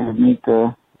 supposedly, and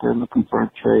Minka, they're looking for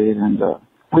a trade. And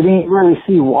we didn't really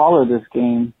see Waller this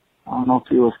game. I don't know if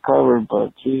he was covered,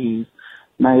 but geez.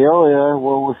 Mayoya,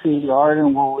 what we'll see.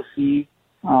 Arden, what we'll see.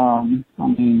 I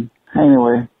mean,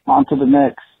 anyway, on to the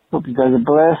next. Hope you guys are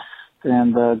blessed,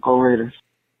 and go Raiders.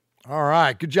 All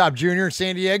right. Good job, Junior in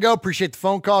San Diego. Appreciate the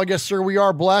phone call. Yes, sir, we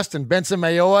are blessed. And Benson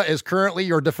Mayowa is currently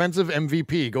your defensive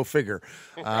MVP. Go figure.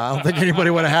 I don't think anybody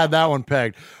would have had that one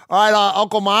pegged. All right,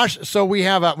 Uncle Mosh. So we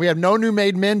have no new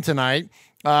made men tonight.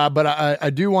 But I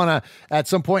do want to, at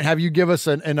some point, have you give us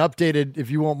an updated,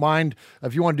 if you won't mind,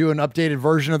 if you want to do an updated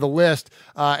version of the list.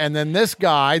 And then this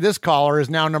caller is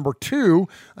now number 2.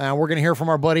 And we're going to hear from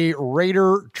our buddy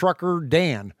Raider Trucker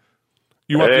Dan.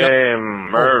 Hey,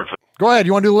 Murph. Go ahead.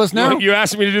 You want to do the list now? You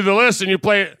asked me to do the list, and you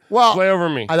play over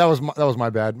me. That was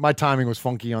my bad. My timing was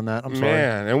funky on that. I'm sorry.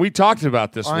 Man, and we talked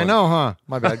about this one. I know, huh?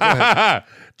 My bad. Go ahead.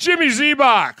 Jimmy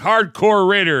Zebach, hardcore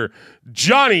Raider.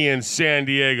 Johnny in San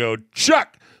Diego.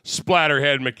 Chuck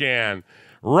Splatterhead McCann.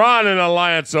 Ron in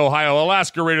Alliance, Ohio.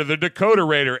 Alaska Raider, the Dakota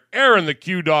Raider. Aaron, the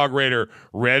Q-Dog Raider.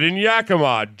 Red in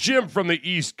Yakima. Jim from the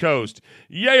East Coast.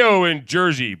 Yayo in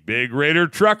Jersey. Big Raider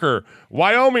Trucker.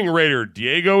 Wyoming Raider.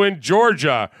 Diego in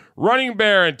Georgia. Running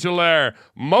Bear in Tulare.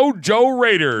 Mojo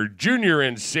Raider. Junior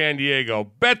in San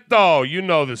Diego. Beto, you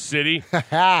know the city.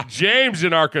 James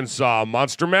in Arkansas.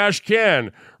 Monster Mash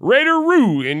Ken. Raider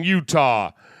Roo in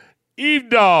Utah.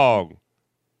 Eve Dog.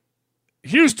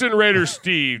 Houston Raiders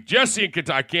Steve, Jesse in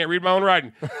Kentucky, I can't read my own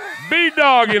writing.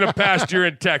 B-Dog in a pasture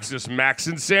in Texas, Max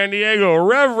in San Diego,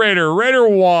 Rev Raider, Raider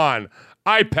Juan,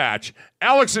 Eye Patch,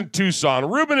 Alex in Tucson,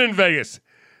 Ruben in Vegas,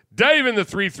 Dave in the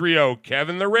 330,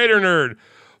 Kevin the Raider Nerd,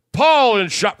 Paul in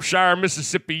Shropshire,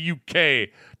 Mississippi, UK,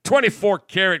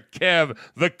 24-Karat Kev,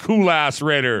 the cool-ass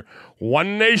Raider,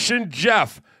 One Nation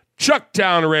Jeff,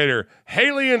 Chucktown Raider,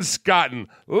 Haley and Scotton,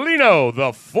 Lino,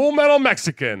 the Full Metal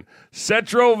Mexican,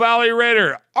 Central Valley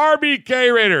Raider,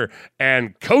 RBK Raider,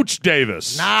 and Coach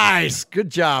Davis. Nice. Good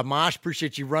job, Mosh.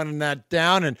 Appreciate you running that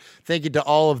down, and thank you to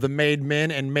all of the made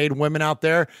men and made women out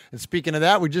there. And speaking of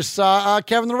that, we just saw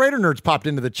Kevin the Raider Nerds popped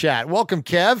into the chat. Welcome,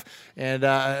 Kev, and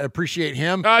appreciate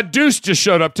him. Deuce just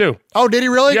showed up, too. Oh, did he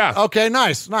really? Yeah. Okay,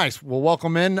 nice. Well,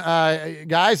 welcome in,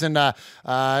 guys, and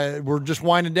we're just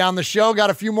winding down the show. Got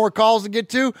a few more calls to get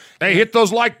to. Hey, hit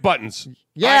those like buttons.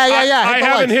 Yeah. I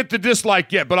haven't hit the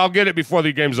dislike yet, but I'll get it before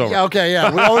the game's over. Yeah, okay,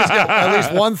 yeah. We always get at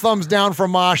least one thumbs down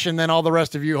from Mosh, and then all the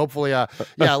rest of you, hopefully,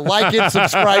 like it,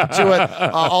 subscribe to it,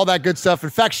 all that good stuff. In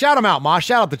fact, shout them out, Mosh.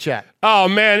 Shout out the chat. Oh,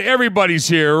 man, everybody's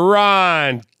here.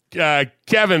 Ron,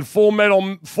 Kevin, Full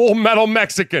Metal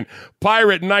Mexican,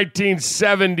 Pirate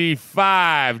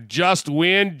 1975, Just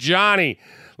Win, Johnny.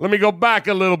 Let me go back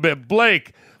a little bit.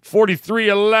 Blake,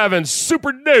 4311,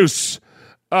 Super Deuce.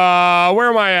 Where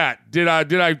am I at? Did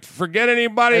I forget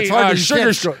anybody? It's hard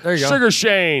Sugar there you go. Sugar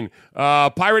Shane,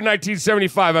 Pirate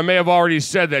 1975. I may have already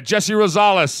said that. Jesse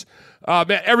Rosales.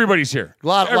 Man, everybody's here. A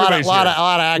lot of action.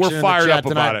 We're fired in the chat up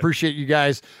tonight. about it. Appreciate you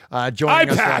guys joining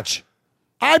us.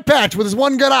 Eye Patch with his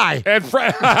one good eye. And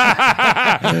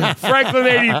Franklin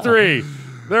 83.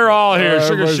 They're all here.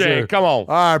 Sugar Shane, come on. All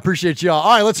right, appreciate y'all.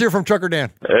 All right, let's hear from Trucker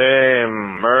Dan. Hey,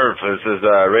 Murph. This is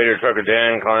Raider Trucker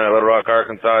Dan calling out of Little Rock,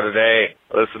 Arkansas today.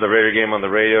 I listened to the Raider game on the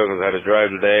radio because I had to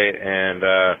drive today, and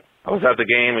I was at the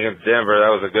game against Denver.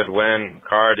 That was a good win.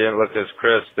 Carr didn't look as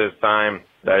crisp this time.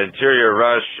 That interior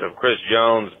rush of Chris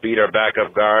Jones beat our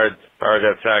backup guards. Carr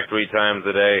got sacked 3 times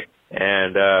today,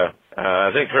 and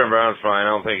I think Trent Brown's fine. I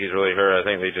don't think he's really hurt. I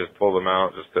think they just pulled him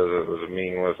out just because it was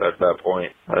meaningless at that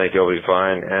point. I think he'll be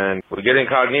fine. And we get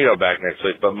Incognito back next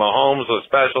week. But Mahomes was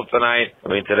special tonight.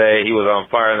 I mean, today he was on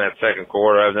fire in that second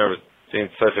quarter. I've never seen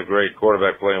such a great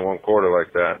quarterback play in one quarter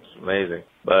like that. It's amazing.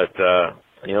 But,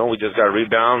 we just got to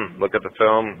rebound, look at the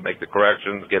film, make the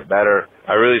corrections, get better.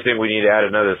 I really think we need to add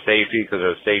another safety because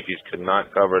our safeties could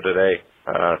not cover today.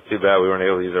 It's too bad we weren't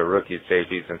able to use our rookie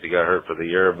safety since he got hurt for the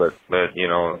year, but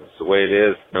it's the way it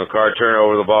is. Carr turned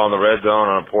over the ball in the red zone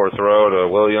on a poor throw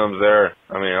to Williams there.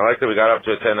 I mean, I like that we got up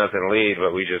to a 10-0 lead,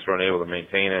 but we just weren't able to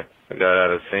maintain it. We got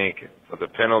out of sync. But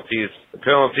the penalties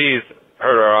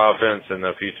hurt our offense and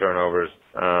a few turnovers.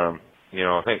 I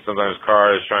think sometimes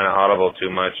Carr is trying to audible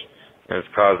too much, and it's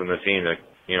causing the team to,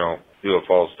 do a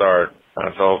false start.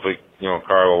 So hopefully,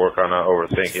 Carr will work on not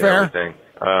overthinking everything.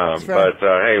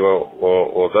 Hey,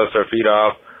 we'll dust our feet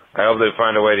off. I hope they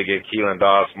find a way to get Keelan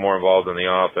Doss more involved in the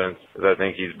offense, because I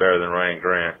think he's better than Ryan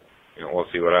Grant. We'll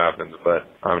see what happens, but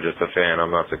I'm just a fan.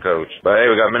 I'm not the coach. But hey,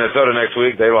 we got Minnesota next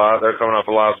week. They're coming off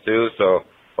a loss too, so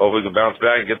hope we can bounce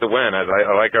back and get the win. I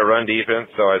like our run defense,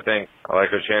 so I think I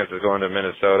like our chances going to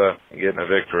Minnesota and getting a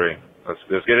victory. Let's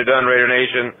get it done, Raider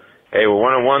Nation. Hey, we're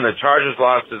 1-1. The Chargers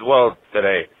lost as well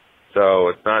today,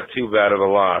 so it's not too bad of a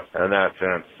loss in that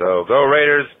sense. So go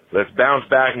Raiders. Let's bounce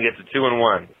back and get to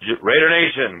 2-1. Raider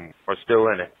Nation, we're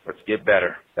still in it. Let's get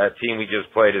better. That team we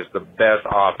just played is the best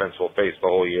offense we'll face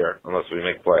the whole year, unless we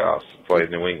make playoffs, play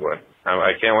New England.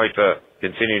 I can't wait to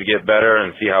continue to get better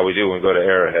and see how we do when we go to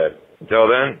Arrowhead. Until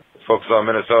then, let's focus on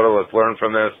Minnesota. Let's learn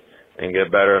from this and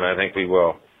get better, and I think we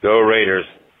will. Go Raiders.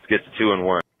 Let's get to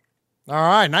 2-1. All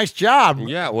right, nice job.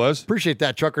 Yeah, it was. Appreciate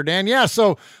that, Trucker Dan. Yeah,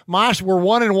 so, Mosh, we're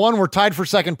 1-1. We're tied for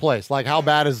second place. Like, how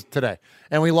bad is today?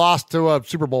 And we lost to a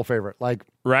Super Bowl favorite. Like,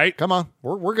 right? Come on.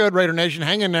 We're good, Raider Nation.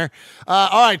 Hang in there.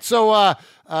 All right, so,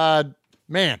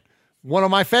 man, one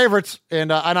of my favorites, and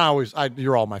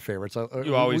you're all my favorites.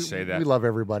 You always say that. We love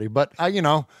everybody. But,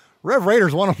 Rev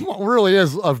Raiders really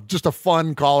is just a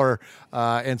fun caller,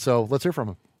 and so let's hear from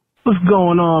him. What's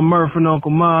going on, Murph and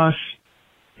Uncle Mosh?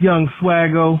 Young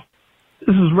Swaggo.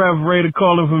 This is Rev Raider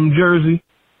calling from Jersey.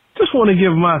 Just want to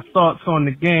give my thoughts on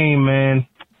the game, man.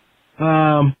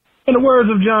 In the words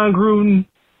of John Gruden,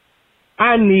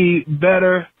 I need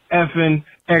better effing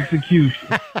execution.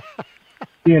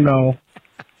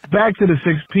 Back to the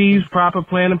 6 P's, proper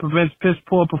planning prevents piss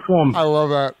poor performance. I love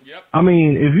that. Yep. I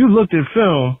mean, if you looked at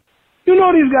film,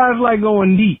 these guys like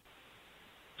going deep.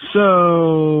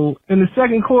 So, in the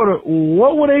second quarter,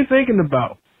 what were they thinking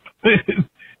about?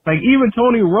 Like, even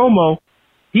Tony Romo,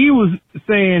 he was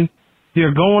saying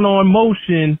they're going on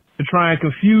motion to try and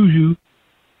confuse you,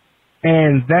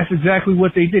 and that's exactly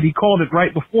what they did. He called it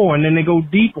right before, and then they go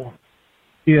deep on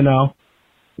it,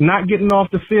 Not getting off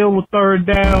the field with third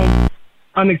down,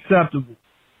 unacceptable.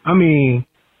 I mean,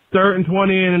 3rd and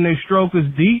 20 and they stroke us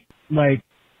deep, like,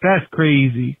 that's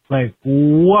crazy. Like,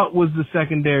 what was the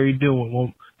secondary doing?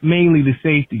 Well, mainly the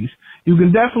safeties. You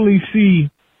can definitely see,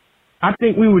 I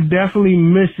think we were definitely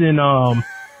missing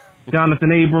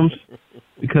Jonathan Abrams,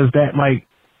 because I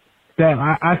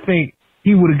think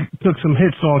he would have took some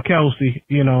hits on Kelsey,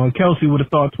 and Kelsey would have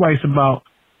thought twice about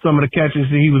some of the catches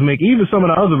that he was making, even some of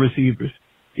the other receivers.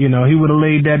 He would have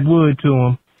laid that wood to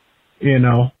him,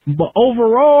 But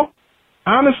overall,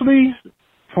 honestly,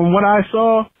 from what I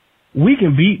saw, we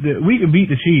can beat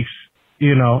the Chiefs.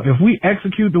 If we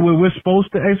execute the way we're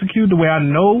supposed to execute, the way I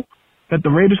know that the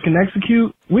Raiders can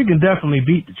execute, we can definitely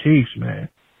beat the Chiefs, man.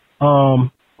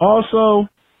 Also,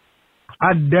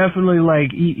 I definitely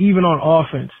even on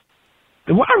offense,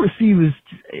 the wide receivers,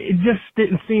 it just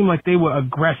didn't seem like they were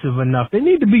aggressive enough. They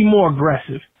need to be more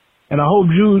aggressive. And I hope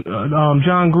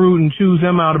John Gruden chews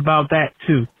them out about that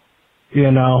too.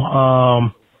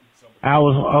 I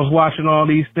was watching all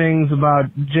these things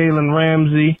about Jalen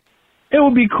Ramsey. It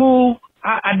would be cool.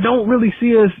 I don't really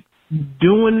see us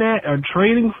doing that or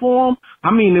trading for him. I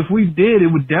mean, if we did,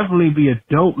 it would definitely be a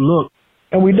dope look.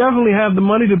 And we definitely have the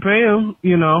money to pay him,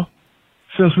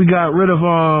 since we got rid of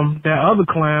that other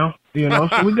clown, So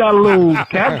we got a little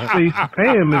cap space to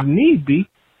pay him if need be.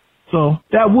 So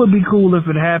that would be cool if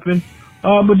it happened.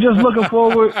 But just looking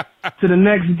forward to the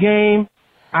next game.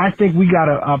 I think we got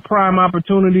a prime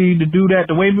opportunity to do that.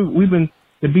 The way we've been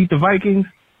to beat the Vikings,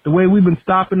 the way we've been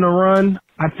stopping the run,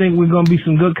 I think we're going to be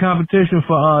some good competition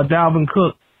for Dalvin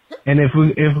Cook. And if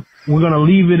we're going to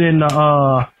leave it in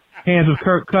the hands of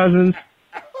Kirk Cousins,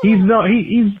 he's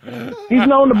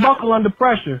known to buckle under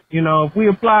pressure. If we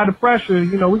apply the pressure,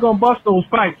 we're going to bust those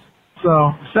pipes.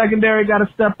 So secondary got to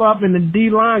step up, and the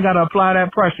D-line got to apply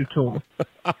that pressure to him.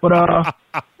 But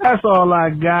that's all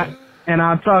I got. And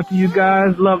I'll talk to you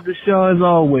guys. Love the show as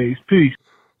always. Peace.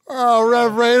 Oh,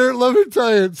 Rev Raider, let me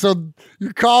tell you. So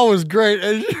your call was great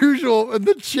as usual, and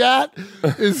the chat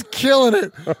is killing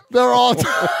it. They're all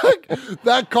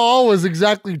that call was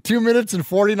exactly 2 minutes and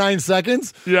 49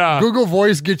 seconds. Yeah. Google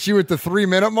Voice gets you at the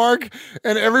 3-minute mark,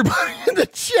 and everybody in the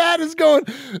chat is going,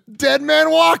 "Dead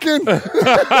man walking."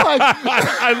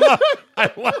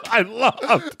 I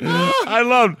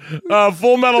loved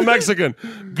Full Metal Mexican.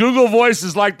 Google Voice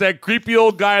is like that creepy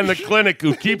old guy in the clinic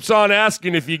who keeps on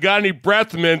asking if you got any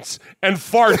breath mints and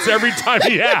farts every time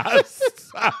he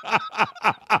asks.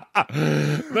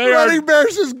 Running Bear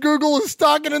says Google is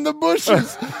stalking in the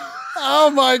bushes. Oh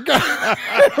my God.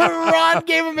 Ron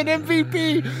gave him an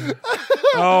MVP.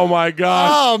 Oh my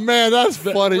God. Oh man, that's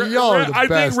funny. Y'all are the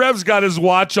best. I think Rev's got his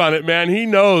watch on it, man. He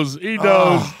knows.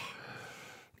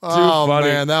 Oh, funny.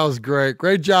 man, that was great.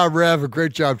 Great job, Rev.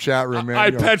 Great job, chat room,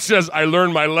 man. Pet says, I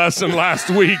learned my lesson last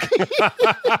week.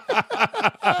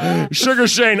 Sugar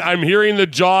Shane, I'm hearing the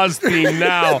Jaws theme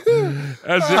now.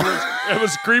 As it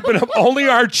was creeping up. Only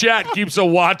our chat keeps a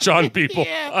watch on people.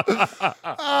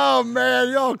 Oh, man,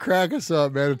 y'all crack us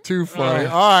up, man. It's too funny.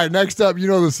 All right, next up, you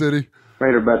know the city.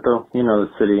 Raider Beto, you know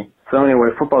the city. So anyway,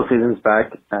 football season's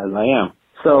back, as I am.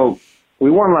 So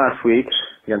we won last week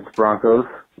against the Broncos.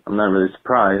 I'm not really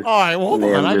surprised. All right, well, hold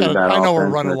on. I know we're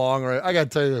running long, right? I got to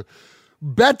tell you,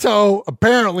 Beto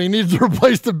apparently needs to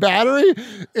replace the battery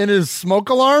in his smoke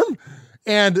alarm.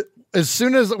 And as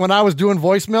soon as when I was doing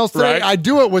voicemails today, Right. I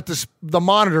do it with the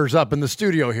monitors up in the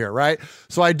studio here, right?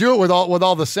 So I do it with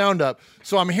all the sound up.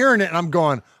 So I'm hearing it and I'm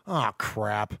going, oh,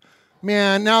 crap.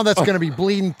 Man, now that's going to be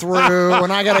bleeding through,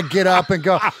 and I got to get up and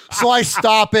go. So I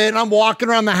stop it, and I'm walking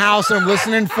around the house, and I'm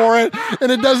listening for it,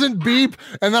 and it doesn't beep.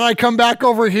 And then I come back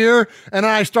over here, and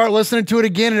I start listening to it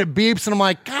again, and it beeps, and I'm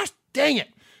like, gosh, dang it.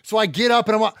 So I get up,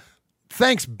 and I'm like,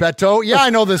 thanks, Beto. Yeah,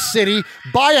 I know this city.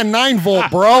 Buy a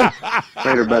 9-volt, bro.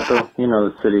 Raider Beto, you know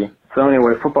the city. So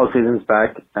anyway, football season's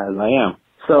back, as I am.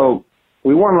 So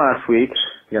we won last week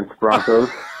against the Broncos.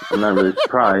 I'm not really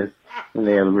surprised. And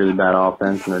they have a really bad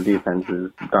offense, and their defense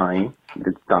is dying.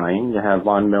 It's dying. You have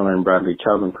Von Miller and Bradley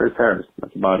Chubb and Chris Harris.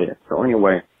 That's about it. So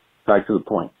anyway, back to the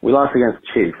point. We lost against the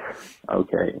Chiefs.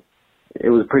 Okay. It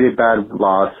was a pretty bad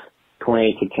loss,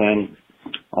 28-10.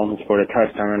 Almost scored a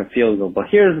touchdown and a field goal. But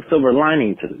here's the silver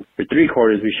lining to this. For 3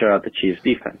 quarters, we shut out the Chiefs'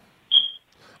 defense.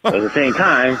 But at the same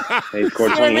time, they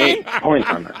scored 28 points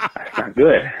on us. That's not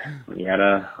good.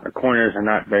 Our corners are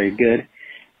not very good.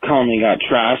 Conley got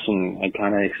trashed, and I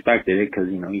kind of expected it because,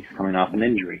 he's coming off an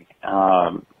injury.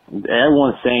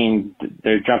 Everyone's saying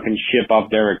they're jumping ship off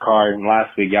Derek Carr, and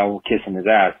last week y'all were kissing his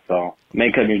ass, so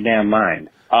make up your damn mind.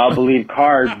 I believe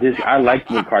Carr, I liked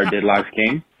what Carr did last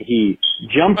game. He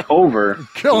jumped over,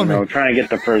 trying to get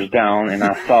the first down, and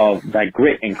I saw that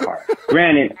grit in Carr.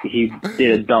 Granted, he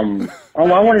did a dumb, I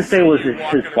want to say it was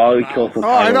his fault. He killed some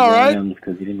Williams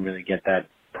because he didn't really get that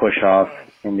push off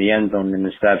in the end zone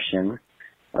interception.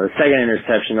 The second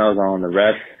interception, I was on the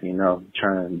refs,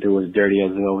 trying to do as dirty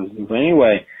as they always do. But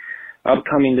anyway,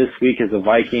 upcoming this week is the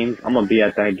Vikings. I'm going to be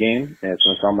at that game. It's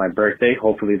on my birthday.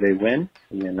 Hopefully they win,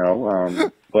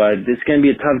 But it's going to be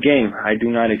a tough game. I do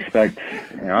not expect,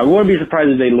 I wouldn't be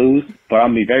surprised if they lose, but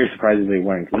I'll be very surprised if they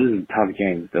win, because this is a tough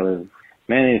game. The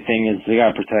main thing is they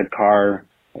got to protect Carr.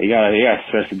 You got to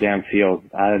stress the damn field.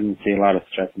 I didn't see a lot of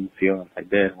stress in the field. If I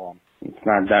did, well, it's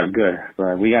not that good.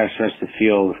 But we got to stretch the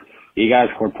field. You got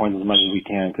to score points as much as we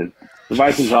can, because the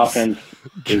Vikings offense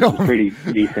is pretty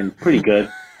decent, pretty good.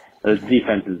 The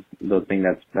defense is the thing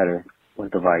that's better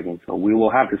with the Vikings. So we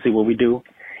will have to see what we do.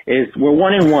 We're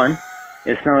 1-1.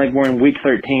 It's not like we're in week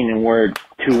 13 and we're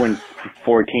 2-14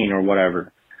 or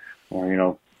whatever. Or,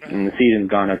 and the season's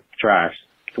gone to trash.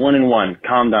 It's 1-1.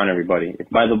 Calm down, everybody. If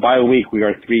by the bye week we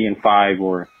are 3-5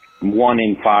 or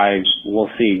 1-5, we'll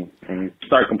see. And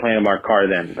start complaining about Carr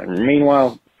then. But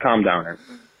meanwhile, calm down.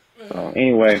 So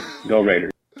anyway, go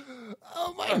Raiders.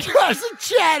 Oh my gosh, the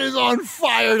chat is on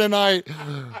fire tonight.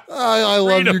 I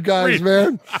love you guys,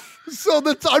 man. So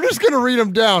I'm just gonna read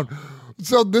them down.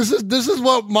 So this is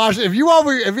what Mosh. If you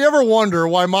ever wonder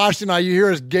why Mosh and you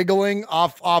hear us giggling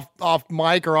off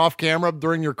mic or off camera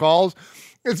during your calls,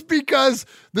 it's because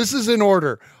this is in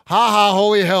order. Ha ha,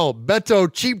 holy hell.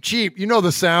 Beto, cheap. You know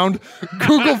the sound.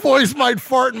 Google Voice might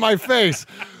fart in my face.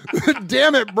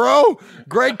 Damn it, bro.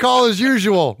 Great call as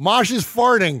usual. Mosh is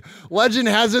farting. Legend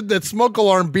has it that smoke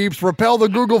alarm beeps repel the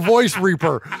Google Voice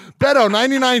Reaper. Beto,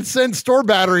 99-cent store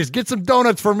batteries. Get some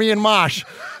donuts for me and Mosh.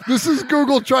 This is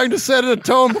Google trying to set a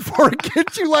tone before it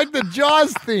gets you like the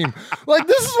Jaws theme. Like,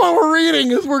 this is what we're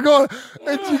reading as we're going.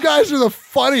 You guys are the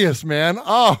funniest, man.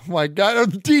 Oh, my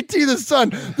God. DT the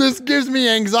Sun, this gives me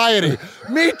anxiety.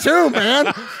 Me too,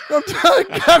 man. I'm telling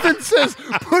Kevin says,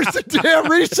 push the damn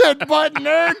reset button,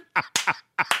 nerd.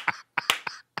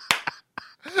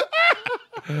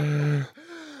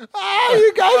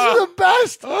 You guys are the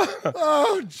best.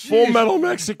 Oh, geez. Full Metal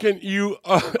Mexican, you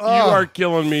are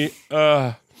killing me.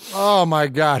 Oh my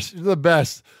gosh, you're the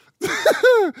best.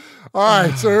 All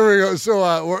right, so here we go.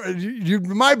 So you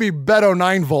might be Beto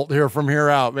 9-volt here from here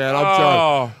out, man. I'm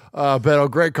telling you. Beto,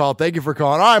 great call. Thank you for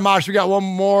calling. All right, Mosh, we got one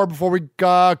more before we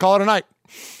call it a night.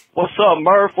 What's up,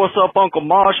 Murph? What's up, Uncle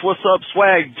Mosh? What's up,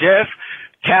 Swag Jeff?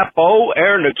 Capo,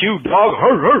 Aaron the Q-Dog,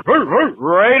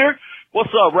 Raider. What's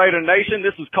up, Raider Nation?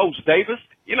 This is Coach Davis.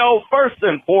 First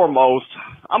and foremost,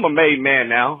 I'm a made man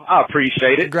now. I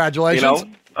appreciate it. Congratulations.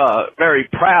 Very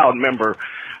proud member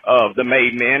of the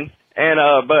made men.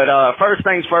 But first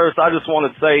things first, I just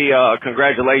want to say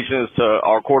congratulations to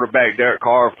our quarterback, Derek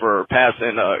Carr, for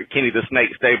passing Kenny the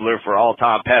Snake Stabler for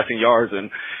all-time passing yards in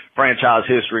franchise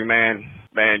history, man.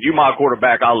 Man, you my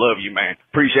quarterback. I love you, man.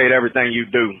 Appreciate everything you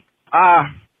do.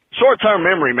 Short-term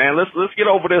memory, man. Let's get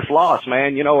over this loss,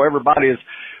 man. You know, everybody is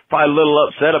probably a little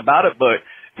upset about it, but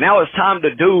now it's time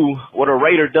to do what a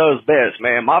Raider does best,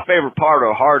 man. My favorite part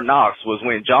of Hard Knocks was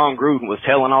when John Gruden was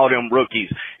telling all them rookies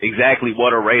exactly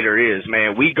what a Raider is,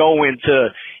 man. We go into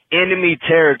enemy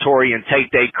territory and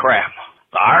take they crap.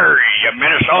 Arr, you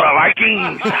Minnesota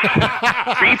Vikings.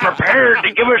 Be prepared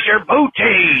to give us your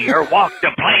booty or walk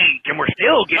the plank and we're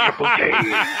still getting your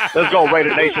booty. Let's go,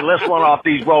 Raider Nation. Let's run off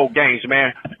these road games,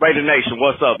 man. Raider Nation,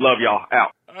 what's up? Love y'all.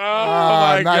 Out.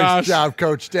 Oh, nice job,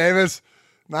 Coach Davis.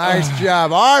 Nice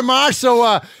job. All right, Mosh.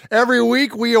 So every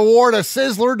week we award a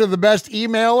Sizzler to the best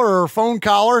emailer or phone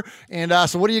caller. And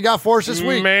so what do you got for us this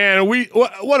week? Man,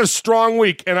 what a strong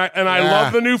week. And I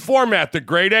love the new format, the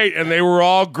Grade 8, and they were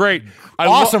all great.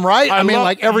 Awesome, right? I mean,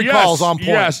 like every call's on point.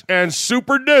 Yes, and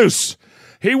Super Deuce.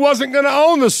 He wasn't going to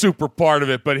own the super part of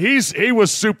it, but he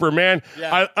was super, man.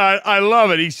 Yeah. I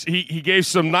love it. He gave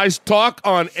some nice talk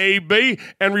on AB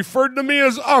and referred to me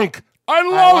as Unk. I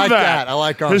love that. I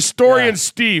like Unk. Historian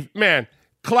Steve, man,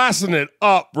 classing it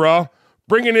up, bro.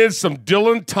 Bringing in some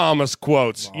Dylan Thomas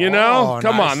quotes. You know,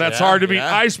 come on, that's hard to beat.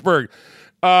 Iceberg.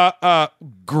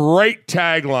 Great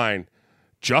tagline.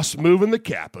 Just moving the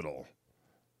capital.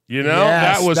 You know,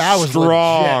 that was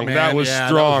strong. Legit, that was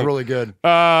strong. That was really good.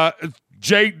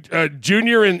 Jay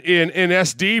Jr. in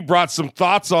SD brought some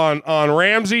thoughts on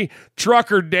Ramsey.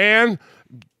 Trucker Dan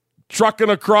trucking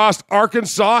across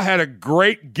Arkansas had a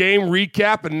great game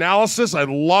recap analysis. I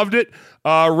loved it.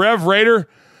 Rev Raider,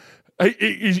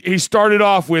 he started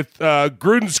off with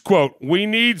Gruden's quote, "We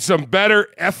need some better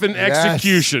effing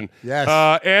execution."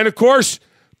 Yes. And of course,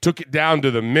 took it down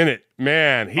to the minute.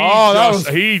 Man, he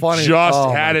funny. just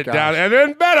had it down. And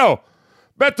then Beto,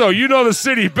 you know the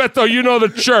city. Beto, you know the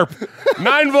chirp.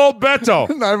 9-volt Beto.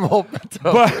 9-volt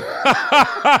Beto.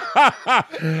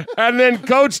 And then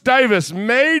Coach Davis,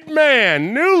 newly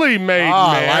made man.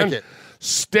 I like it.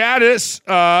 Status.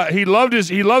 He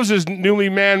loves his newly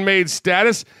man-made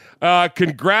status.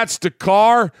 Congrats to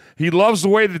Carr. He loves the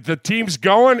way that the team's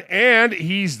going, and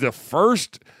he's the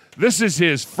first. This is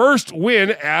his first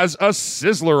win as a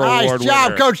Sizzler Award winner. Nice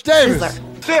job, Coach Davis.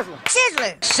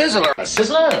 Sizzler.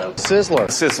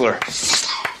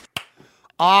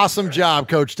 Awesome job,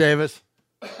 Coach Davis.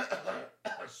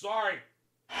 Sorry.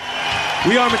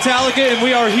 We are Metallica, and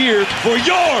we are here for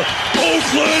your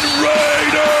Oakland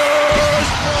Raiders.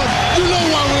 You know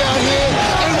why we out here,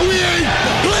 and we ain't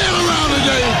playing around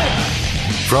today.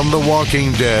 From The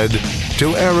Walking Dead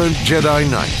to errant Jedi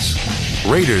Knights,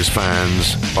 Raiders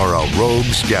fans are a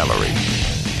rogues gallery.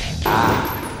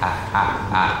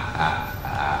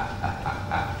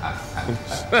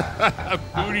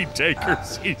 Booty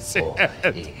takers, he said.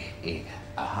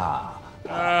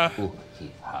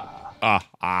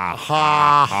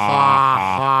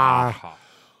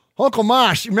 Uncle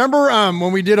Mosh, remember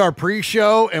when we did our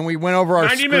pre-show and we went over our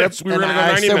 90 script? minutes. We were going to go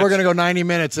 90 I said minutes. we're going to go 90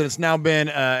 minutes, and it's now been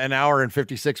an hour and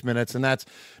 56 minutes. And that's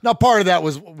now part of that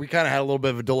was we kind of had a little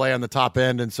bit of a delay on the top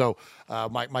end, and so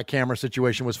my camera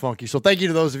situation was funky. So thank you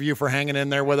to those of you for hanging in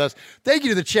there with us. Thank you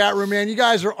to the chat room, man. You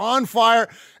guys are on fire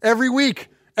every week.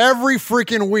 Every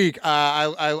freaking week,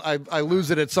 I lose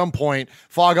it at some point,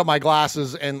 fog up my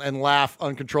glasses, and laugh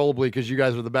uncontrollably because you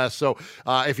guys are the best. So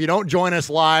if you don't join us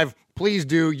live, please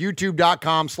do.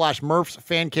 YouTube.com/Murph's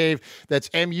Fan Cave. That's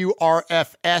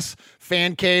MURFS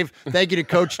Fan Cave. Thank you to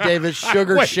Coach Davis,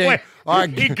 Sugar Shane. All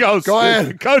right, he goes, go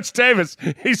ahead. Coach Davis,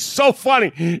 he's so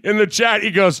funny in the chat.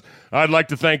 He goes, "I'd like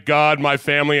to thank God, my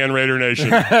family, and Raider Nation."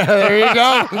 There you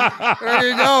go. There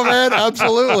you go, man.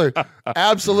 Absolutely.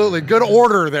 Absolutely. Good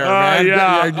order there, man.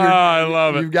 I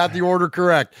love it. You've got the order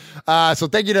correct. So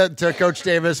thank you to Coach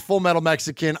Davis, Full Metal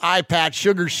Mexican, Eye Patch,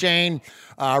 Sugar Shane,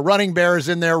 Running Bear is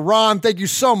in there. Ron, thank you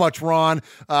so much, Ron,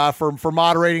 for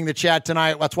moderating the chat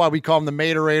tonight. That's why we call him the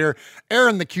Mater Raider.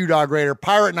 Aaron the Q-Dog Raider,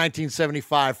 Pirate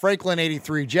 1975, Franklin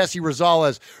 83, Jesse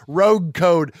Rosales, Rogue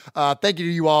Code. Thank you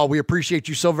to you all. We appreciate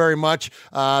you so very much.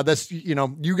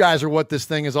 You guys are what this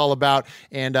thing is all about,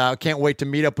 and can't wait to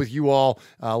meet up with you all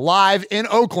live in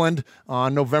Oakland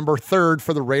on November 3rd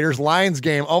for the Raiders-Lions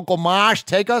game. Uncle Mosh,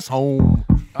 take us home.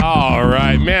 All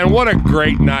right, man, what a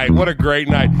great night. What a great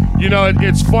night. You know,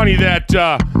 it's funny that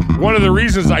one of the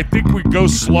reasons I think we go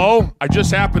slow, I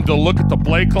just happened to look at the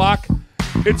play clock.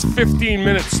 It's 15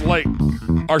 minutes late,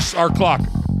 our clock.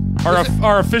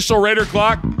 Our official Raider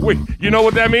clock. Wait, you know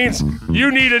what that means?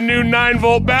 You need a new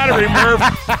 9-volt battery, Murph.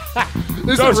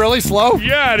 Is it really slow?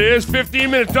 Yeah, it is.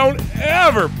 15 minutes. Don't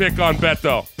ever pick on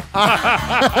Beto.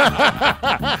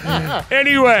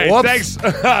 Anyway,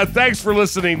 thanks for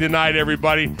listening tonight,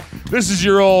 everybody. This is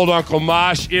your old Uncle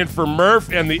Mosh in for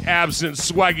Murph and the absent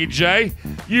Swaggy J.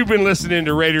 You've been listening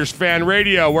to Raiders Fan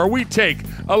Radio, where we take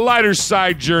a lighter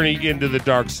side journey into the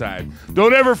dark side.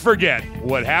 Don't ever forget,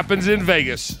 what happens in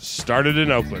Vegas started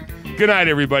in Oakland. Good night,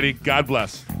 everybody. God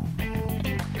bless.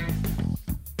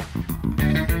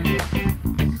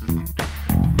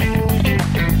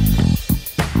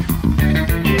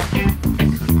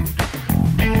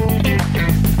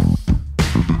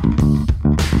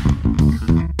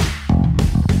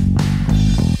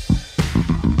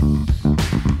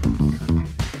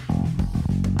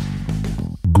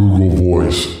 Google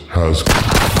Voice has...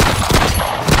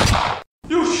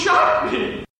 You shot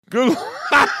me!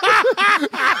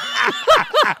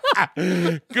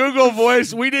 Google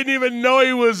Voice, we didn't even know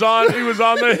he was on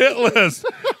the hit list.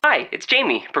 Hi, it's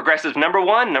Jamie, Progressive #1,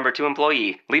 #2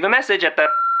 employee. Leave a message at the...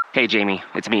 Hey, Jamie,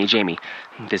 it's me, Jamie.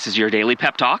 This is your daily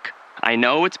pep talk. I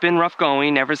know it's been rough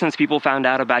going ever since people found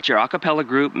out about your a cappella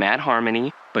group, Mad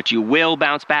Harmony, but you will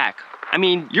bounce back. I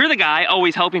mean, you're the guy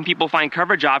always helping people find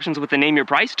coverage options with the Name Your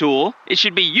Price tool. It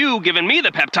should be you giving me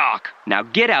the pep talk. Now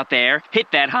get out there,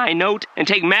 hit that high note, and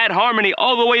take Mad Harmony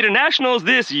all the way to nationals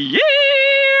this year!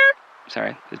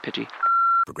 Sorry, it's pitchy.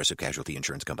 Progressive Casualty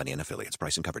Insurance Company and Affiliates.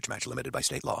 Price and coverage match limited by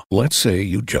state law. Let's say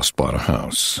you just bought a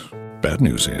house. Bad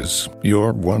news is,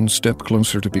 you're one step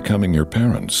closer to becoming your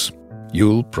parents.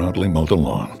 You'll proudly mow the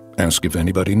lawn. Ask if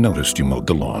anybody noticed you mowed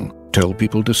the lawn. Tell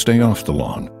people to stay off the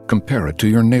lawn. Compare it to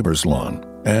your neighbor's lawn.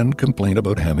 And complain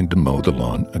about having to mow the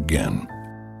lawn again.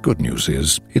 Good news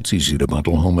is, it's easy to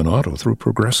bundle home and auto through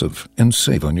Progressive and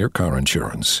save on your car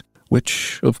insurance,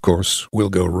 which, of course, will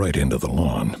go right into the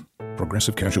lawn.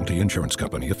 Progressive Casualty Insurance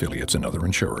Company, Affiliates, and other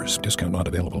insurers. Discount not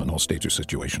available in all states or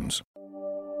situations.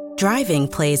 Driving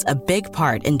plays a big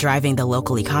part in driving the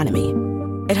local economy.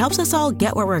 It helps us all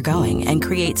get where we're going and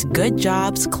creates good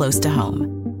jobs close to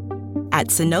home. At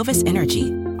Synovus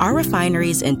Energy, our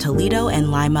refineries in Toledo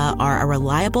and Lima are a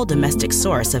reliable domestic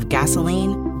source of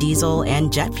gasoline, diesel,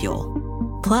 and jet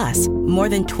fuel. Plus, more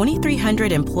than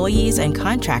 2,300 employees and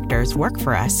contractors work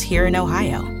for us here in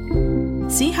Ohio.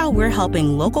 See how we're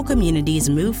helping local communities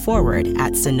move forward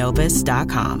at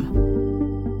Synovus.com.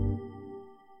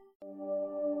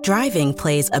 Driving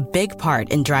plays a big part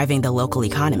in driving the local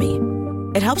economy.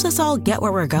 It helps us all get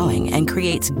where we're going and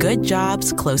creates good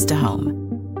jobs close to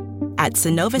home. At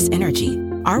Synovus Energy,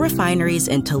 our refineries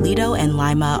in Toledo and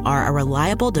Lima are a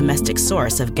reliable domestic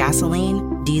source of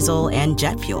gasoline, diesel, and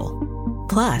jet fuel.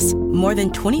 Plus, more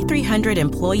than 2,300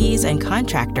 employees and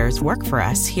contractors work for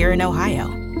us here in Ohio.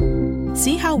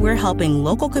 See how we're helping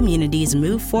local communities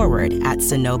move forward at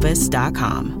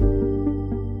Synovus.com.